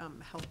really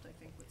helped, I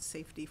think, with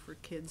safety for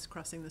kids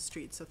crossing the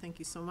street. So thank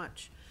you so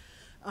much.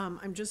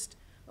 I'm just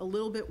a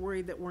little bit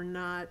worried that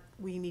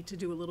we need to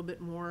do a little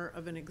bit more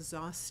of an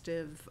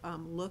exhaustive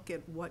look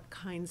at what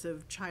kinds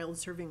of child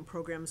serving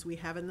programs we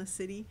have in the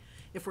city.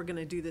 If we're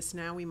gonna do this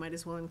now, we might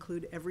as well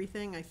include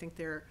everything. I think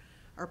there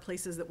are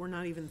places that we're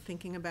not even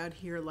thinking about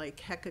here, like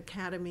Heck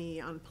Academy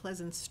on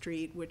Pleasant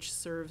Street, which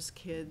serves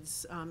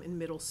kids in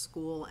middle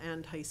school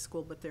and high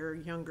school, but there are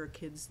younger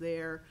kids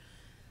there.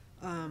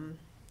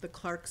 The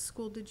Clark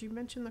School, did you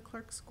mention the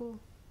Clark School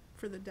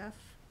for the deaf?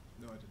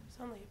 No, I didn't.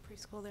 There's only a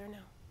preschool there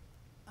now.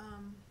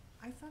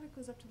 I thought it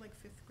goes up to like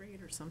 5th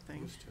grade or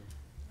something.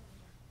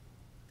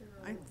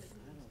 I-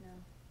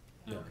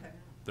 Yeah. Okay.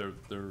 There,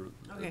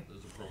 Okay.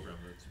 there's a program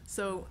that's,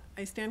 So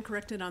I stand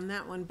corrected on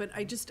that one, but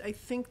I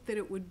think that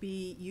it would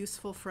be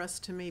useful for us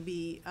to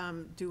maybe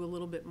do a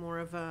little bit more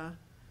of a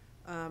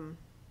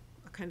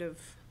kind of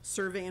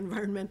survey,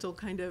 environmental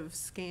kind of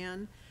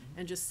scan,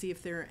 and just see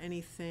if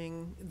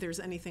there's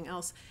anything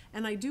else.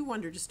 And I do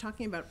wonder, just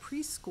talking about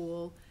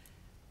preschool,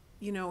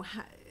 you know,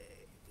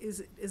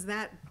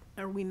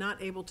 are we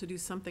not able to do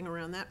something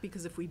around that?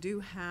 Because if we do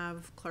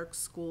have Clark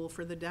School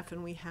for the deaf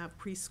and we have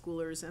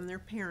preschoolers and their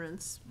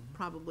parents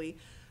probably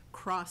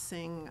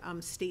crossing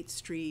State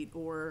Street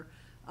or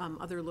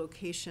other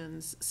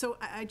locations. So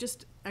I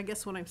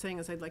guess what I'm saying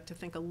is I'd like to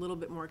think a little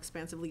bit more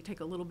expansively, take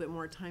a little bit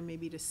more time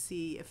maybe to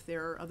see if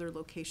there are other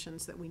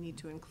locations that we need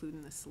to include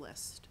in this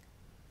list.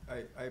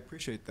 I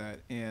appreciate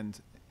that, and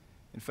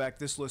in fact,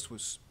 this list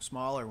was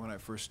smaller when I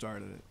first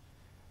started it,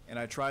 and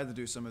I tried to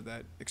do some of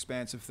that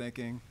expansive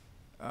thinking.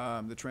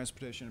 The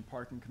Transportation and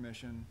Parking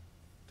Commission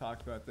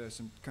talked about this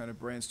and kind of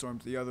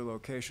brainstormed the other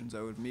locations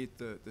that would meet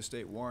the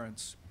state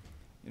warrants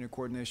in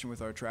coordination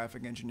with our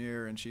traffic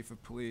engineer and chief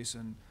of police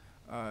and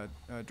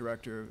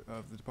director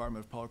of the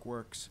Department of Public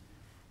Works,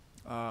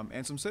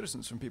 and some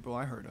citizens from people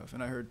I heard of.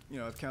 And I heard, you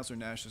know, Councilor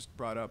Nash just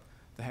brought up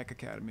the Heck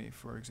Academy,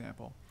 for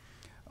example.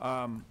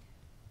 I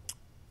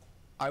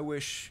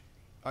wish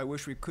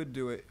we could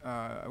do it.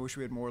 I wish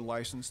we had more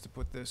license to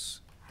put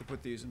these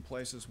in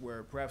places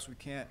where perhaps we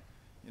can't.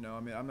 You know,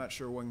 I mean, I'm not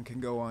sure one can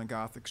go on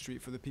Gothic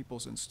Street for the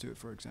People's Institute,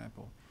 for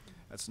example.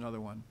 That's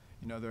another one.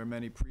 You know, there are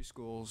many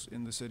preschools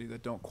in the city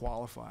that don't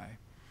qualify.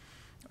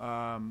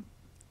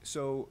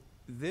 So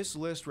this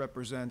list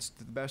represents, to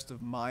the best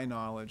of my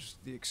knowledge,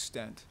 the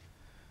extent.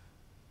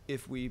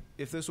 If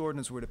this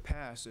ordinance were to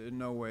pass, it in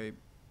no way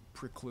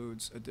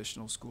precludes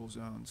additional school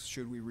zones.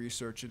 Should we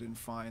research it and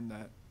find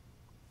that,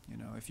 you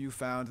know, if you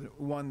found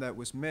one that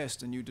was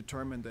missed and you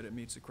determined that it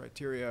meets the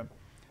criteria,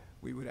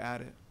 we would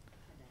add it.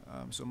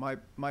 So my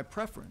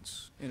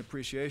preference in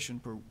appreciation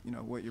for, you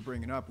know, what you're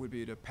bringing up would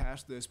be to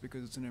pass this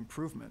because it's an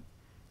improvement.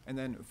 And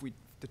then if we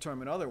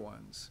determine other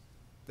ones,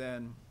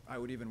 then I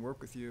would even work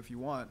with you if you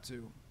want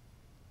to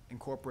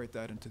incorporate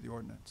that into the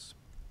ordinance,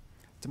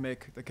 to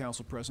make the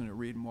council president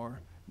read more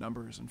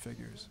numbers and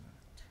figures.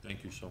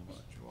 thank you so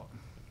much. You're welcome.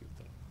 Thank you.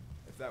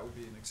 If that would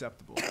be an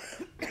acceptable, if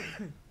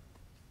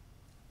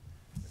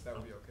that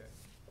would be okay.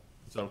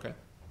 Is that okay?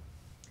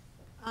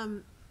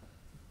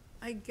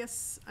 I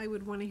guess I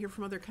would want to hear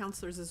from other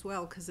counselors as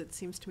well, because it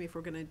seems to me if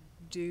we're going to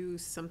do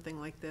something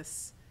like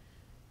this,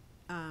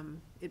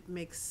 it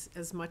makes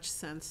as much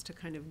sense to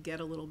kind of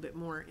get a little bit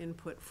more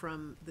input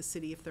from the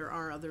city if there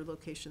are other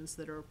locations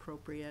that are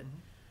appropriate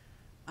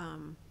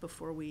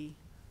before we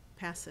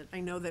pass it. I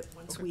know that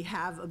once we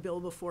have a bill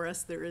before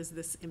us, there is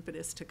this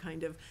impetus to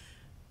kind of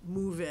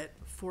move it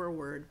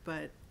forward,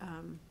 but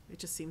it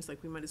just seems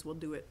like we might as well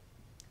do it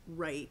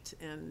right.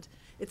 And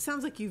it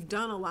sounds like you've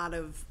done a lot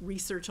of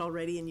research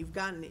already and you've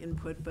gotten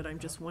input, but I'm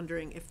just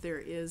wondering if there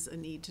is a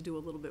need to do a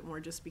little bit more,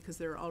 just because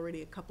there are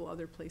already a couple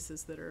other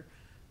places that are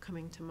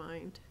coming to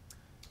mind.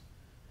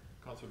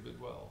 Councilor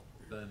Bidwell,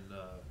 then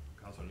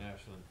Councilor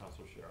Nash, and then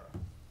Councilor Shara.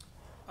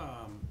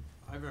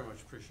 I very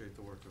much appreciate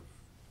the work of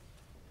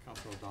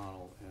Councilor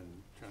O'Donnell and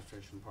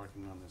Transportation and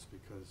Parking on this,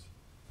 because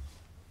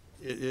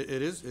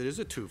it is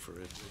a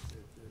twofer. It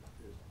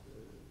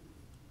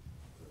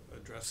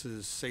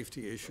addresses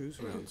safety issues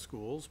around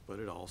schools, but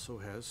it also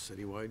has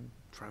citywide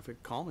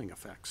traffic calming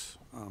effects.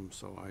 And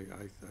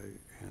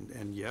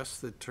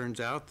yes, it turns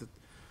out that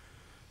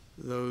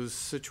those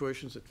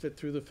situations that fit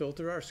through the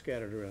filter are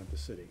scattered around the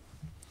city.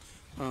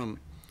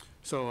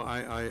 So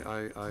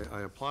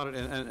I applaud it,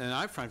 and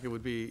I frankly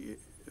would be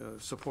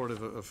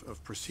supportive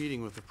of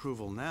proceeding with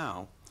approval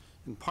now,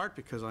 in part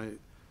because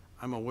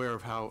I'm aware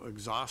of how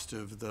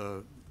exhaustive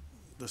the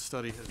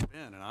study has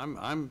been, and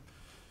I'm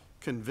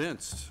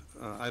convinced.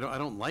 I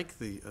don't like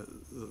the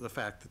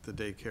fact that the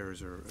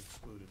daycares are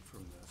excluded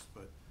from this,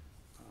 but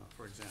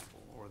for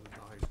example, or the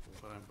high school.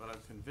 But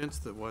I'm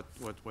convinced that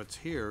what's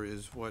here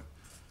is what,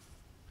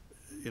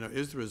 you know,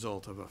 is the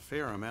result of a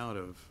fair amount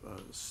of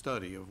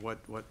study of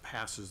what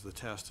passes the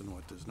test and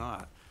what does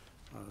not.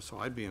 So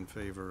I'd be in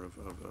favor of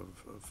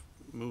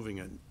moving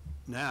it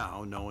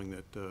now, knowing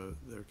that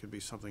there could be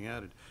something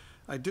added.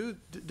 I did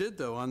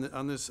though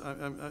on this.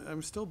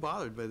 I'm still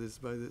bothered by this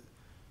by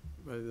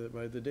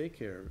the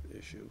daycare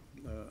issue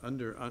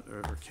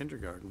or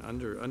kindergarten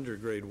under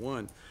grade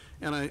 1,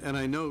 and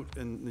I note,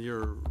 and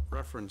your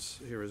reference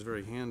here is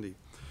very handy,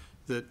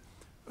 that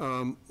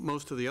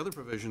most of the other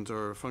provisions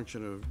are a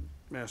function of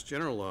Mass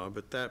General Law,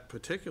 but that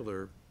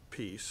particular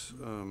piece,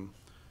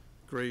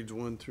 grades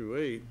 1 through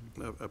 8,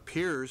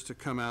 appears to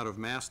come out of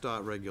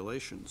MassDOT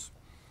regulations.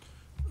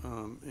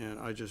 And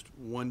I just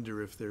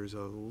wonder if there's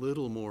a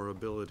little more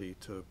ability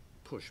to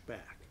push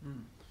back.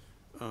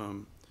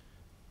 And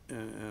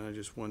I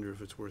just wonder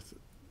if it's worth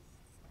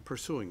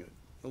pursuing it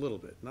a little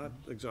bit, not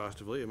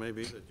exhaustively. It may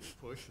be that you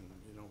push and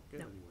you don't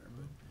get anywhere.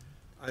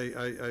 But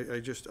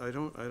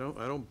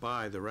I don't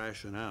buy the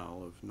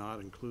rationale of not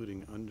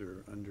including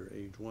under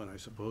age 1. I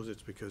suppose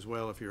it's because,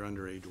 well, if you're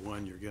under age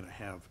 1, you're going to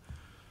have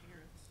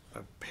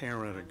a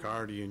parent, a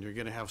guardian, you're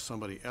going to have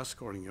somebody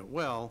escorting it.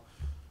 Well,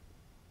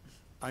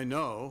 I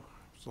know,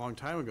 it's a long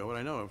time ago, but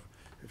I know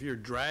if you're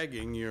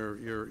dragging your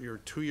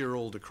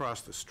 2-year-old across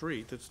the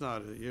street, that's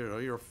not,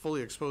 you're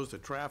fully exposed to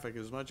traffic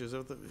as much as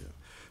if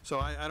so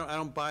I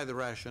don't buy the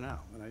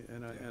rationale,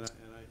 and I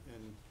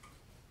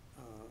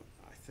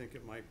think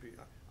it might be.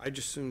 I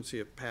just soon see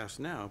it pass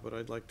now, but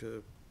I'd like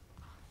to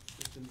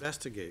just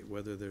investigate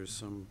whether there's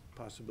some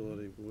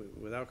possibility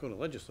without going to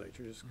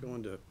legislature, just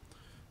going to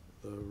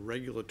the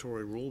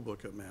regulatory rule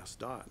book at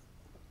MassDOT.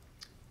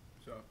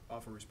 So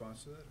offer a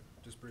response to that,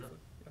 or just briefly?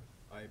 Yeah.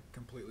 I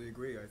completely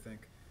agree. I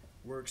think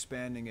we're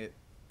expanding it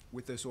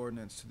with this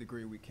ordinance to the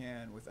degree we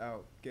can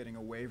without getting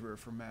a waiver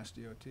from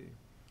MassDOT.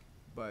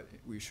 But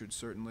we should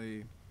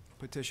certainly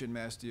petition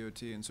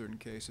MassDOT in certain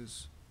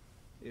cases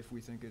if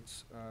we think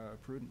it's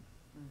prudent.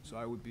 So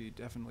I would be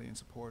definitely in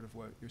support of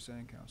what you're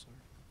saying, Counselor.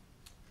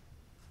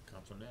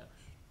 Counselor Nash.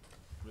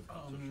 With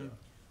Counselor Shah.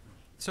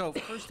 So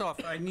first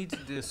off, I need to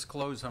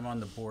disclose I'm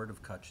on the board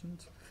of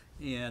Cutchins,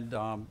 and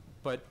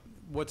but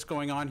what's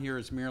going on here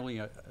is merely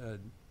a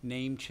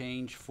name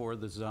change for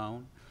the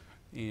zone,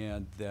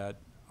 and that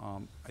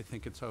I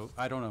think it's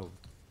I don't know.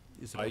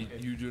 Is it okay?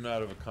 You do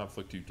not have a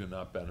conflict. You do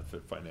not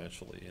benefit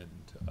financially,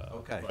 and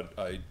okay. But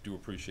I do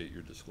appreciate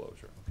your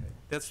disclosure. Okay,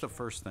 that's the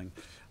first thing.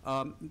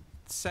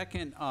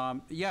 Second,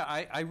 yeah,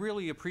 I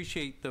really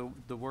appreciate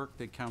the work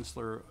that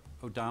Councilor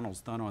O'Donnell's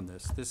done on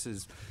this.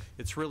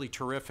 It's really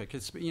terrific.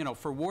 It's,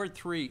 for Ward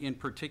 3 in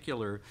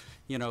particular,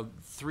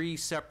 3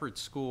 separate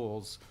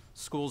school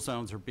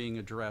zones are being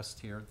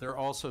addressed here. There are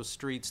also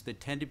streets that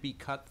tend to be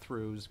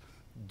cut-throughs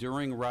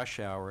during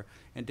rush hour,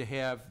 and to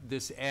have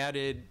this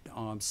added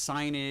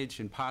signage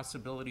and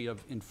possibility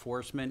of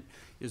enforcement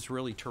is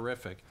really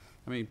terrific.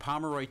 I mean,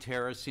 Pomeroy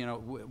Terrace,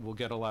 will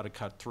get a lot of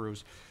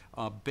cut-throughs.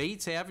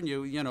 Bates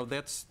Avenue,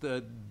 that's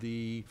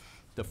the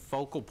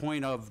focal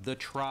point of the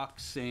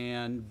trucks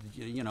and,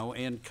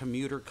 and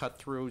commuter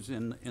cut-throughs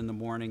in the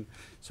morning.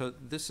 So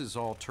this is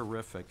all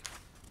terrific.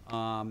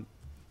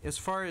 As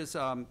far as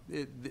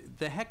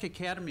the Heck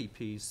Academy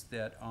piece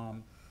that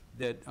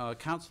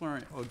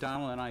Councilor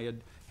O'Donnell and I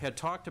had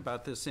talked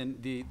about this,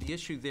 and the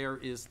issue there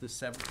is the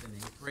 7th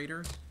and 8th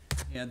graders,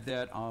 and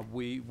that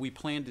we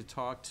plan to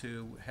talk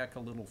to Heck a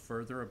little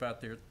further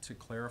about to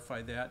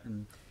clarify that,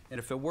 and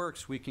if it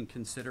works, we can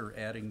consider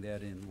adding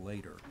that in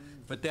later.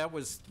 But that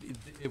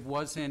it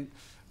wasn't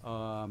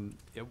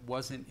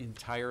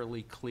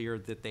entirely clear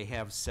that they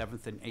have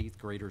 7th and 8th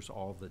graders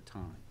all the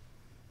time.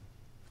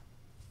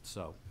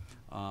 So,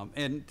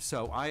 and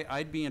so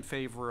I'd be in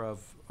favor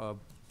of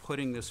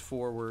putting this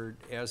forward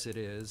as it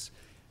is,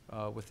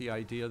 with the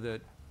idea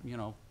that,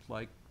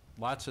 like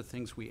lots of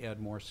things, we add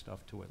more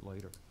stuff to it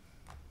later.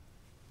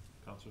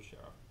 Councilor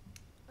Shara.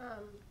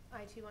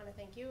 I too want to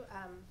thank you.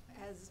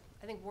 As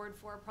I think Ward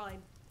 4 probably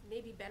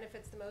maybe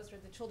benefits the most, or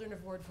the children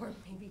of Ward 4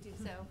 maybe do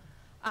so.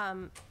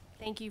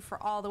 Thank you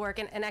for all the work,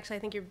 and actually I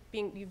think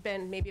you've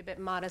been maybe a bit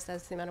modest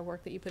as to the amount of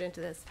work that you put into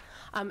this.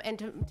 And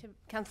to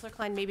Councilor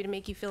Klein, maybe to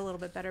make you feel a little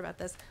bit better about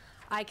this,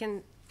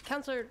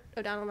 Councilor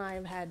O'Donnell and I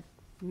have had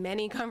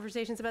many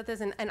conversations about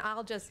this, and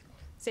I'll just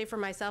say for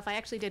myself, I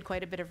actually did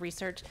quite a bit of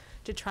research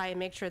to try and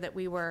make sure that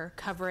we were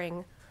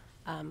covering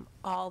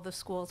all the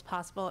schools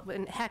possible.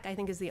 And Heck, I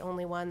think, is the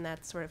only one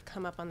that's sort of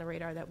come up on the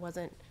radar that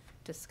wasn't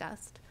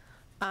discussed.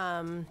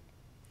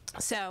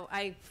 So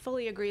I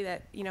fully agree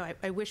that,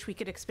 I wish we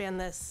could expand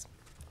this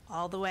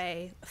all the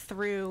way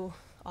through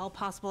all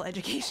possible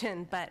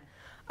education, but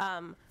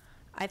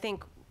I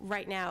think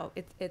right now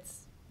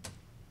it's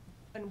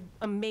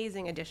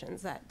amazing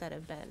additions that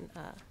have been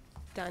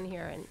done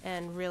here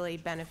and really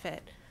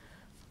benefit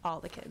all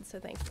the kids, so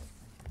thank you.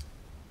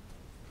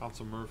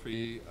 Council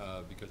Murphy,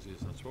 because he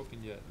has not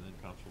spoken yet, and then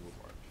Council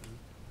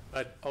LaBarge.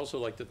 I'd also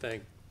like to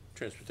thank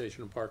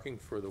Transportation and Parking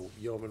for the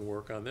yeoman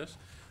work on this.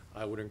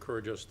 I would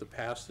encourage us to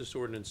pass this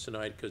ordinance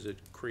tonight because it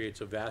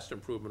creates a vast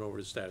improvement over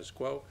the status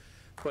quo.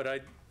 But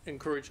I'd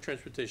encourage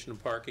Transportation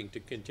and Parking to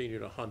continue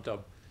to hunt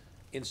up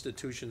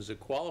institutions that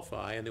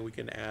qualify, and then we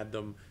can add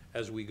them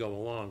as we go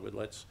along. But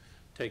let's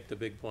take the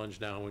big plunge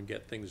now and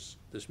get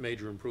this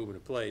major improvement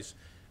in place.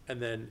 And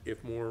then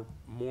if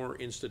more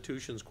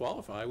institutions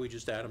qualify, we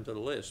just add them to the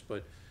list.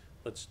 But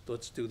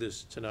let's do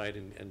this tonight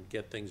and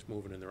get things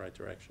moving in the right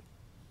direction.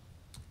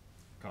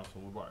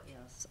 Councilor LaBarge.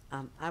 Yes,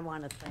 I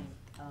want to thank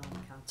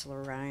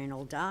Councilor Ryan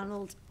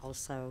O'Donnell,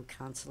 also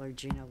Councilor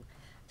Gina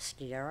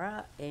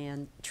Sciarra,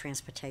 and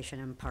Transportation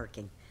and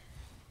Parking.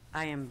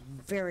 I am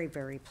very,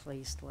 very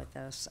pleased with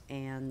this,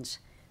 and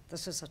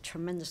this is a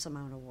tremendous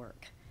amount of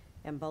work,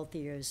 and both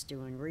of you is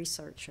doing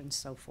research and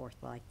so forth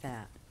like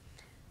that.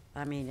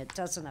 I mean, it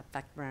doesn't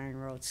affect Ryan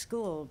Road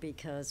School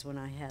because when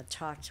I had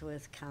talked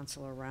with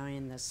Counselor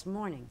Ryan this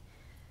morning,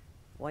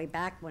 way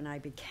back when I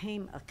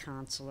became a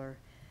counselor,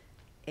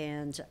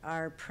 and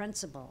our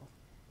principal,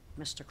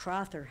 Mr.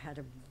 Crother, had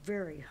a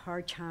very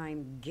hard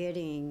time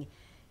getting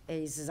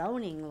a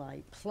zoning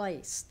light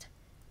placed,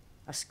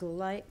 a school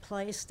light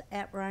placed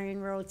at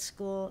Ryan Road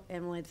School,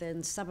 and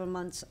within 7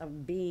 months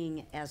of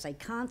being as a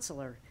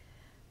counselor,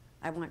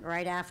 I went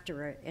right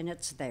after it, and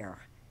it's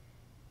there.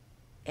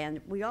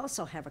 And we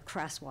also have a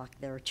crosswalk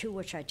there too,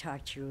 which I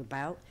talked to you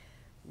about,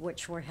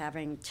 which we're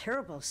having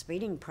terrible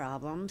speeding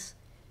problems,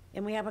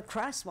 and we have a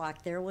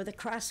crosswalk there with a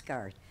cross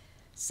guard.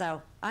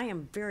 So I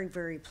am very,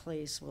 very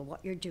pleased with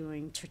what you're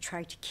doing to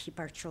try to keep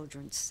our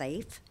children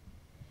safe.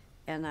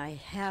 And I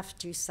have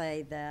to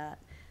say that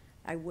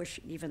I wish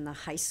even the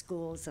high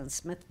schools and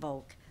Smith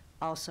Volk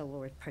also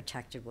were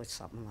protected with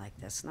something like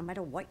this, no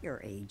matter what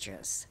your age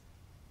is.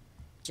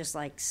 Just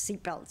like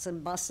seatbelts in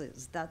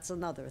buses, that's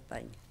another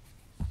thing.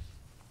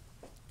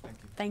 Thank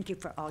you. Thank you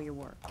for all your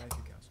work. Thank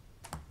you, Council.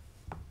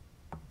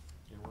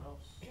 Anyone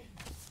else?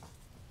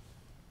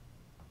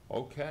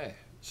 Okay,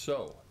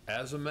 so,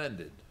 as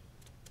amended,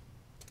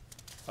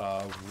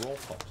 roll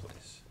call,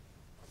 please.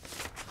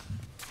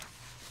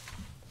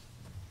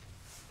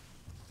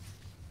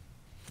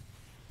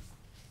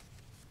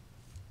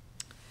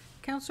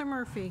 Counselor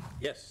Murphy.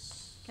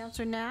 Yes.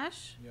 Counselor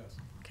Nash. Yes.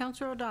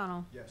 Counselor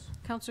O'Donnell. Yes.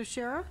 Counselor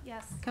Shara.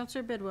 Yes.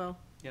 Counselor Bidwell.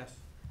 Yes.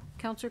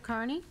 Counselor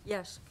Carney.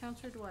 Yes.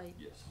 Counselor Dwight.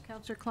 Yes.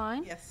 Counselor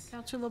Klein. Yes.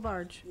 Counselor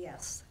Labarge.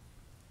 Yes.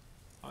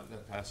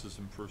 That passes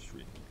in first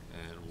reading,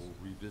 and we'll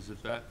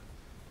revisit that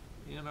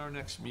in our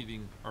next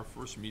meeting, our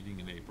first meeting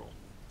in April.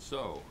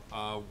 So,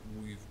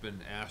 we've been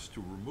asked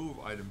to remove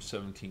item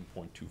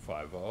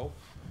 17.250.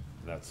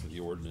 That's the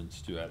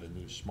ordinance to add a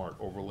new smart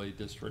overlay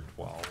district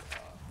while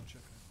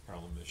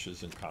Carolyn Mish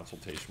is in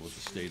consultation with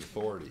the state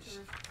authorities.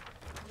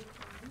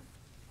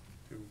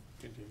 To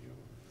continue.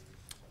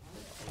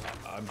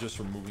 I'm just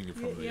removing it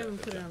from the... You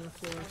haven't put it on the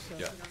floor, so.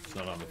 Yeah, it's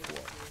not on the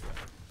floor.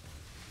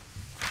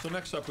 So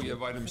next up, we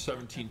have item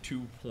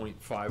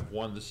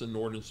 17.2.51. This is an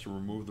ordinance to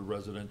remove the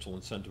residential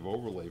incentive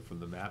overlay from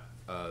the map,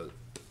 the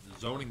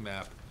zoning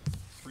map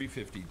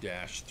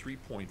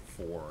 350-3.4.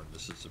 And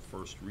this is the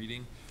first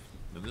reading.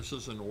 And this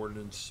is an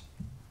ordinance,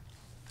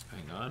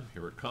 hang on,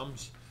 here it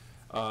comes.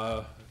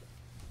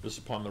 This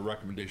upon the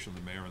recommendation of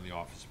the mayor and the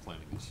Office of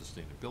Planning and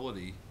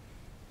Sustainability.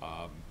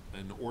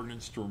 An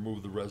ordinance to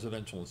remove the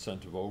residential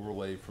incentive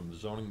overlay from the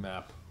zoning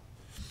map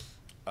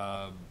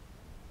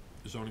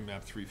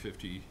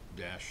 350-3.4.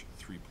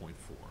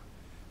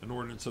 An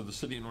ordinance of the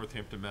City of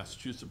Northampton,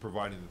 Massachusetts,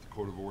 providing that the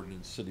Code of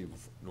Ordinance, City of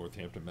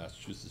Northampton,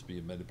 Massachusetts, be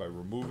amended by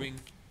removing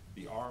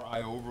the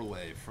RI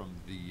overlay from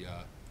the,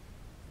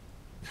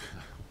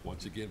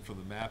 once again, from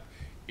the map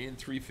in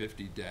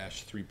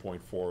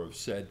 350-3.4 of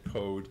said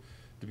code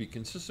to be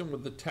consistent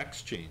with the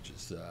text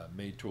changes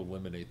made to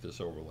eliminate this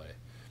overlay.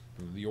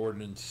 And the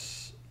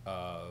ordinance,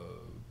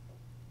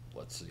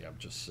 let's see, I'm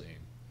just saying,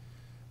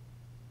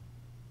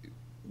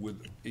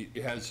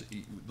 it has,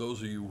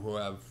 those of you who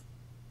have,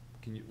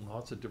 can you, well,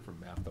 it's a different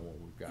map than what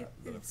we've got.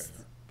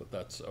 But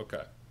that's,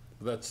 okay.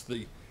 That's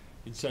the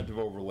incentive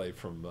overlay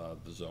from the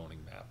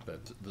zoning map.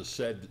 That's the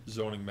said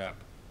zoning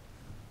map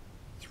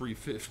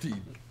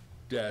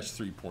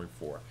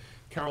 350-3.4.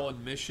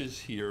 Carolyn Mish is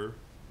here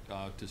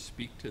to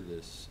speak to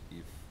this.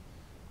 If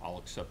I'll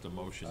accept a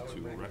motion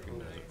to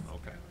recognize it.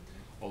 Okay.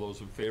 All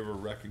those in favor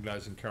of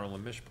recognizing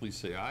Carolyn Mish, please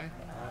say aye.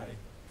 Aye.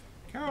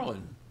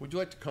 Carolyn, would you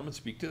like to come and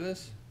speak to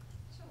this?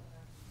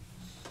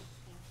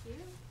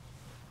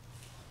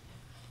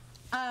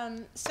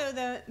 So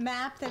the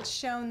map that's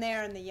shown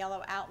there in the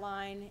yellow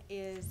outline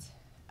is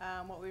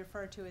what we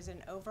refer to as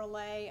an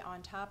overlay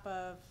on top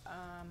of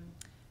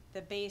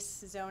the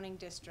base zoning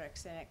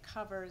districts, and it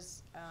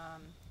covers, I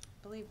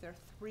believe there are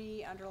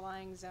 3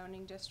 underlying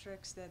zoning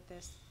districts that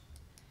this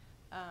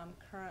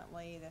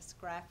currently, this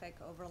graphic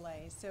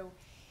overlay. So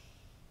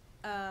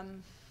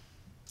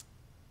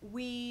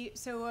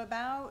so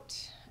about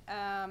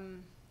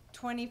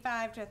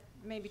 25 to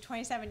maybe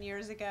 27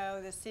 years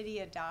ago, the city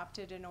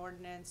adopted an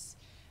ordinance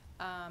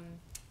to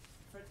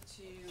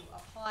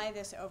apply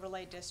this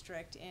overlay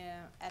district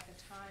at the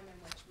time in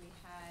which we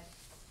had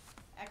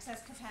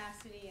excess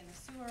capacity in the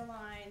sewer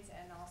lines,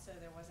 and also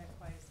there wasn't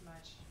quite as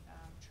much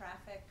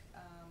traffic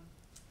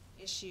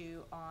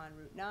issue on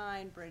Route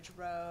 9, Bridge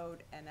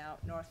Road, and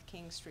out North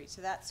King Street.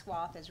 So that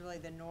swath is really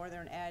the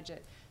northern edge.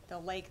 The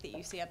lake that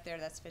you see up there,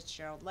 that's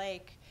Fitzgerald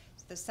Lake.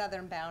 So the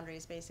southern boundary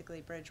is basically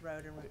Bridge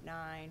Road and Route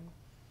 9.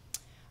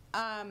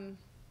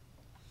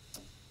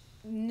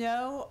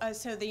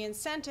 So the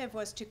incentive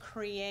was to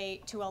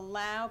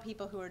allow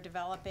people who are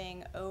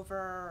developing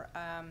over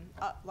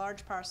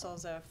large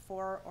parcels of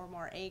 4 or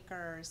more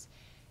acres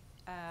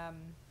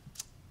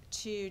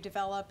to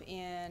develop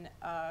in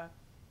a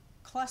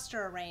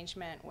cluster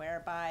arrangement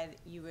whereby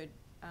you would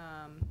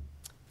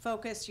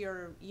focus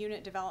your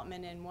unit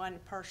development in one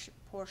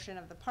portion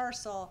of the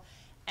parcel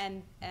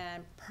and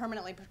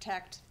permanently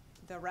protect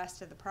the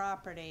rest of the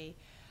property.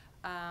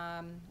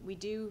 We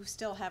do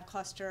still have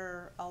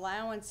cluster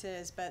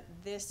allowances, but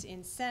this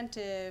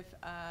incentive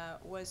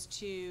was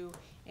to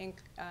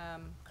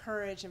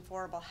encourage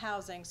affordable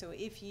housing. So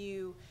if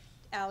you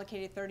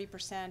allocated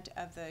 30%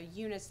 of the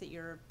units that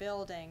you're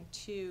building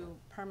to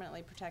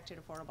permanently protected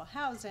affordable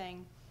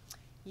housing,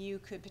 you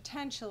could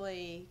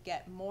potentially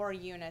get more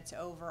units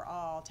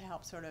overall to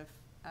help sort of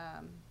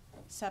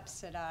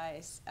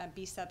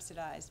be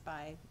subsidized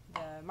by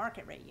the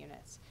market rate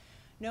units.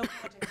 No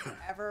projects were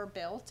ever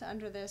built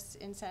under this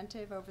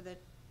incentive over the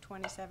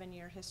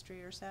 27-year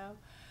history or so.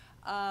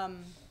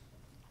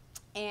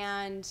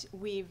 And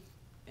we've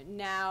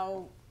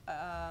now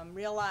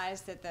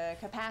realized that the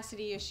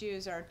capacity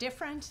issues are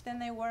different than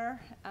they were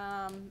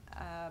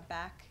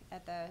back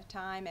at the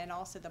time, and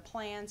also the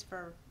plans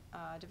for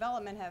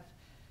development have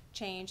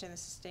changed, and the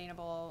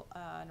Sustainable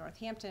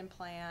Northampton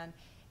Plan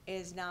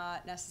is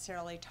not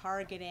necessarily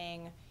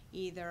targeting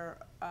either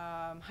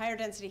higher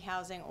density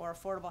housing or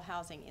affordable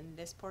housing in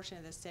this portion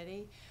of the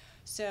city.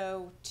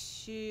 So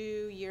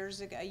 2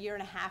 years ago, a year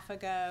and a half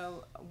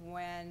ago,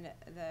 when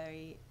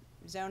the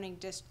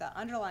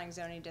underlying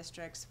zoning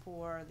districts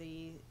for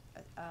the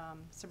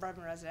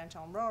suburban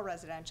residential and rural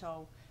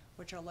residential,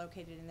 which are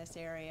located in this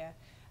area,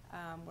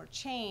 were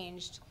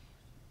changed,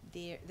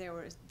 there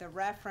was the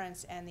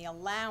reference and the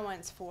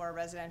allowance for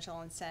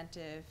residential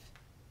incentive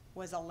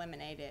was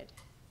eliminated.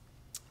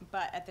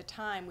 But at the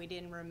time, we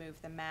didn't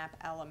remove the map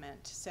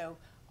element. So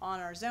on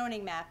our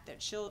zoning map,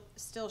 that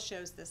still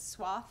shows this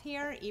swath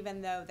here,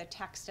 even though the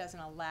text doesn't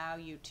allow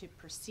you to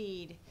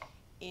proceed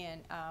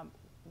in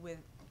with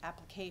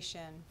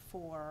application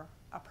for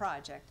a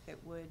project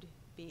that would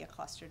be a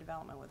cluster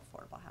development with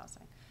affordable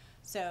housing.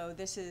 So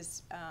this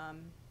is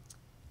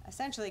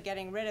essentially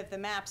getting rid of the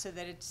map so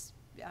that it's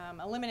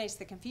eliminates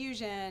the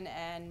confusion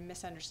and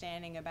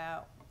misunderstanding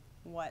about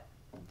what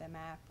the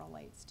map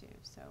relates to.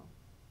 So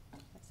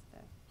that's the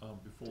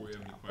before we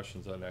have any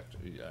questions, I'd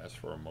actually ask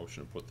for a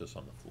motion to put this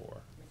on the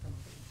floor.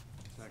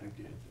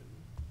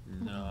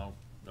 No,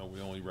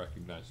 we only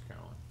recognize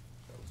Carolyn.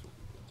 That's what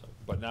we did. So,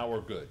 but now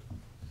we're good.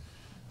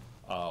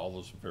 All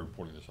those in favor of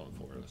putting this on the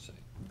floor, let's say.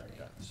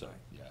 Okay, so,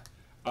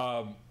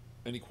 yeah.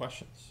 Any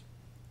questions?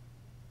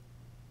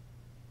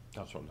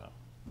 Councilor now.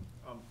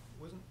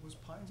 Was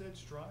Pines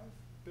Edge Drive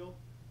built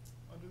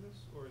under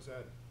this, or is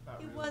that not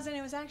really? It wasn't.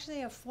 It was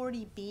actually a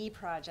 40B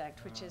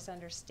project, which is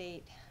under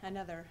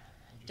another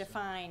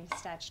defined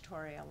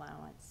statutory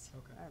allowance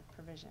or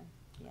provision.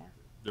 Yeah.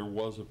 There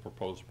was a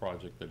proposed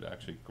project that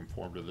actually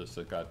conformed to this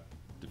that got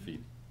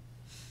defeated.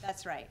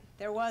 That's right.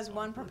 There was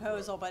one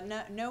proposal, but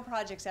no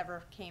projects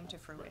ever came to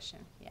fruition.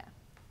 Yeah.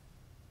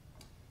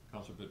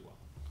 Councilor Bidwell.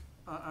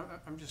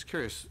 I'm just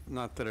curious,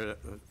 not that it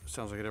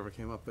sounds like it ever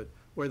came up, but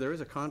where there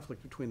is a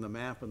conflict between the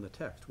map and the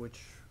text,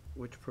 which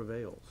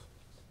prevails?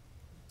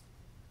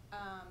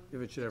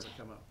 If it should ever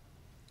come up.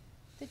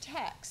 The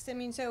text, I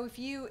mean, so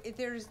if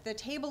there's the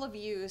table of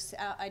use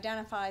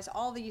identifies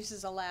all the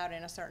uses allowed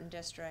in a certain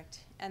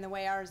district, and the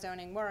way our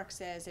zoning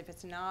works is if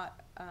it's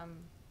not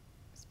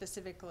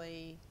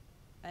specifically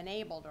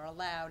enabled or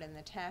allowed in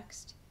the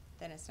text,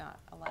 then it's not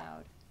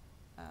allowed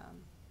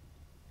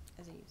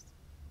as a use.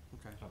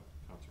 Okay.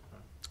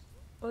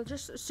 Well,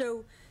 just,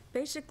 so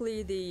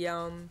basically the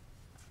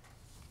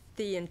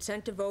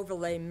incentive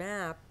overlay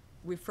map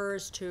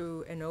refers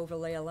to an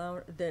overlay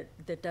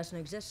that doesn't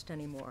exist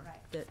anymore.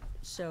 Right.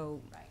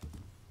 Right.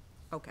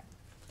 Okay.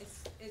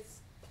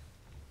 It's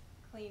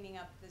cleaning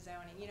up the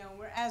zoning. You know,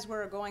 as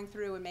we're going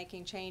through and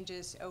making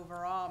changes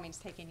overall, I mean, it's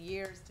taken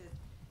years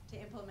to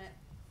implement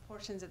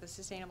portions of the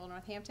Sustainable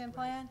Northampton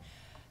Plan.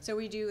 So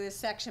we do this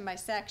section by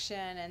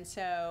section, and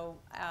so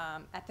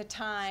at the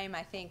time,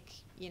 I think,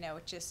 you know,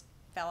 it just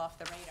fell off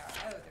the radar.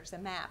 Oh, there's a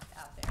map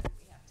out there that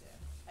we have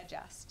to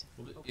adjust.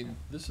 Well,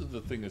 this is the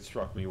thing that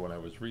struck me when I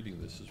was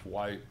reading this, is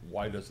why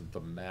doesn't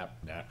the map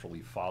naturally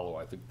follow?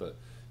 I think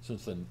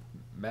since the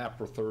map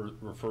refers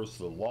to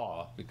the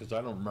law, because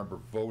I don't remember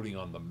voting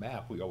on the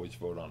map, we always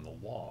vote on the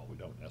law. We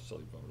don't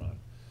necessarily vote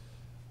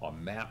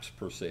on maps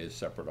per se as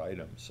separate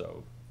items,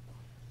 so.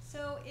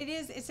 So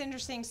it's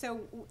interesting. So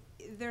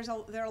there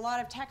are a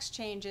lot of text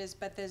changes,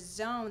 but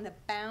the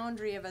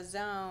boundary of a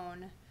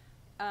zone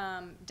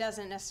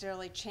doesn't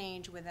necessarily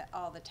change with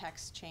all the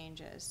text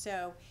changes.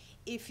 So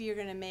if you're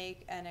going to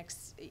make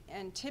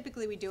and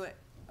typically we do it,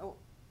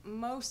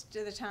 most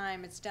of the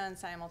time it's done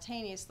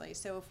simultaneously.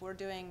 So if we're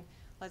doing,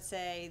 let's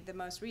say, the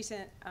most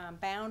recent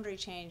boundary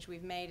change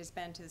we've made has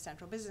been to the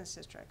central business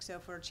district. So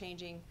if we're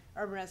changing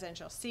urban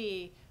residential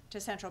C to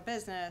central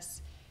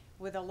business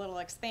with a little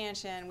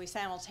expansion, we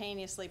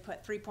simultaneously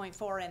put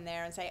 3.4 in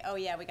there and say, oh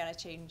yeah, we got to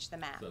change the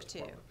map That's too.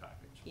 part of the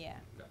package. Yeah.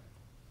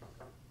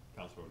 Okay.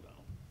 Councilor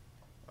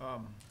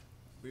O'Donnell.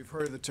 We've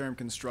heard the term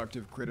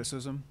constructive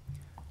criticism.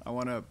 I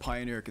want to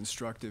pioneer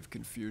constructive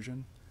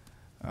confusion,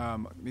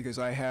 because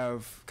I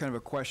have kind of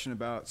a question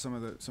about some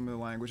of the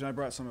language. And I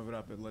brought some of it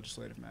up at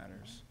Legislative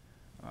Matters,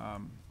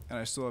 and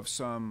I still have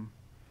some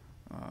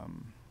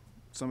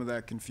of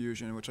that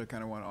confusion, which I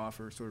kind of want to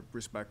offer sort of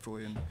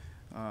respectfully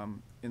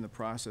in the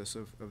process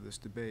of this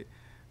debate.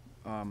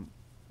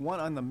 one,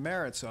 on the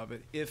merits of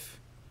it, if,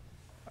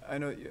 I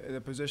know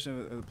the position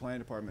of the planning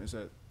department is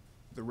that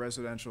the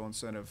residential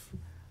incentive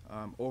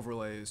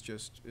overlay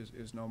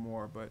is no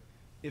more, but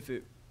if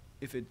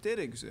it did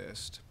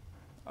exist,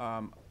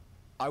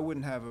 I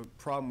wouldn't have a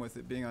problem with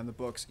it being on the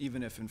books,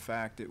 even if in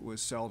fact it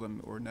was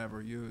seldom or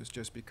never used,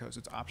 just because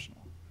it's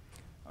optional.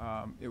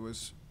 It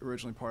was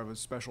originally part of a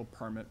special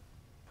permit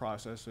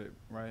process,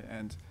 right?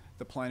 And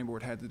the planning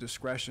board had the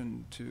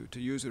discretion to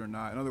use it or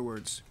not. In other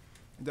words,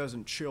 it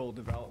doesn't chill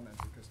development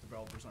because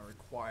developers aren't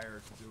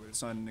required to do it.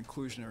 It's not an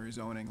inclusionary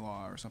zoning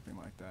law or something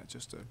like that. It's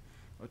just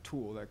a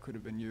tool that could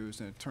have been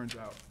used, and it turns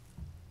out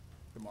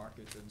the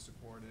market didn't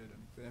support it,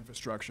 and the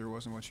infrastructure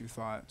wasn't what you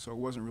thought, so it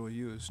wasn't really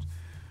used.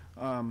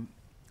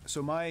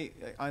 So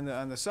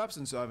on the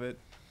substance of it,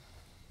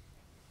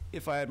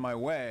 if I had my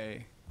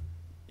way,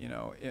 you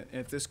know,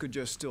 if this could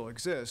just still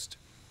exist,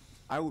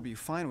 I would be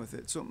fine with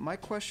it. So my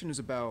question is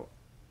about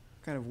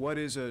kind of what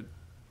is an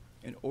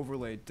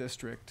overlay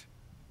district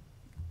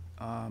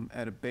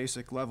at a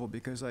basic level,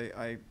 because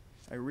I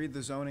read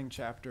the zoning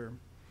chapter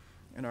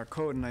in our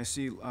code and I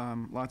see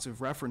lots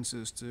of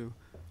references to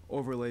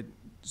overlay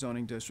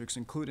zoning districts,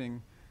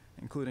 including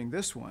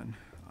this one.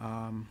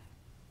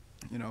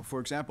 You know, for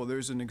example,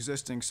 there's an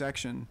existing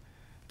section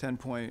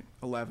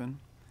 10.11,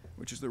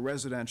 which is the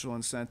Residential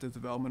Incentive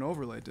Development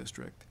Overlay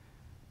District.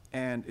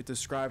 And it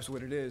describes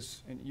what it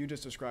is, and you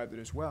just described it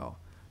as well.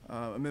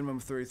 A minimum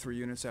of 33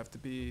 units have to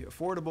be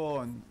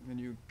affordable, and then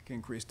you can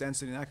increase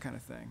density and that kind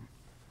of thing.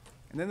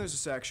 And then there's a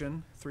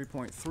section,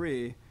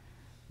 3.3,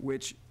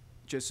 which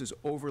just says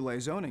overlay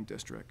zoning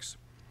districts.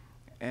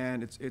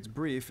 And it's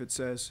brief. It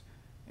says,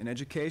 an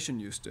education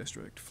use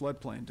district,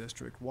 floodplain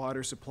district,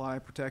 water supply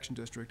protection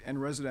district, and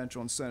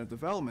residential incentive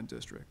development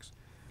districts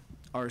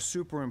are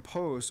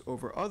superimposed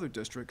over other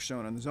districts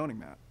shown on the zoning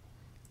map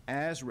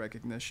as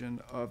recognition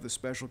of the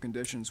special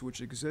conditions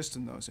which exist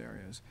in those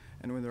areas.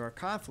 And when there are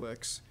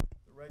conflicts,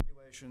 the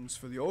regulations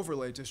for the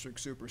overlay district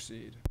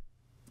supersede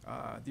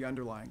the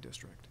underlying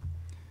district.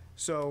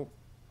 So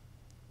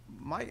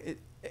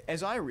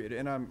as I read it,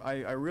 and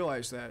I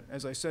realize that,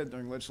 as I said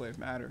during Legislative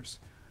Matters,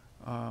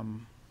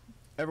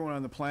 everyone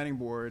on the planning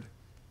board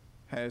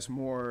has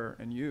more,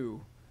 and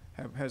you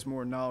has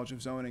more knowledge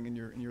of zoning in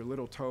your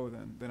little toe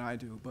than I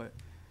do. But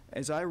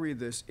as I read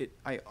this,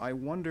 I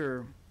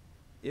wonder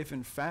if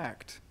in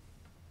fact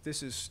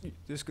this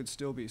could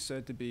still be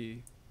said to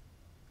be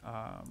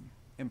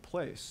in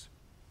place,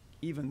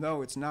 even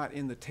though it's not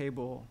in the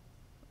table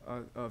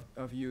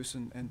of use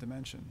and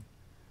dimension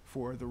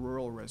for the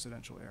rural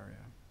residential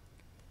area.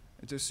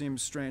 It just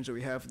seems strange that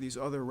we have these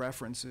other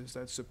references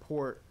that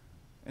support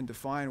and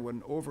define what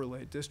an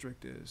overlay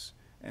district is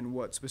and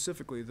what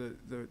specifically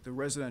the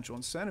residential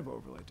incentive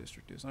overlay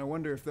district is. And I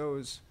wonder if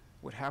those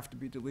would have to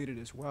be deleted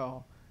as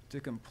well to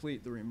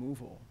complete the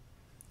removal.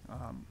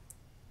 And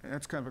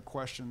that's kind of a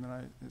question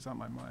that is on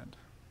my mind.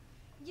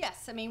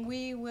 Yes, I mean,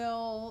 we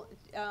will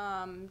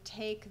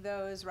take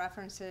those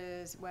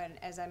references when,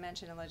 as I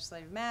mentioned in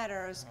Legislative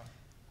Matters,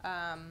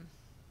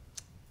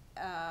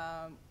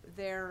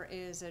 there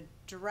is a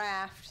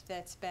draft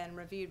that's been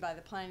reviewed by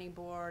the planning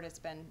board. It's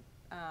been,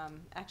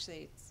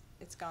 actually,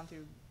 it's gone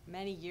through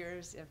many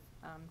years of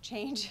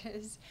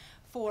changes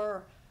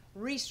for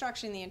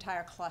restructuring the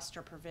entire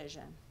cluster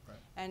provision. Right.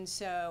 And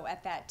so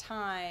at that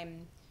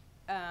time,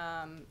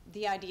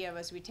 the idea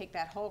was we take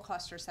that whole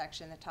cluster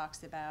section that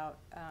talks about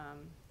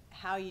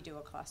how you do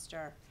a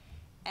cluster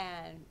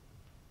and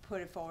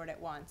put it forward at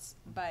once.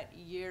 But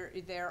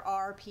there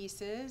are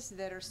pieces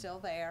that are still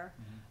there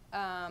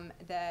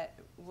that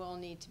will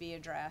need to be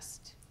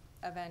addressed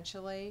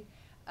eventually.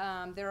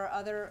 There are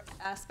other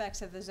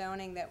aspects of the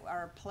zoning that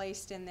are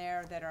placed in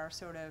there that are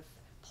sort of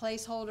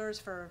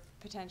placeholders for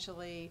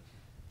potentially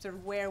sort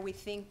of where we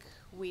think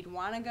we'd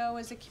want to go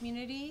as a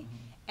community,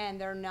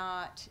 and they're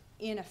not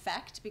in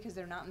effect because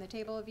they're not in the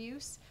table of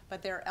use,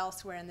 but they're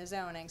elsewhere in the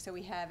zoning. So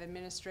we have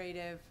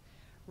administrative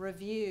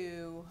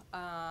review,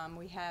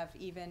 we have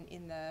even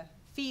in the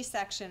fee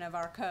section of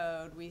our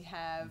code, we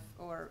have,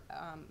 or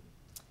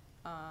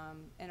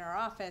in our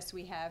office,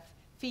 we have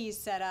fees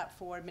set up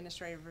for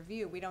administrative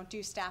review. We don't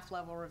do staff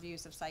level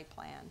reviews of site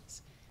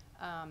plans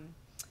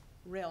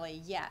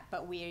really yet,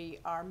 but we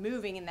are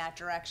moving in that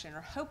direction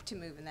or hope to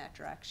move in that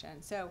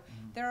direction. So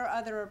there are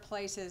other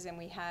places, and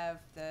we have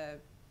the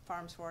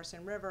Farms, Forests,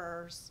 and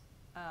Rivers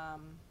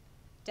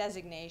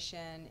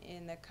designation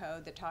in the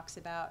code that talks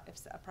about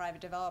if a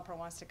private developer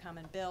wants to come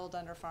and build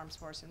under Farms,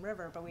 Forests, and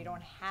River, but we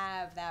don't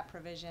have that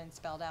provision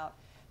spelled out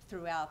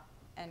throughout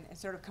and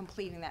sort of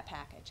completing that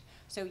package.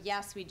 So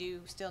yes, we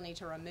do still need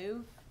to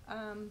remove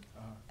a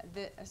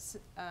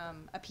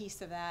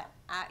piece of that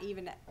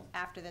even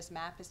after this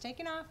map is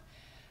taken off.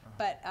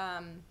 But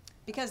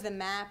because the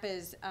map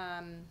is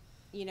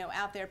you know,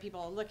 out there, people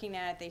are looking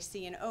at it, they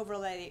see an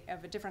overlay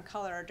of a different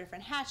color or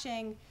different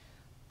hatching.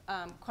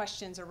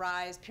 Questions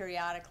arise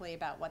periodically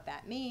about what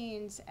that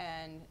means,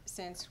 and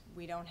since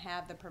we don't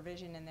have the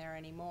provision in there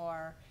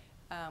anymore,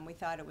 we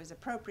thought it was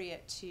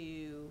appropriate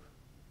to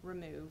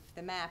remove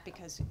the map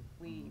because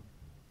we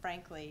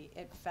frankly,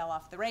 it fell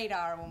off the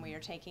radar when we were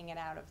taking it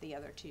out of the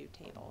other two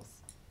tables.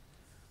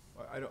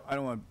 I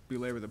don't want to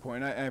belabor the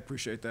point. I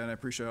appreciate that, and I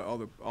appreciate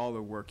all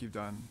the work you've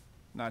done,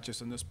 not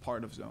just in this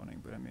part of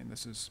zoning, but I mean,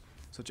 this is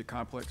such a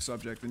complex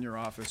subject in your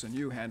office, and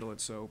you handle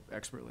it so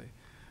expertly.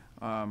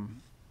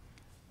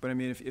 But I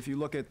mean, if you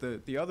look at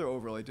the other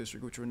overlay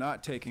district, which we're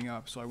not taking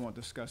up, so I won't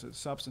discuss it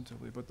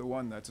substantively, but the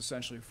one that's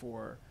essentially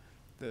for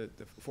the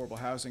affordable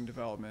housing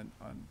development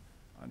on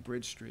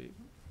Bridge Street,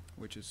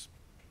 which is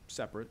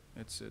separate.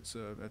 That's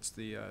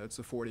the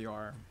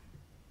 40R.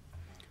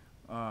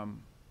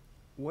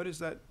 What is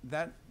that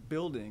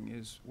building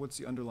is, what's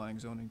the underlying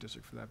zoning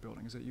district for that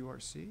building? Is it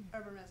URC?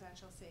 Urban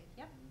residential C,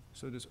 yep.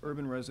 So does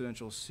urban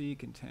residential C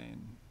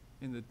contain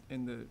in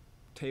the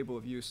table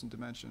of use and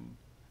dimension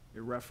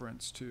a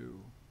reference to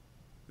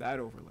that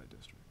overlay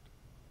district,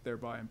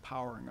 thereby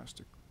empowering us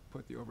to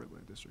put the overlay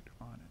district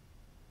on it?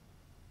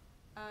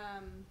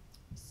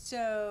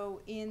 So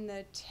in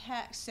the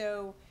text,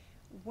 so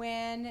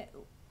when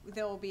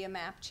there will be a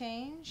map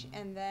change,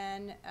 and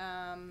then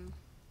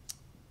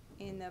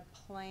in the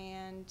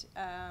planned,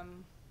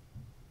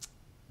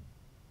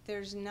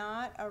 there's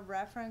not a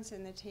reference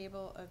in the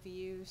table of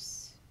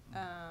use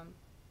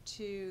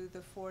to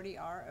the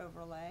 40R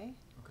overlay.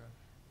 Okay.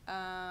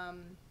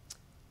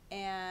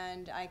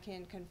 And I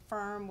can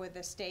confirm with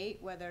the state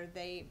whether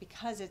they,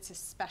 because it's a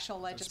special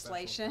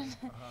legislation,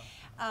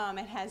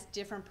 it has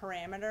different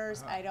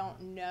parameters. I don't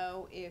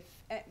know if,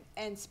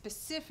 and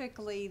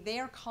specifically,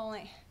 they're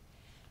calling,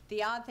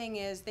 the odd thing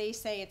is they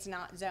say it's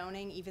not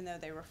zoning, even though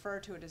they refer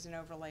to it as an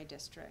overlay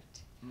district.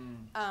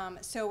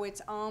 So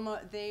it's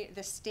almost,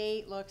 the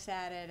state looks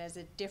at it as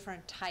a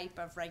different type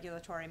of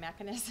regulatory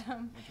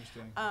mechanism.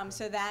 Interesting.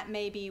 So that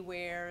may be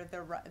where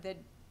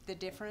the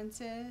difference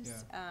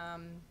is. Yeah.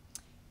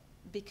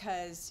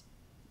 Because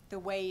the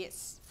way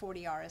it's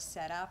 40R is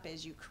set up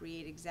is you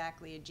create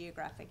exactly a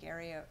geographic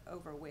area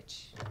over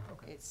which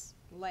it's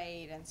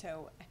laid, and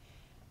so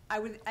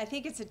I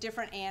think it's a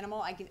different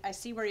animal. I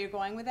see where you're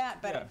going with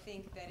that, but I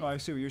think that I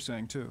see what you're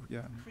saying too.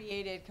 Yeah.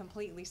 Created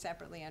completely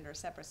separately under a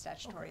separate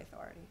statutory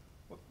authority.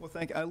 Well,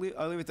 thank you.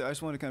 I'll leave it there. I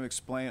just want to kind of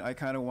explain. I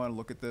kind of want to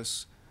look at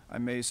this. I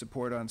may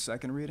support on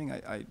second reading.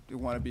 I do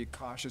want to be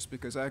cautious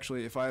because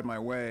actually, if I had my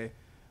way,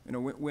 you know,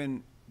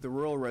 when the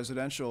rural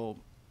residential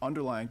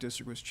underlying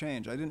district was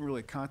changed, I didn't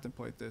really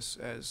contemplate this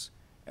as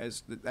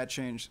that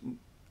change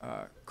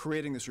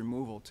creating this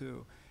removal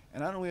too.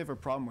 And I don't really have a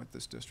problem with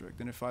this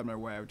district. And if I had my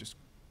way, I would just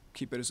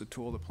keep it as a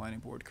tool the planning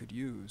board could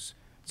use.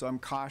 So I'm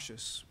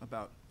cautious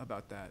about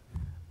that.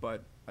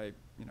 But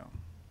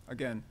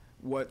again,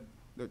 what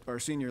our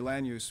senior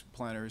land use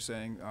planner is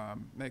saying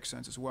makes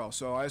sense as well.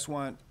 So I just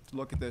want to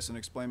look at this and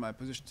explain my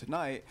position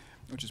tonight,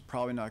 which is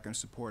probably not going to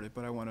support it,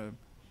 but I want to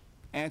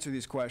answer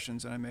these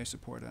questions, and I may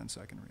support it on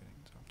second reading.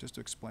 So just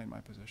to explain my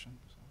position.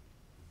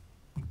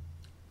 So.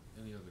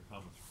 Any other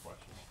comments or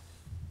questions?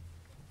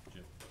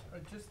 Jim?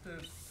 Just to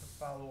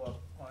follow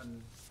up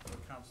on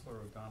what Councilor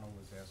O'Donnell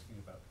was asking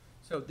about.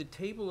 So the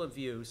table of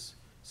use,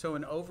 so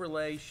an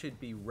overlay should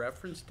be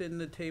referenced in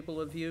the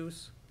table of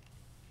use?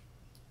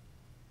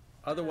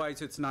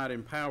 Otherwise, it's not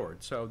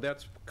empowered. So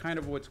that's kind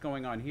of what's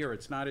going on here.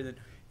 It's not in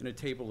a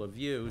table of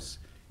use,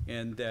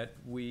 and that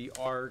we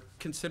are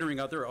considering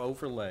other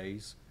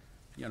overlays,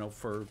 you know,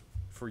 for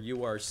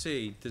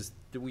URC.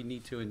 Do we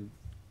need to?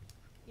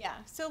 Yeah,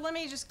 so let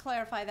me just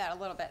clarify that a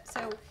little bit.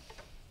 So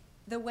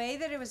the way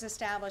that it was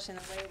established and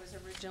the way it was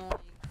originally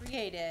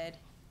created,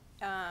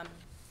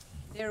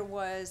 there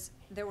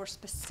were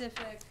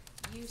specific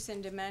use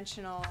and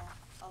dimensional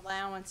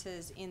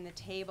allowances in the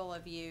table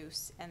of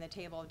use and the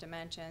table of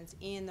dimensions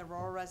in the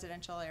rural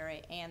residential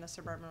area and the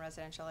suburban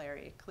residential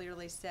area. It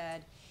clearly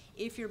said,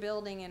 if you're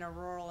building in a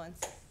rural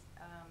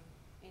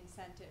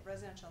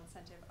residential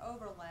incentive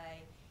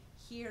overlay,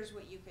 here's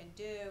what you can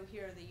do,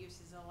 here are the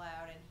uses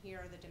allowed, and here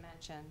are the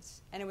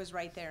dimensions. And it was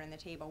right there in the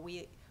table.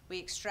 We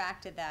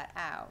extracted that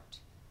out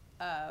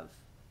of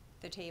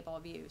the table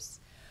of use.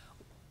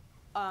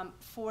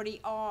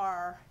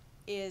 40R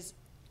is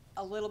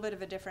a little bit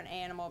of a different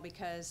animal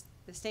because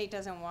the state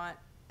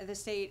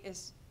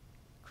is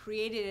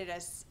created it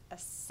as a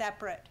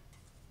separate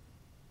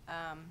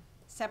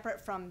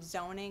from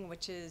zoning,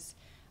 which is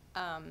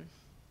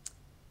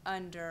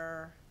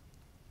under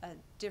a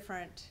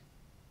different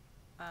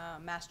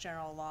Mass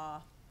General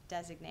Law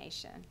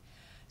designation.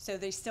 So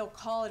they still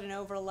call it an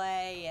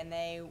overlay, and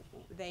they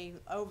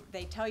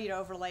tell you to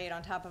overlay it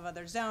on top of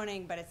other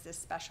zoning, but it's this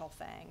special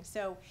thing.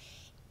 So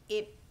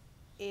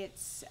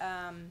it's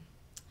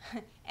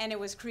and it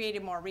was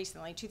created more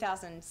recently.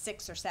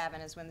 2006 or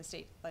 7 is when the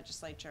state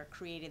legislature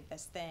created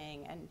this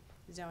thing, and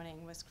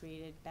zoning was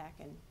created back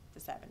in the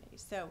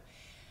 70s. So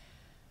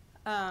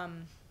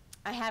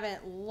I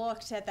haven't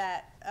looked at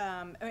that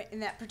in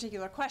that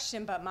particular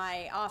question, but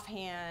my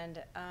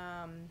offhand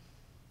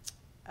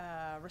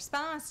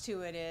response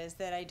to it is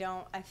that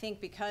I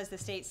think because the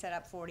state set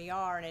up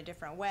 40R in a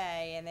different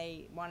way, and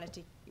they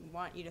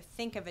want you to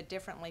think of it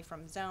differently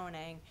from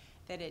zoning,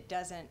 that it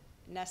doesn't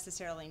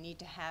necessarily need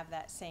to have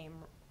that same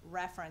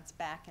reference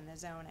back in the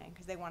zoning,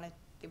 because they want to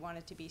they want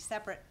it to be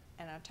separate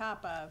and on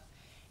top of.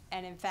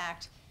 And in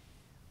fact,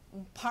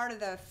 part of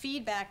the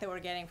feedback that we're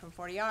getting from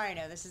 40R, I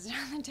know this isn't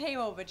on the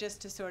table, but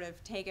just to sort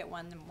of take it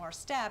one more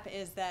step,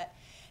 is that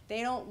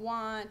they don't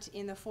want,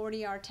 in the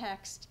 40R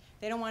text,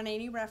 they don't want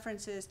any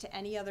references to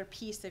any other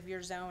piece of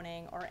your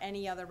zoning or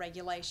any other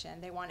regulation.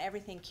 They want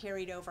everything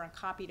carried over and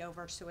copied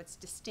over so it's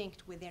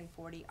distinct within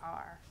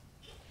 40R.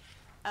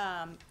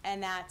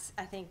 And that's,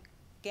 I think,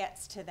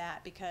 gets to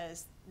that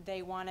because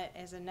they want it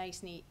as a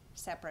nice, neat,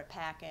 separate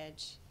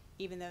package,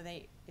 even though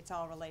it's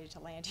all related to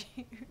land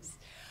use.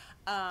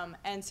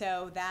 And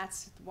so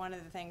that's one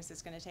of the things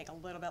that's going to take a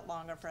little bit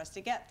longer for us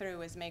to get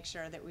through, is make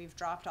sure that we've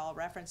dropped all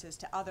references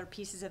to other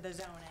pieces of the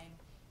zoning.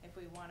 If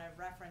we want to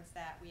reference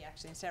that, we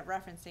actually, instead of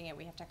referencing it,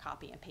 we have to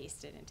copy and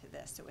paste it into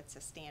this, so it's a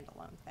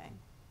standalone thing.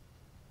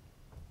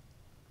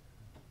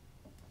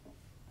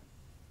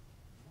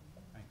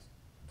 Thanks.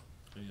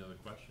 Any other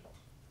questions?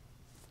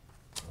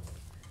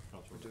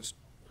 Just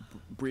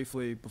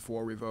briefly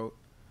before we vote,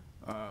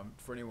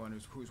 for anyone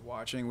who's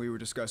watching, we were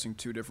discussing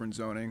two different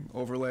zoning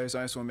overlays.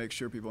 I just want to make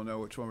sure people know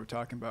which one we're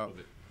talking about.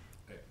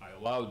 I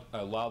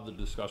allowed the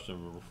discussion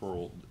of a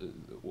referral,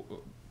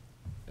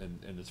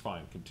 and it's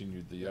fine.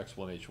 Continue. The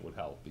explanation would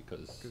help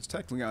because it's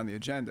technically on the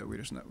agenda.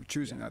 We're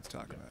choosing not to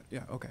talk about it.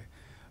 Yeah. Okay.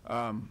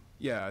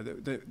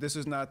 This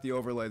is not the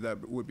overlay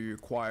that would be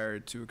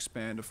required to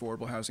expand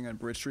affordable housing on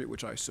Bridge Street,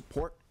 which I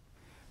support.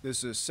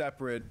 This is a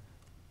separate,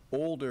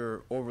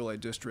 older overlay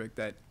district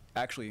that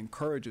actually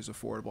encourages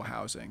affordable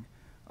housing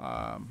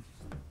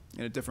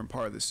in a different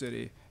part of the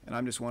city, and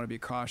I just want to be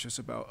cautious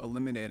about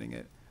eliminating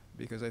it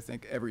because I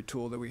think every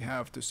tool that we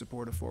have to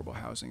support affordable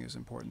housing is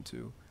important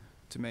to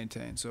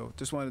maintain. So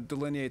just want to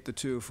delineate the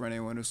two for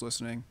anyone who's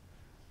listening.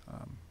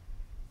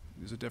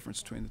 There's a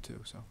difference between the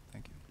two, so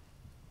thank you.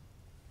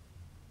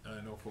 And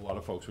I know for a lot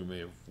of folks, we may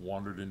have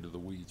wandered into the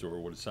weeds or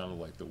what it sounded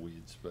like the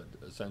weeds, but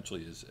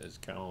essentially, as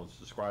Carol is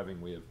describing,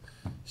 we have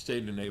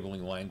state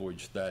enabling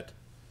language that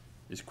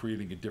is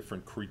creating a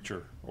different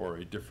creature or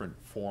a different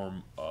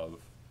form of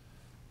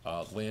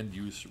land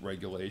use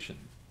regulation,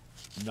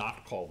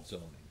 not called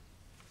zoning.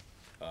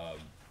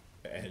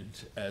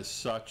 And as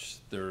such,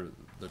 the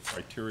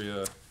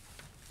criteria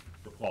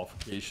for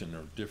qualification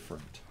are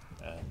different.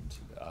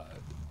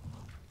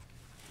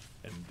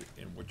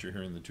 And what you're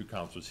hearing the two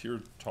councils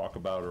here talk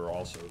about are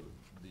also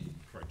the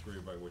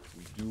criteria by which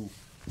we do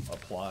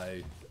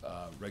apply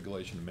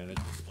regulation and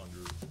management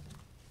under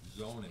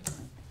zoning.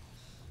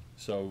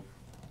 So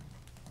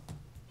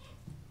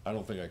I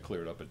don't think I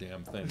cleared up a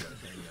damn thing.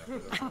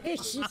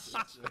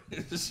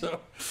 So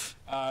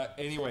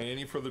anyway,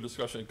 any further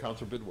discussion?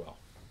 Councilor Bidwell.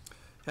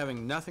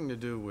 Having nothing to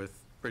do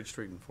with Bridge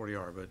Street and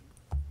 40R, but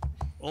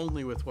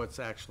only with what's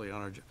actually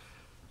on our,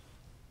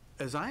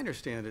 as I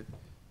understand it,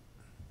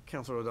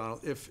 Councilor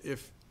O'Donnell,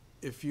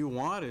 if you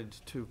wanted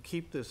to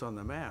keep this on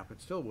the map,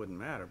 it still wouldn't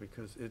matter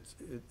because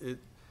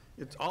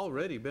it's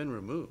already been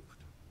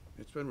removed.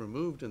 It's been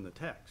removed in the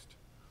text.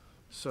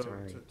 So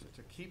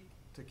to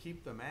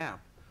keep the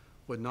map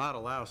would not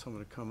allow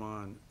someone to come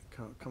along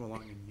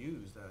and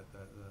use that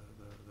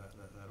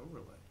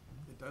overlay.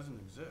 It doesn't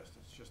exist.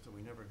 It's just that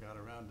we never got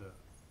around to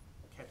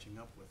catching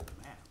up with the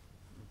map.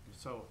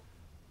 So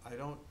I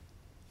don't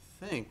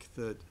think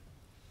that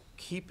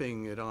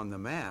keeping it on the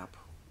map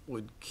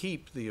would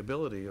keep the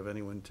ability of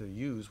anyone to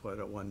use what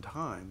at one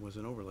time was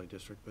an overlay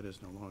district but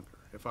is no longer,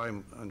 if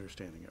I'm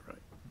understanding it right.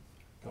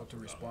 Want to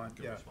respond?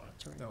 Yeah.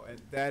 No,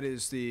 and that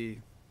is the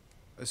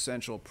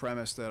essential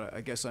premise that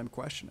I guess I'm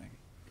questioning,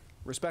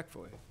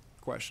 respectfully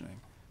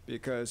questioning,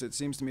 because it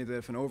seems to me that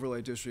if an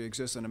overlay district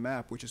exists on a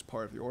map, which is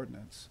part of the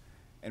ordinance,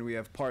 and we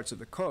have parts of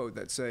the code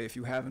that say if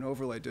you have an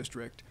overlay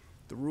district,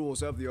 the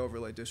rules of the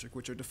overlay district,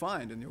 which are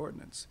defined in the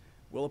ordinance,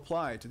 will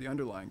apply to the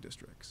underlying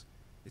districts.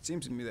 It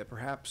seems to me that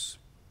perhaps,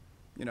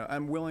 you know,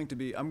 I'm willing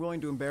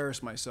to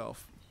embarrass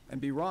myself and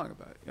be wrong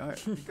about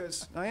it,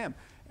 because I am.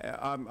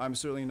 I'm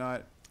certainly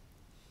not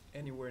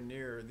anywhere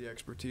near the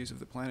expertise of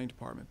the planning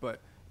department,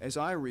 but as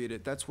I read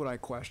it, that's what I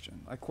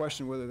question. I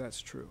question whether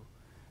that's true.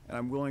 And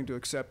I'm willing to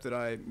accept that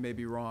I may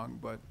be wrong,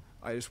 but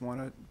I just want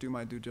to do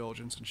my due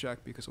diligence and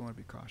check because I want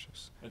to be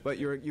cautious. But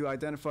you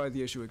identified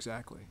the issue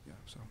exactly, yeah,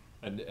 so.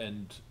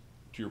 And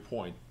to your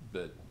point,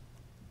 that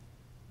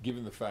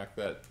given the fact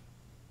that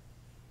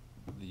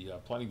the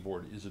planning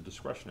board is a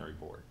discretionary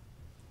board,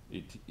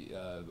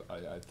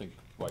 I think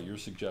by your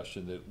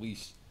suggestion that at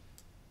least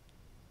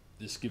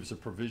this gives a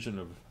provision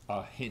of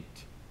a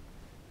hint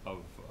of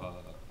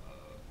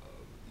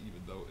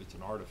even though it's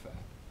an artifact,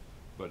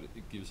 but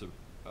it gives a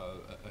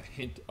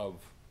hint of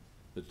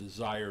the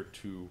desire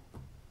to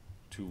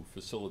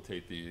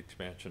facilitate the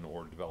expansion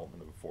or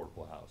development of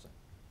affordable housing.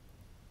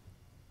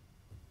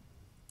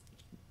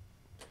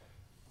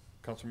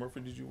 Councilor Murphy,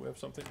 did you have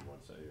something you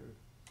want to say?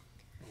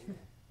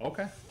 Or?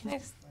 Okay.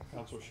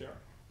 Councilor Sherrill.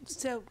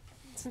 So,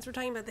 since we're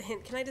talking about the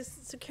hint, can I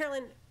just, so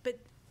Carolyn, but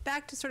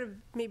back to sort of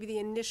maybe the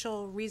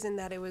initial reason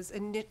that it was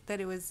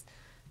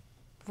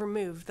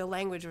removed, the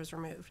language was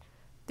removed.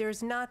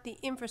 There's not the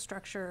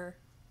infrastructure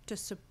to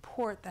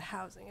support the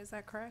housing, is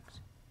that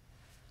correct?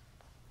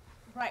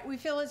 Right, we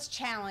feel it's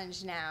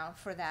challenged now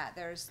for that.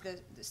 There's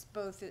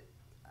both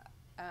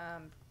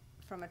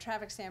from a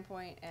traffic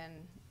standpoint and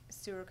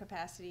sewer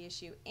capacity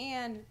issue,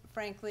 and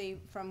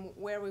frankly, from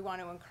where we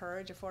want to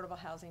encourage affordable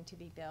housing to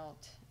be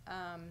built.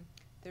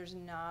 There's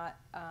not,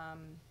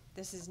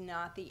 this is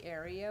not the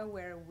area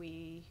where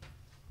we,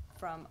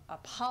 from a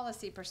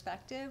policy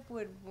perspective,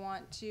 would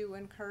want to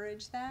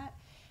encourage that.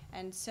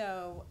 And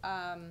so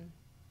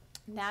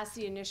that's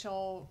the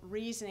initial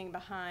reasoning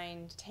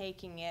behind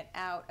taking it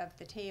out of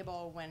the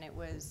table when it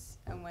was,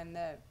 and when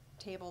the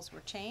tables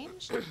were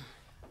changed.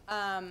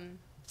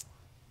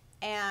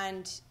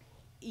 And,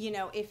 you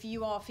know, if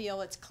you all feel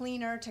it's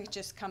cleaner to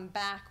just come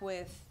back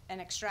with an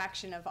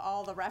extraction of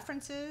all the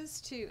references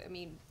to, I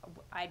mean,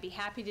 I'd be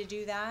happy to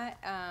do that.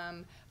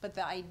 But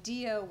the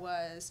idea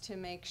was to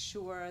make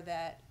sure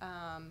that,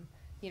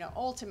 you know,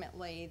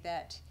 ultimately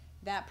that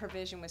that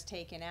provision was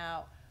taken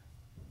out,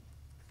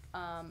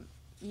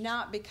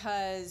 not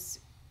because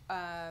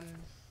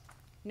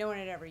no one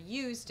had ever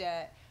used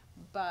it,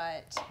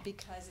 but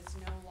because it's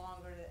no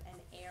longer an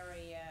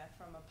area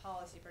from a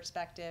policy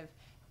perspective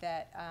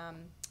that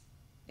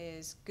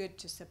is good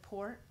to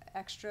support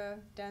extra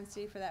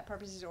density for that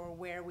purposes, or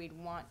where we'd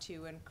want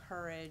to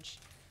encourage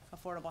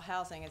affordable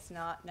housing. It's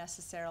not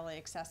necessarily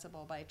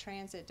accessible by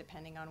transit,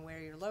 depending on where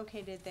you're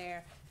located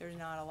there. There's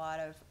not a lot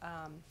of,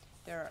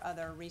 there are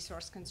other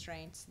resource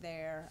constraints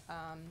there.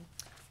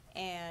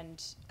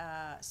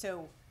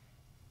 So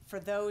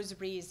for those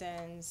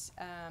reasons,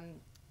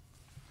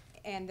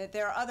 and that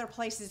there are other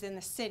places in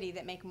the city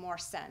that make more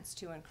sense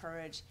to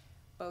encourage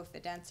both the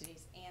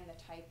densities and the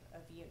type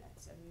of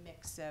units, a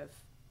mix of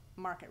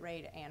market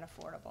rate and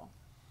affordable.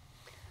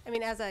 I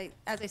mean, as I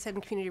said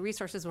in community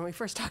resources when we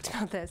first talked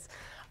about this,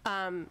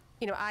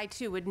 you know, I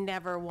too would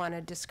never want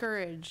to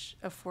discourage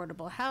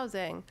affordable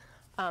housing,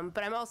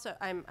 but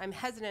I'm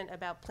hesitant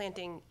about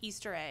planting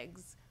Easter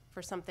eggs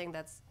for something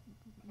that's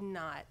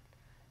not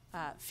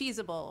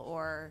feasible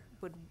or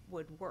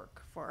would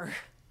work for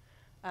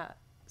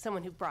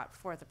someone who brought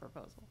forth a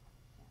proposal.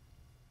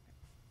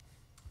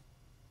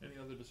 Any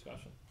other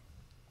discussion?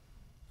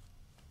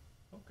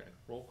 Okay,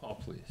 roll call,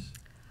 please.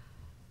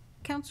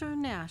 Counselor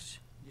Nash?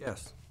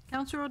 Yes.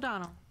 Counselor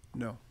O'Donnell?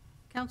 No.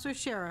 Counselor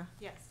Shara?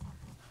 Yes.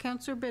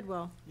 Counselor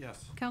Bidwell?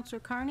 Yes. Counselor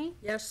Carney?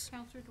 Yes.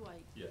 Counselor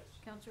Dwight? Yes.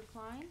 Counselor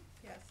Klein?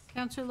 Yes.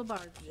 Counselor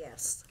Labarge?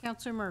 Yes.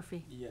 Counselor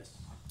Murphy? Yes.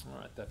 All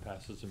right, that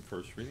passes in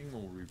first reading.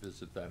 We'll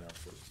revisit that in our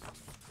first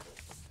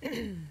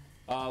reading.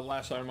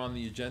 Last item on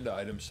the agenda,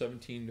 item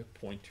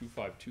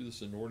 17.252. This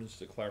is an ordinance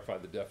to clarify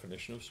the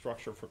definition of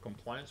structure for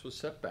compliance with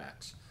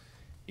setbacks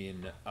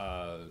in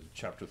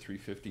Chapter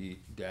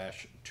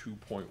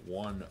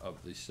 350-2.1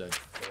 of the said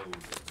code.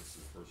 This is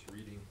the first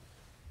reading,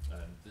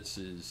 and this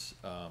is,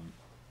 hang on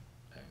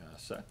a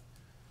sec.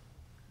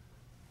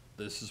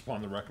 This is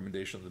upon the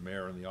recommendation of the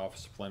mayor and the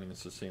Office of Planning and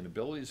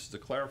Sustainability. This is to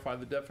clarify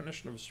the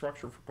definition of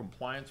structure for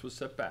compliance with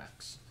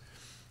setbacks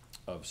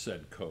of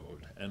said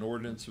code. An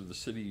ordinance of the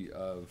city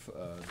of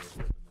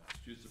Northampton,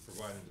 Massachusetts,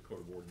 providing the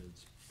code of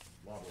ordinance,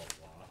 blah, blah,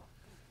 blah.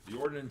 The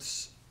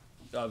ordinance,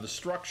 the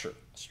structure,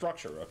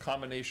 a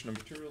combination of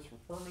materials for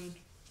permanent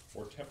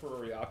or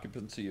temporary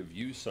occupancy of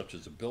use, such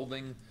as a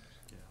building,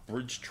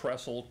 bridge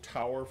trestle,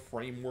 tower,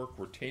 framework,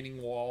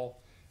 retaining wall,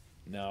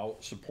 now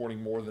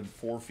supporting more than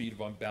 4 feet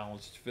of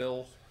unbalanced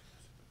fill,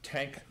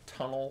 tank,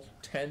 tunnel,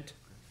 tent,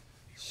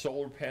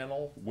 solar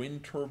panel,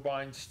 wind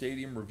turbine,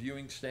 stadium,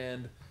 reviewing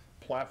stand,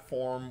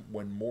 platform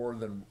when more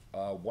than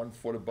 1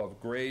 foot above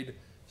grade,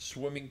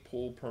 swimming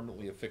pool,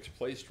 permanently affixed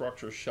play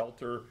structure,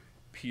 shelter,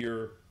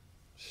 pier,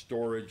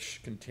 storage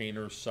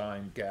container,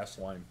 sign,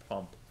 gasoline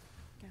pump,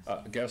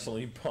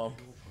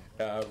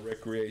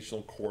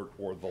 recreational court,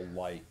 or the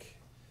like.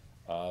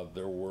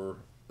 There were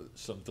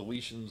some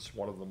deletions.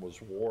 One of them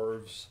was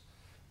wharves,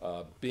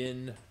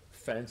 bin,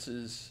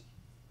 fences.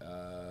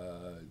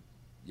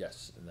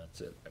 Yes, and that's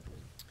it, I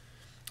believe.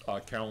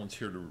 Carolyn's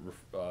here to,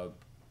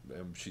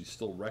 and she's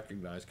still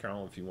recognized.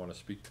 Carolyn, if you want to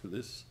speak to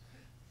this.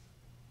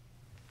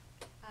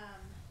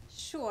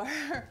 Sure.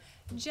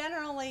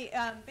 Generally,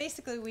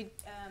 basically,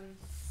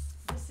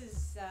 this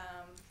is a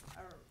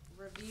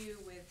review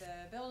with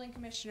the building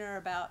commissioner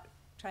about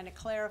trying to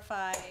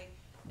clarify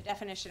the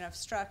definition of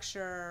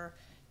structure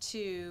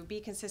to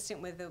be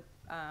consistent with the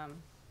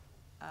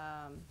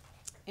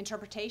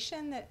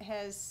interpretation that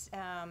has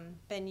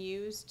been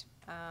used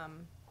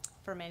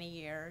for many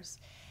years,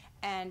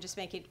 and just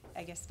make it,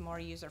 I guess, more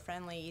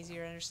user-friendly,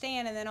 easier to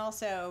understand, and then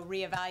also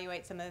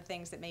reevaluate some of the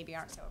things that maybe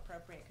aren't so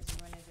appropriate, because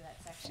we went into that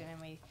section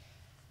and we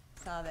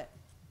saw that,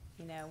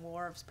 you know,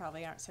 wharves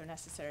probably aren't so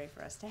necessary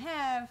for us to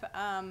have.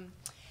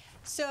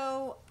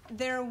 So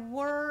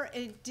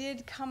it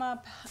did come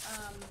up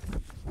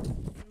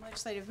in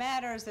legislative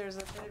matters. There's a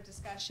bit of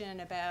discussion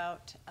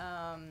about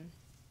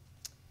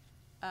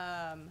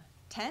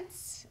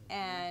tents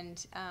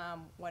and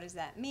what does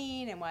that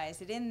mean and why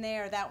is it in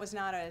there. That was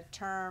not a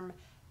term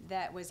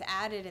that was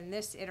added in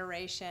this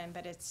iteration,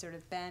 but it's sort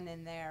of been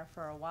in there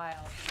for a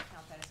while. We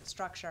count that as a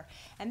structure.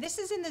 And this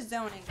is in the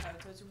zoning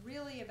code, so it's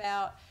really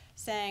about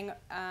saying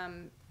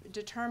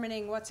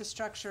determining what's a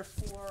structure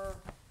for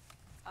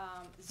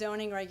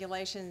zoning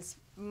regulations,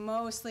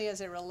 mostly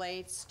as it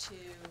relates to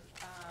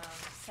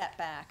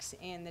setbacks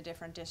in the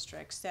different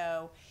districts.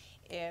 So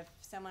if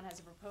someone has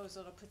a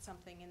proposal to put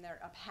something in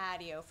a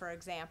patio, for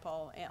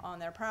example, on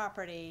their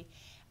property,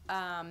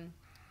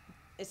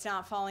 it's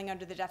not falling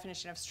under the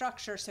definition of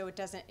structure, so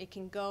it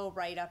can go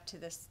right up to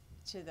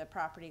the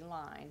property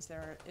lines.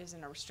 There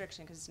isn't a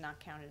restriction because it's not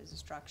counted as a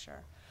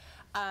structure.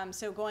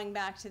 So going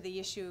back to the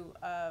issue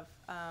of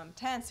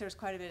tents, there's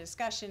quite a bit of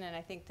discussion, and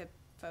I think the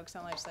folks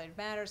on Legislative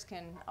Matters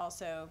can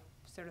also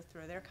sort of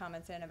throw their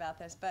comments in about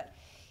this. But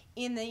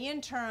in the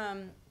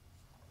interim,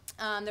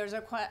 there was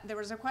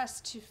a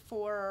request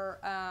for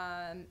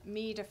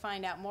me to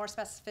find out more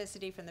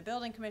specificity from the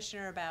building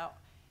commissioner about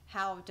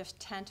how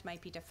tent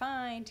might be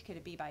defined. Could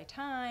it be by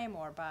time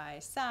or by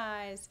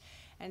size?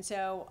 And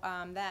so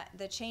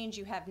the change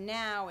you have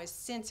now is,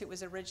 since it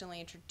was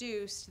originally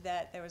introduced,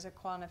 that there was a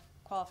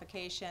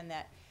qualification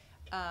that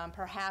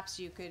perhaps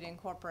you could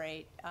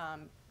incorporate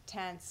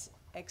tents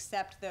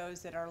except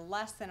those that are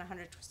less than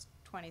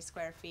 120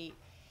 square feet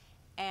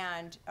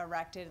and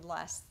erected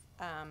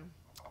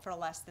for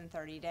less than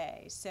 30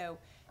 days. So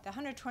the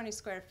 120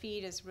 square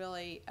feet is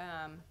really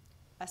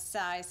a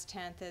size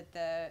tent that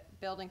the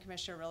building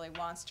commissioner really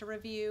wants to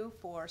review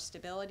for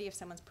stability. If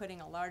someone's putting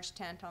a large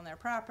tent on their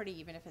property,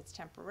 even if it's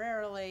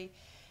temporarily,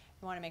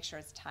 you want to make sure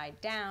it's tied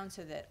down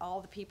so that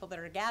all the people that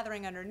are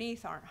gathering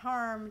underneath aren't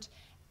harmed.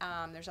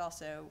 There's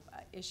also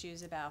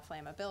issues about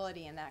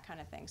flammability and that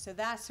kind of thing. So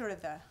that's sort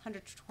of the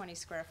 120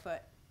 square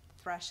foot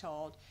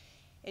threshold.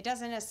 It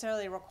doesn't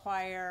necessarily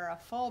require a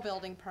full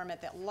building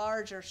permit that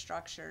larger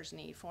structures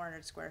need.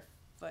 400 square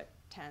foot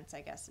tents, I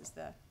guess, is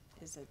the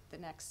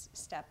next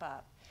step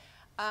up.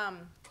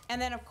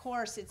 And then, of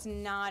course, it's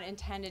not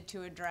intended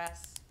to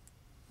address,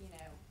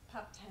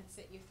 pup tents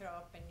that you throw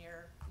up in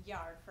your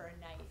yard for a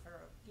night,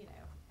 or,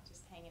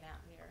 just hanging out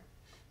in your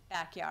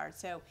backyard.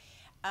 So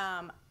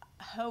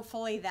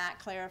hopefully that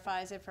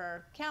clarifies it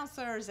for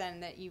counselors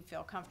and that you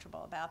feel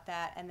comfortable about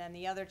that. And then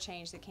the other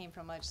change that came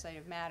from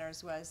Legislative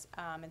Matters was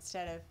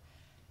instead of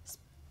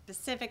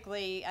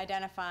specifically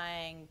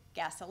identifying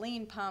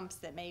gasoline pumps,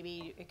 that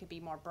maybe it could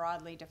be more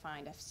broadly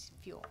defined as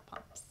fuel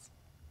pumps.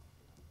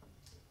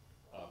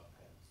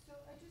 So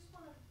I just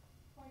want to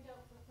point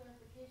out for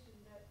clarification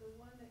that the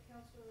one that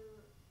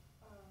Councilor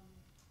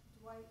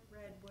Dwight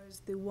read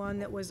was the one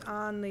that was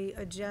on the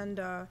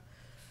agenda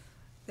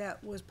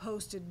that was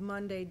posted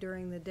Monday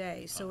during the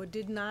day. So it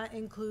did not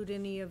include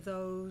any of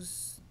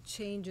those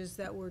changes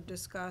that were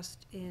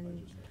discussed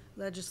in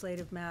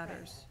Legislative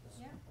Matters.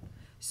 Yeah.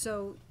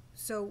 So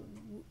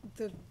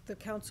the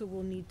council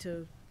will need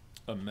to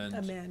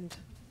Amend.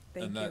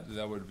 Thank And you.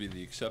 that would be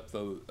the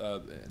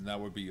and that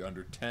would be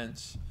under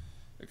tents,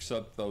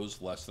 except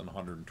those less than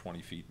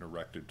 120 feet and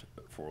erected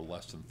for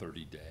less than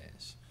 30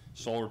 days.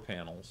 Solar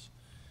panels,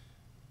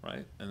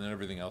 right? And then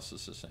everything else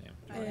is the same.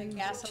 And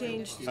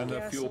gasoline change And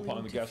the fuel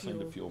pump, the gasoline gasoline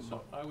to fuel So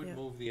pump. I would Yeah.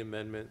 move the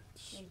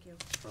amendments Thank you.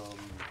 from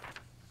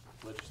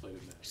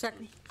Legislative Matters.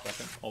 Second.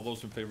 Second. All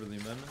those in favor of the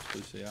amendments,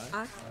 please say aye.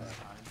 Aye.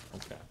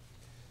 Okay.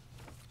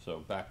 So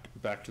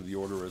back to the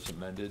order as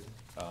amended.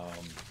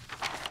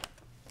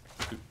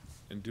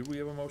 And did we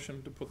have a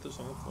motion to put this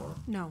on the floor?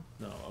 No.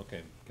 No,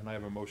 okay. Can I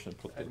have a motion to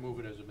put the? I'd move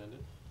it as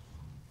amended.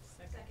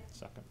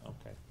 Second,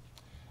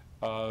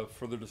 okay.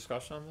 Further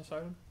discussion on this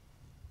item?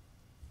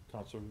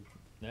 Counselor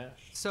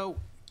Nash? So,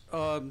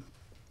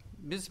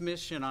 Ms.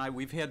 Mish and I,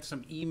 we've had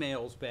some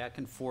emails back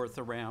and forth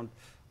around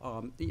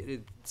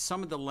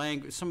some of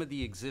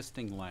the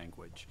existing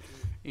language.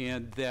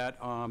 And that,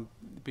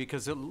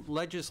 because of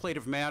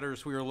Legislative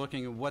Matters, we were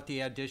looking at what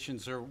the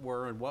additions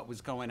were and what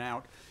was going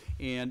out.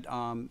 And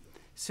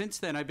since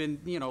then, I've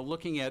been,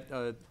 looking at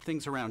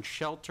things around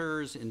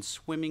shelters and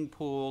swimming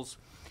pools.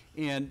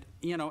 And,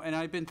 and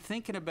I've been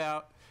thinking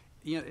about,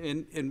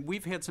 and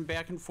we've had some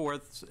back and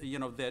forths,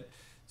 that,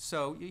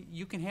 so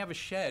you can have a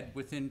shed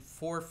within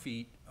 4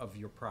 feet of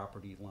your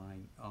property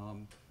line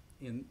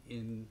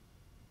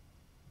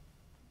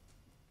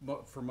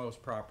for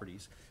most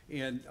properties.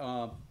 And,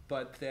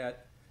 but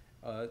that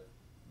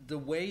the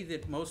way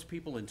that most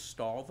people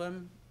install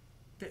them,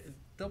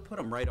 they'll put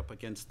them right up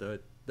against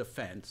the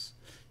fence,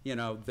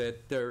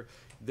 that they're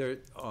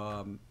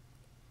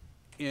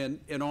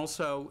and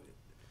also,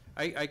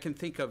 I can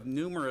think of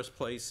numerous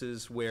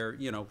places where,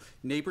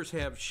 neighbors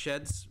have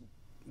sheds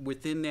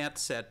within that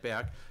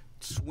setback,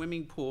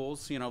 swimming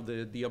pools,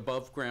 the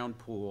above-ground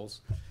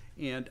pools.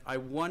 And I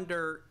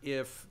wonder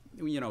if,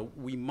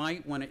 we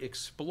might want to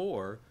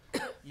explore,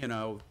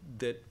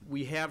 that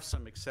we have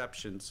some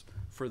exceptions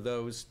for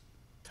those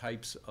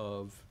types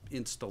of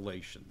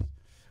installations.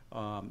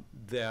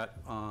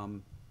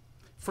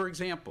 For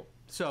example,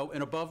 so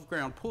an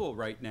above-ground pool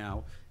right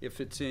now, if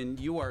it's in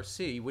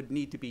URC, would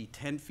need to be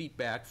 10 feet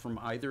back from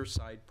either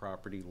side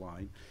property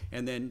line,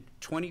 and then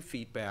 20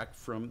 feet back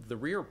from the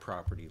rear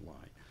property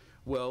line.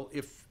 Well,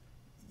 if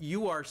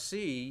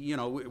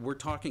URC, we're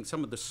talking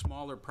some of the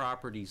smaller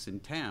properties in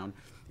town,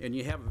 and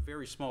you have a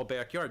very small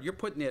backyard, you're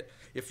putting it,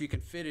 if you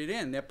can fit it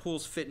in, that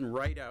pool's fitting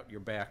right out your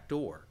back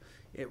door.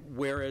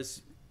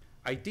 Whereas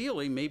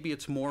ideally, maybe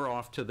it's more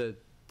off to the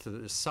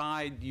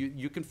side.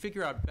 You can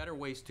figure out better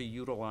ways to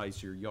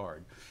utilize your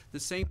yard. The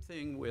same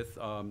thing with,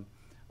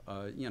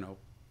 you know,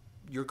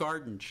 your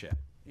garden shed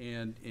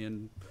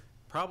and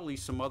probably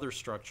some other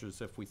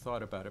structures if we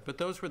thought about it. But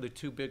those were the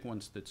two big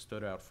ones that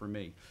stood out for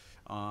me.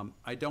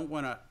 I don't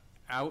want to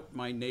out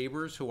my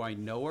neighbors who I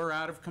know are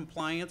out of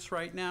compliance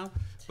right now,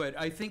 but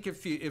I think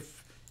if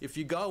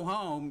you go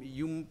home,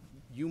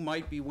 you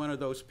might be one of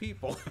those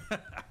people.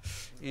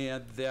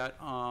 And that,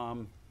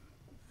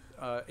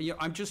 you know,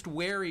 I'm just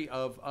wary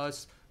of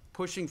us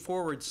pushing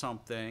forward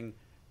something.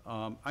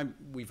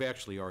 We've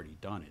actually already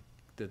done it.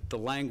 The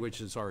language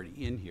is already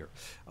in here.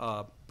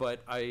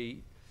 But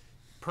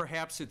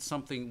perhaps it's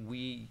something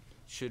we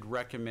should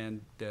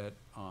recommend that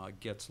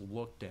gets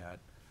looked at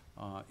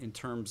in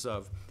terms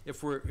of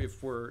if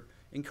we're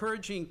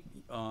encouraging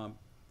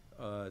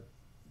the,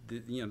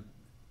 you know,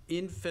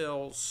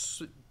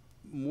 infill,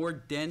 more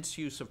dense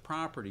use of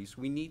properties,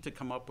 we need to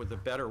come up with a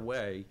better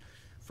way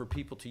for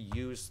people to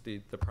use the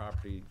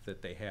property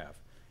that they have,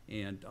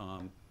 and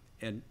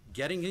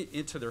getting it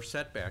into their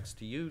setbacks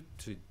to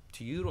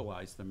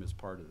utilize them as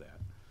part of that.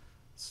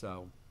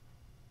 So,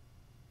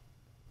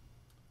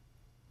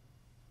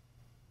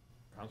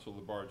 Councilor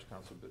Labarge,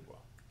 Councilor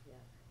Bidwell. Yeah.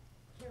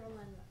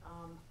 Carolyn,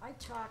 I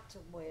talked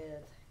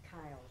with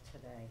Kyle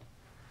today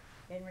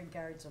in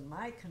regards of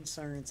my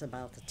concerns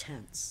about the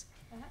tents.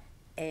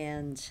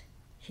 And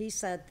he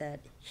said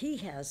that he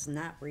has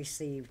not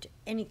received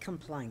any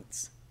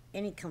complaints.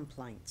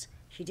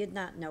 He did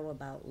not know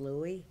about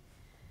Louis,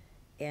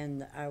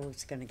 and I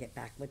was going to get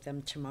back with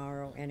them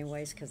tomorrow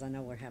anyways, because I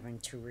know we're having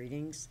 2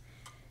 readings.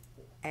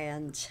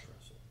 And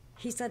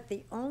he said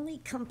the only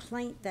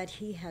complaint that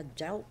he had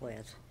dealt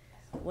with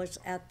was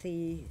at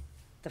the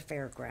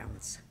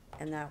fairgrounds,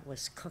 and that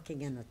was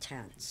cooking in the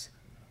tents.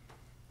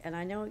 And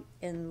I know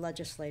in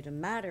legislative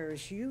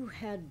matters, you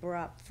had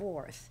brought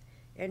forth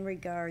in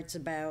regards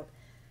about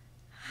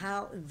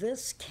how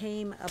this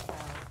came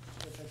about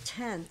with the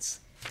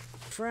tents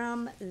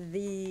from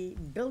the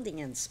building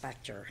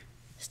inspector's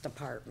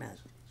department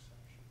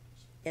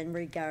in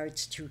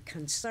regards to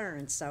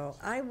concerns. So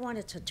I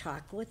wanted to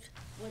talk with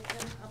him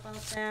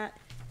about that.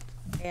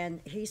 And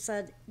he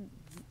said,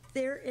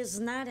 there is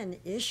not an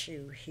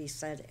issue, he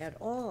said, at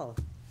all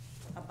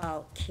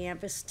about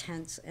canvas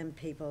tents in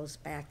people's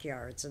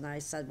backyards. And I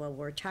said, well,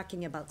 we're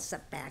talking about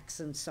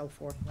setbacks and so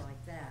forth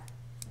like that.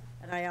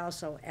 And I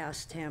also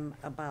asked him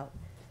about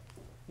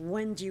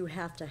when do you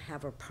have to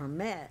have a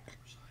permit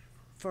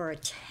for a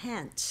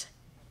tent?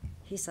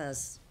 He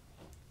says,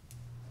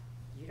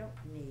 you don't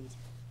need,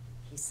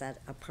 he said,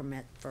 a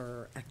permit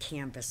for a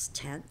canvas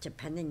tent,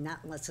 depending, not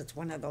unless it's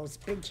one of those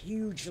big,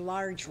 huge,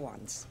 large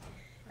ones.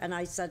 And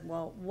I said,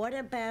 well, what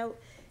about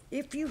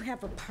if you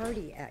have a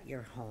party at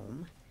your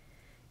home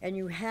and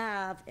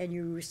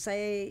you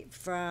say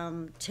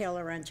from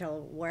Taylor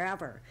until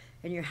wherever,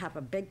 and you have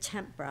a big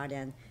tent brought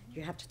in,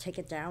 you have to take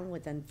it down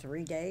within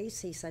 3 days?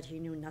 He said he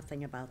knew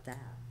nothing about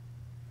that.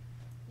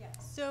 Yeah,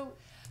 so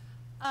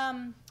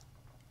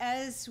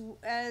as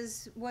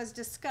was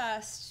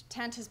discussed,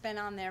 tent has been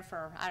on there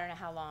for I don't know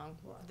how long.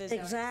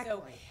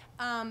 Exactly.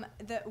 So,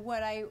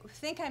 what I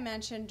think I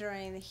mentioned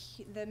during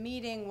the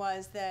meeting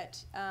was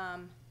that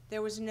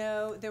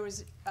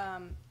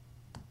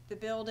the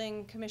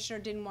building commissioner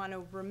didn't want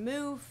to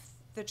remove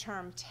the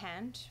term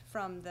tent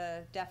from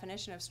the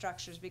definition of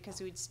structures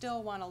because we'd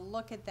still want to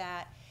look at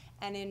that,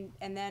 and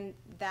then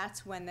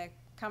that's when the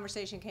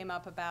conversation came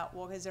up about,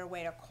 well, is there a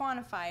way to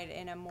quantify it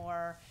in a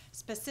more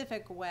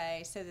specific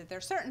way so that there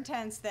are certain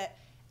tents that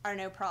are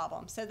no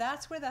problem. So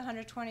that's where the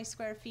 120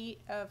 square feet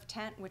of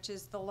tent, which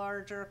is the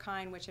larger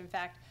kind, which in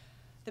fact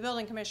the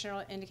building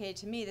commissioner indicated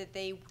to me that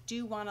they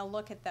do want to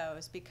look at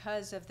those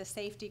because of the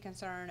safety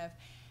concern of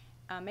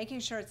making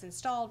sure it's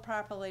installed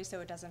properly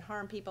so it doesn't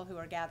harm people who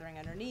are gathering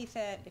underneath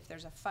it. If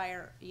there's a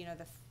fire, you know,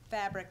 the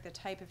fabric, the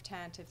type of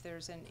tent, if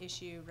there's an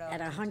issue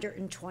relative at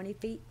 120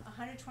 feet?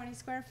 120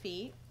 square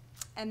feet.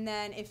 And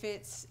then if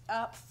it's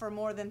up for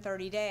more than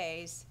 30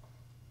 days,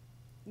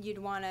 you'd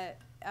want to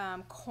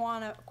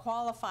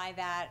qualify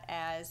that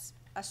as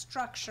a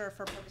structure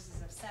for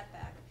purposes of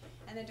setback.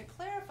 And then to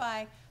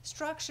clarify,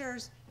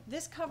 structures,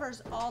 this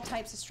covers all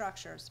types of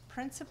structures,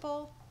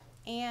 principal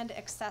and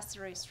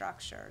accessory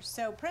structures.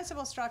 So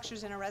principal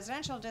structures in a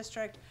residential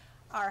district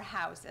are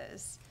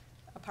houses,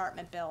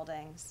 apartment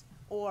buildings,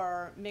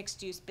 or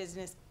mixed-use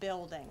business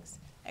buildings.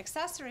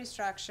 Accessory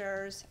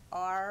structures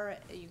are,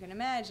 you can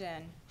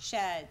imagine,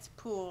 sheds,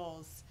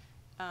 pools,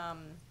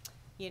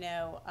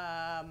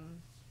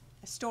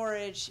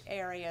 storage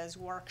areas,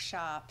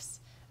 workshops,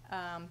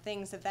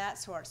 things of that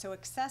sort. So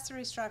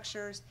accessory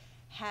structures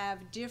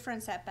have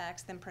different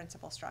setbacks than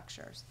principal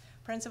structures.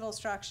 Principal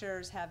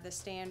structures have the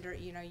standard,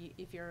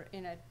 if you're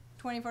in a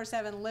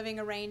 24/7 living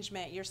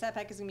arrangement, your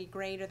setback is going to be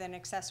greater than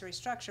accessory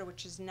structure,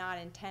 which is not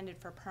intended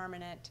for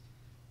permanent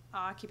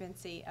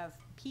occupancy of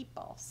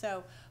people.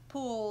 So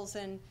pools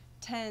and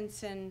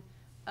tents and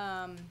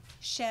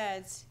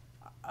sheds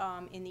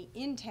in the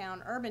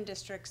in-town urban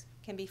districts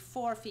can be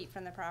 4 feet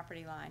from the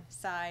property line,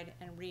 side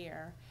and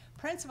rear.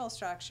 Principal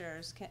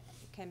structures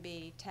can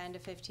be 10 to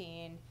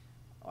 15,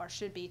 or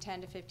should be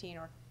 10 to 15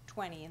 or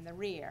 20 in the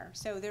rear.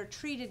 So they're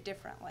treated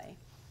differently.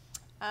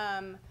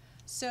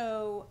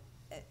 So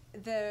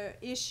the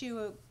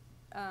issue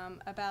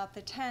about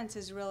the tents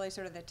is really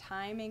sort of the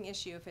timing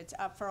issue. If it's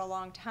up for a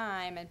long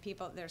time and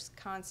there's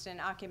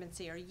constant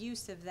occupancy or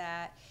use of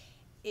that,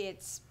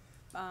 it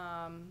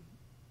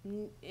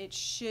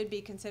should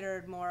be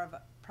considered more of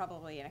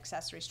probably an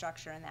accessory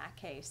structure in that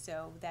case.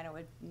 So then it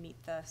would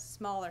meet the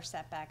smaller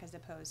setback as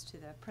opposed to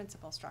the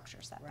principal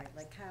structure setback. Right,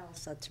 like Kyle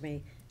said to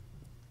me,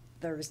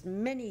 there's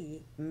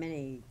many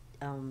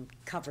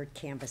covered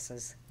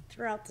canvases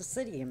throughout the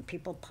city, and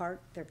people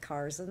park their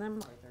cars in them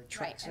or their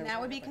trucks. Right, and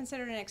that would be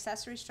considered an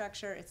accessory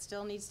structure. It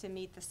still needs to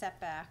meet the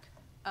setback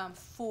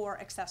for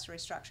accessory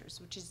structures,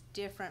 which is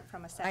different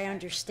from a setback. I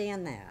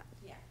understand that.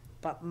 Yeah.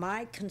 But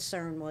my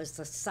concern was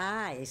the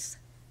size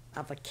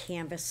of a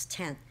canvas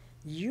tent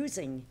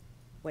using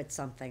with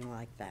something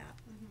like that.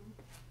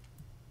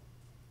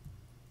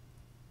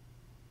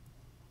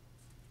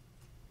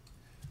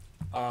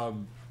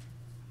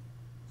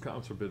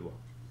 Counselor Bidwell.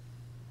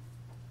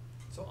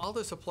 So all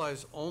this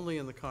applies only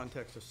in the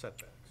context of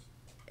setbacks?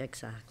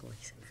 Exactly.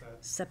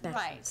 that- Setbacks.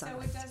 Right, so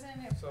it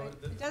doesn't, So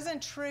it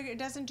doesn't trigger, it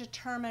doesn't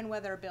determine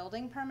whether a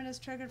building permit is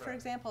triggered, for Right.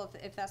 example,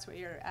 if that's what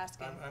you're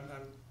asking.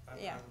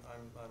 Yeah.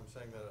 I'm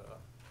saying that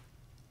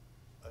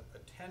a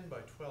 10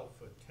 by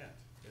 12-foot tent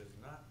is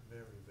not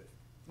very big.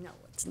 No,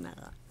 it's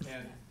not.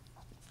 And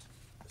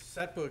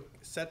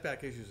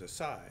setback issues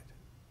aside,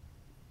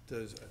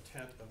 does a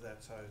tent of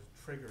that size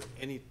trigger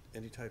any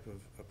type of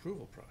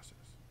approval process?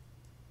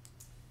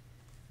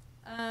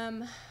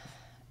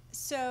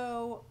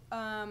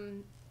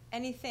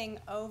 Anything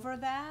over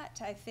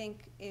that, I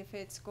think if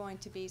it's going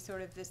to be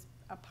sort of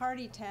a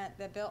party tent,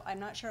 I'm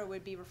not sure it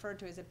would be referred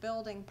to as a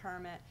building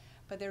permit,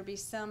 but there'd be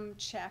some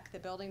check the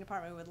building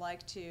department would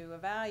like to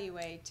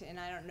evaluate, and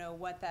I don't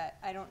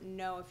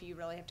know if you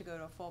really have to go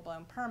to a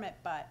full-blown permit,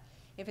 but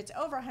if it's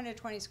over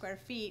 120 square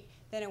feet,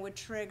 then it would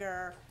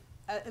trigger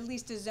at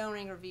least a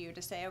zoning review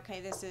to say,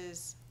 okay, this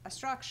is a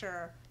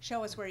structure,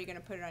 show us where you're gonna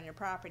put it on your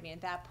property. And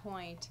at that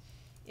point,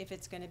 if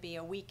it's gonna be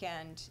a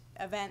weekend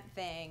event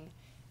thing,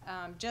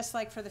 just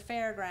like for the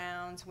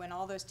fairgrounds, when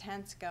all those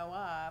tents go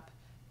up,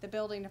 the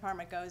building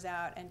department goes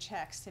out and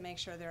checks to make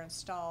sure they're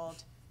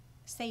installed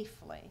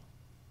safely.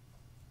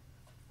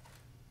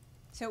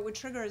 So it would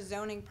trigger a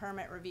zoning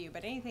permit review,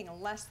 but anything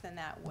less than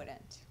that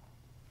wouldn't.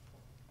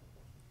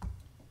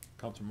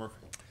 Counselor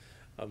Murphy.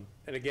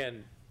 And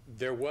again,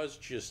 there was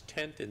just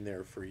tent in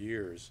there for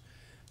years.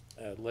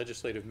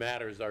 Legislative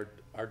matters,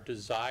 our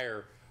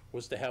desire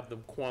was to have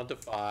them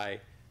quantify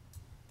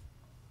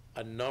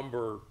a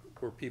number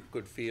where people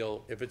could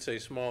feel, if it's a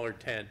smaller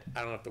tent,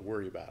 I don't have to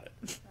worry about it.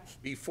 Right.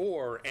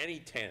 Before, any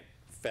tent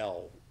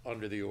fell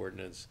under the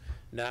ordinance.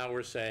 Now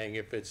we're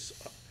saying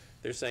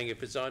they're saying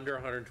if it's under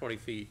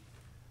 120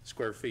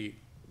 square feet,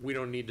 we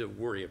don't need to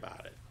worry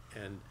about it.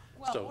 And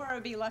well, so, or it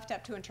would be left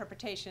up to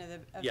interpretation of the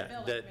building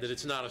commissioner. that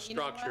it's not a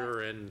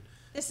structure and.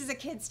 This is a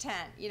kid's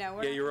tent,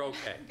 we're yeah, you're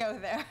okay. Go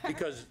there.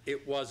 Because there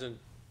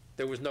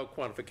was no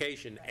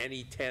quantification. Right.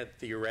 Any tent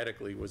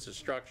theoretically was a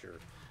structure.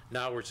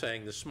 Now we're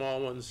saying the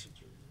small ones,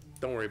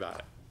 don't worry about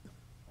it.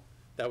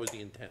 That was the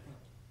intent.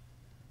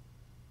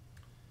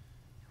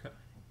 Okay.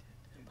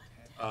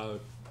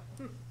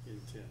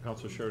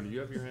 Counselor Sherr, do you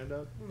have your hand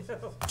up?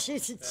 No. I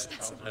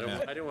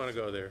didn't want to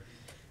go there.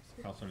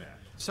 Counselor Nash.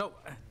 So,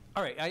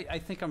 all right, I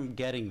think I'm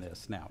getting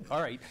this now.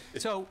 All right,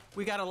 so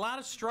we got a lot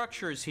of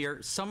structures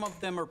here. Some of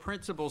them are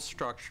principal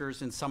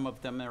structures and some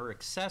of them are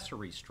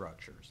accessory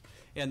structures.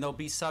 And they'll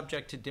be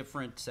subject to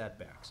different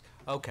setbacks.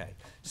 Okay,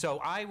 so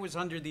I was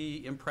under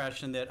the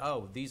impression that,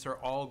 these are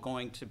all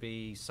going to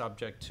be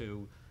subject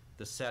to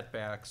the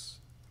setbacks,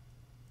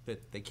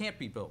 that they can't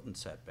be built in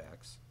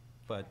setbacks,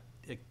 but,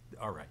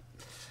 all right.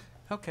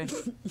 Okay,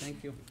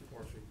 thank you.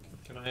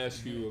 Can I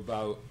ask you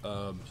about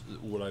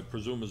what I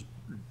presume is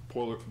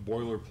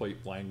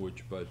boilerplate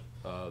language, but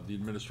the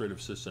administrative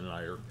assistant and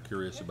I are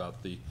curious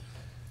about the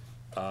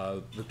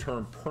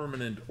term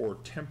permanent or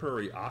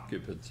temporary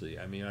occupancy.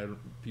 I mean,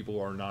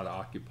 people are not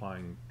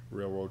occupying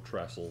railroad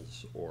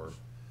trestles or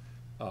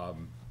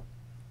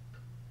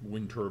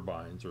wind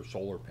turbines or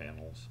solar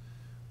panels.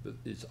 But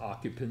is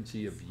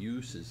occupancy of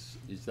use, is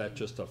that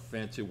just a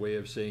fancy way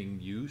of saying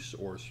use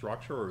or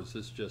structure, or is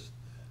this just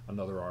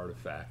another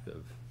artifact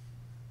of?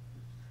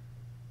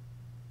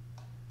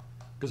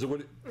 Because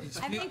what it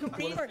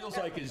feels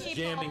like is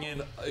jamming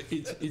in,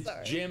 it's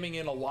jamming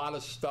in a lot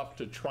of stuff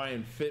to try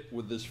and fit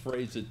with this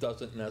phrase that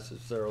doesn't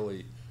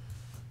necessarily.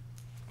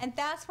 And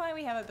that's why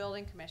we have a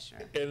building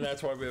commissioner. And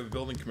that's why we have a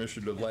building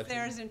commissioner to let.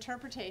 There's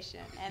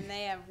interpretation, and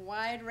they have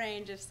wide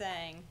range of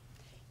saying,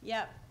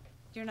 yep,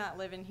 you're not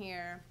living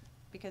here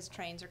because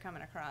trains are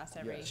coming across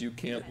every. Yes, you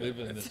can't live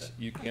in this.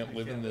 You can't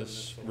live in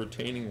this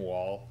retaining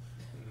wall.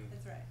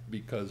 That's right.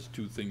 Because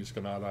two things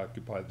cannot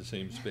occupy the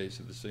same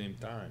space at the same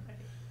time.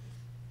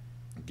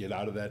 Get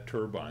out of that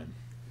turbine.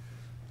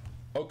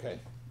 Okay,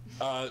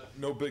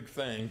 no big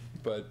thing,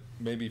 but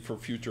maybe for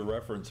future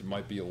reference, it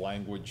might be a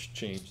language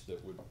change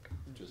that would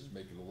just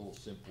make it a little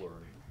simpler.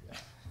 Yeah.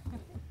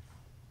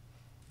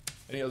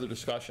 Any other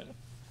discussion?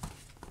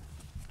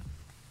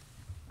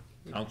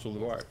 Council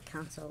Duarte.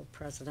 Council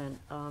President,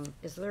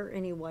 is there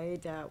any way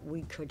that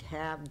we could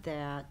have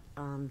that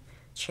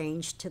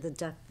changed to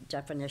the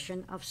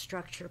definition of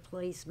structure,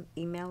 please,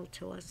 emailed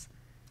to us?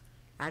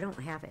 I don't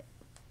have it.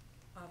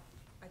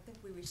 I think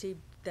we received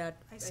that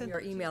I in sent your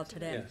it to you email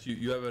today. today. Yes,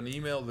 you have an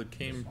email that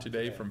came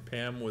today from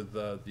Pam with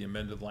the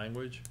amended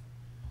language.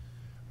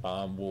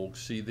 We'll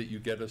see that you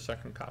get a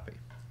second copy.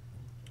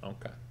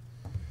 Okay.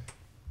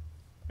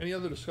 Any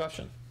other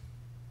discussion?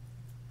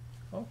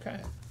 Okay.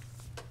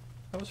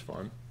 That was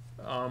fun.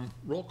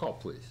 Roll call,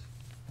 please.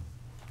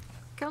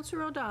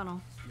 Counselor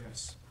O'Donnell.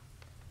 Yes.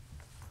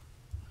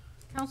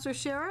 Counselor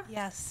Shara.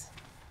 Yes.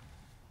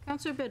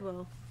 Counselor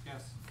Bidwell.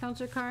 Yes.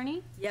 Counselor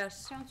Carney.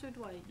 Yes. Counselor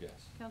Dwight. Yes.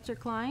 Counselor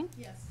Klein.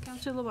 Yes.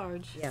 Counselor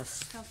Labarge.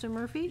 Yes. Counselor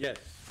Murphy. Yes.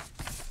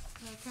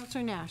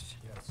 Counselor Nash.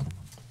 Yes.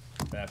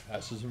 That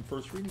passes in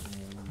first reading.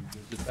 We'll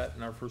revisit that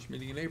in our first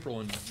meeting in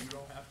April, and you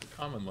don't have to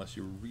come unless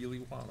you really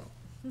want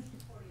to.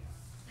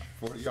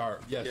 40R,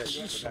 yes,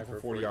 Yes.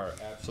 for 40R,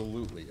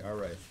 absolutely, all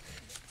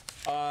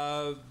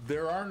right.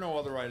 There are no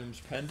other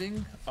items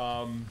pending.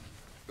 I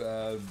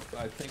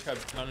think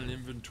I've done an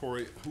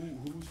inventory.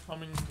 Who's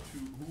coming to,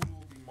 who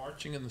will be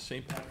marching in the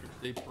St. Patrick's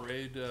Day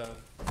Parade,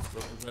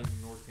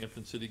 representing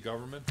Northampton city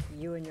government?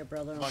 You and your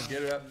brother. Come on,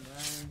 get it up.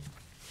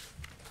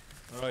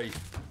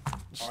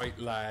 All right,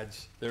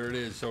 lads, there it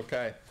is,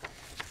 okay.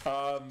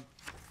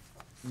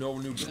 No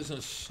new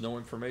business, no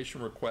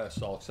information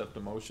requests. I'll accept a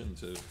motion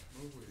to.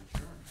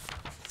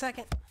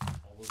 Second.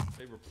 All those in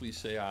favor, please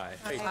say aye.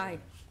 Aye.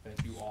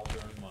 Thank you all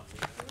very much.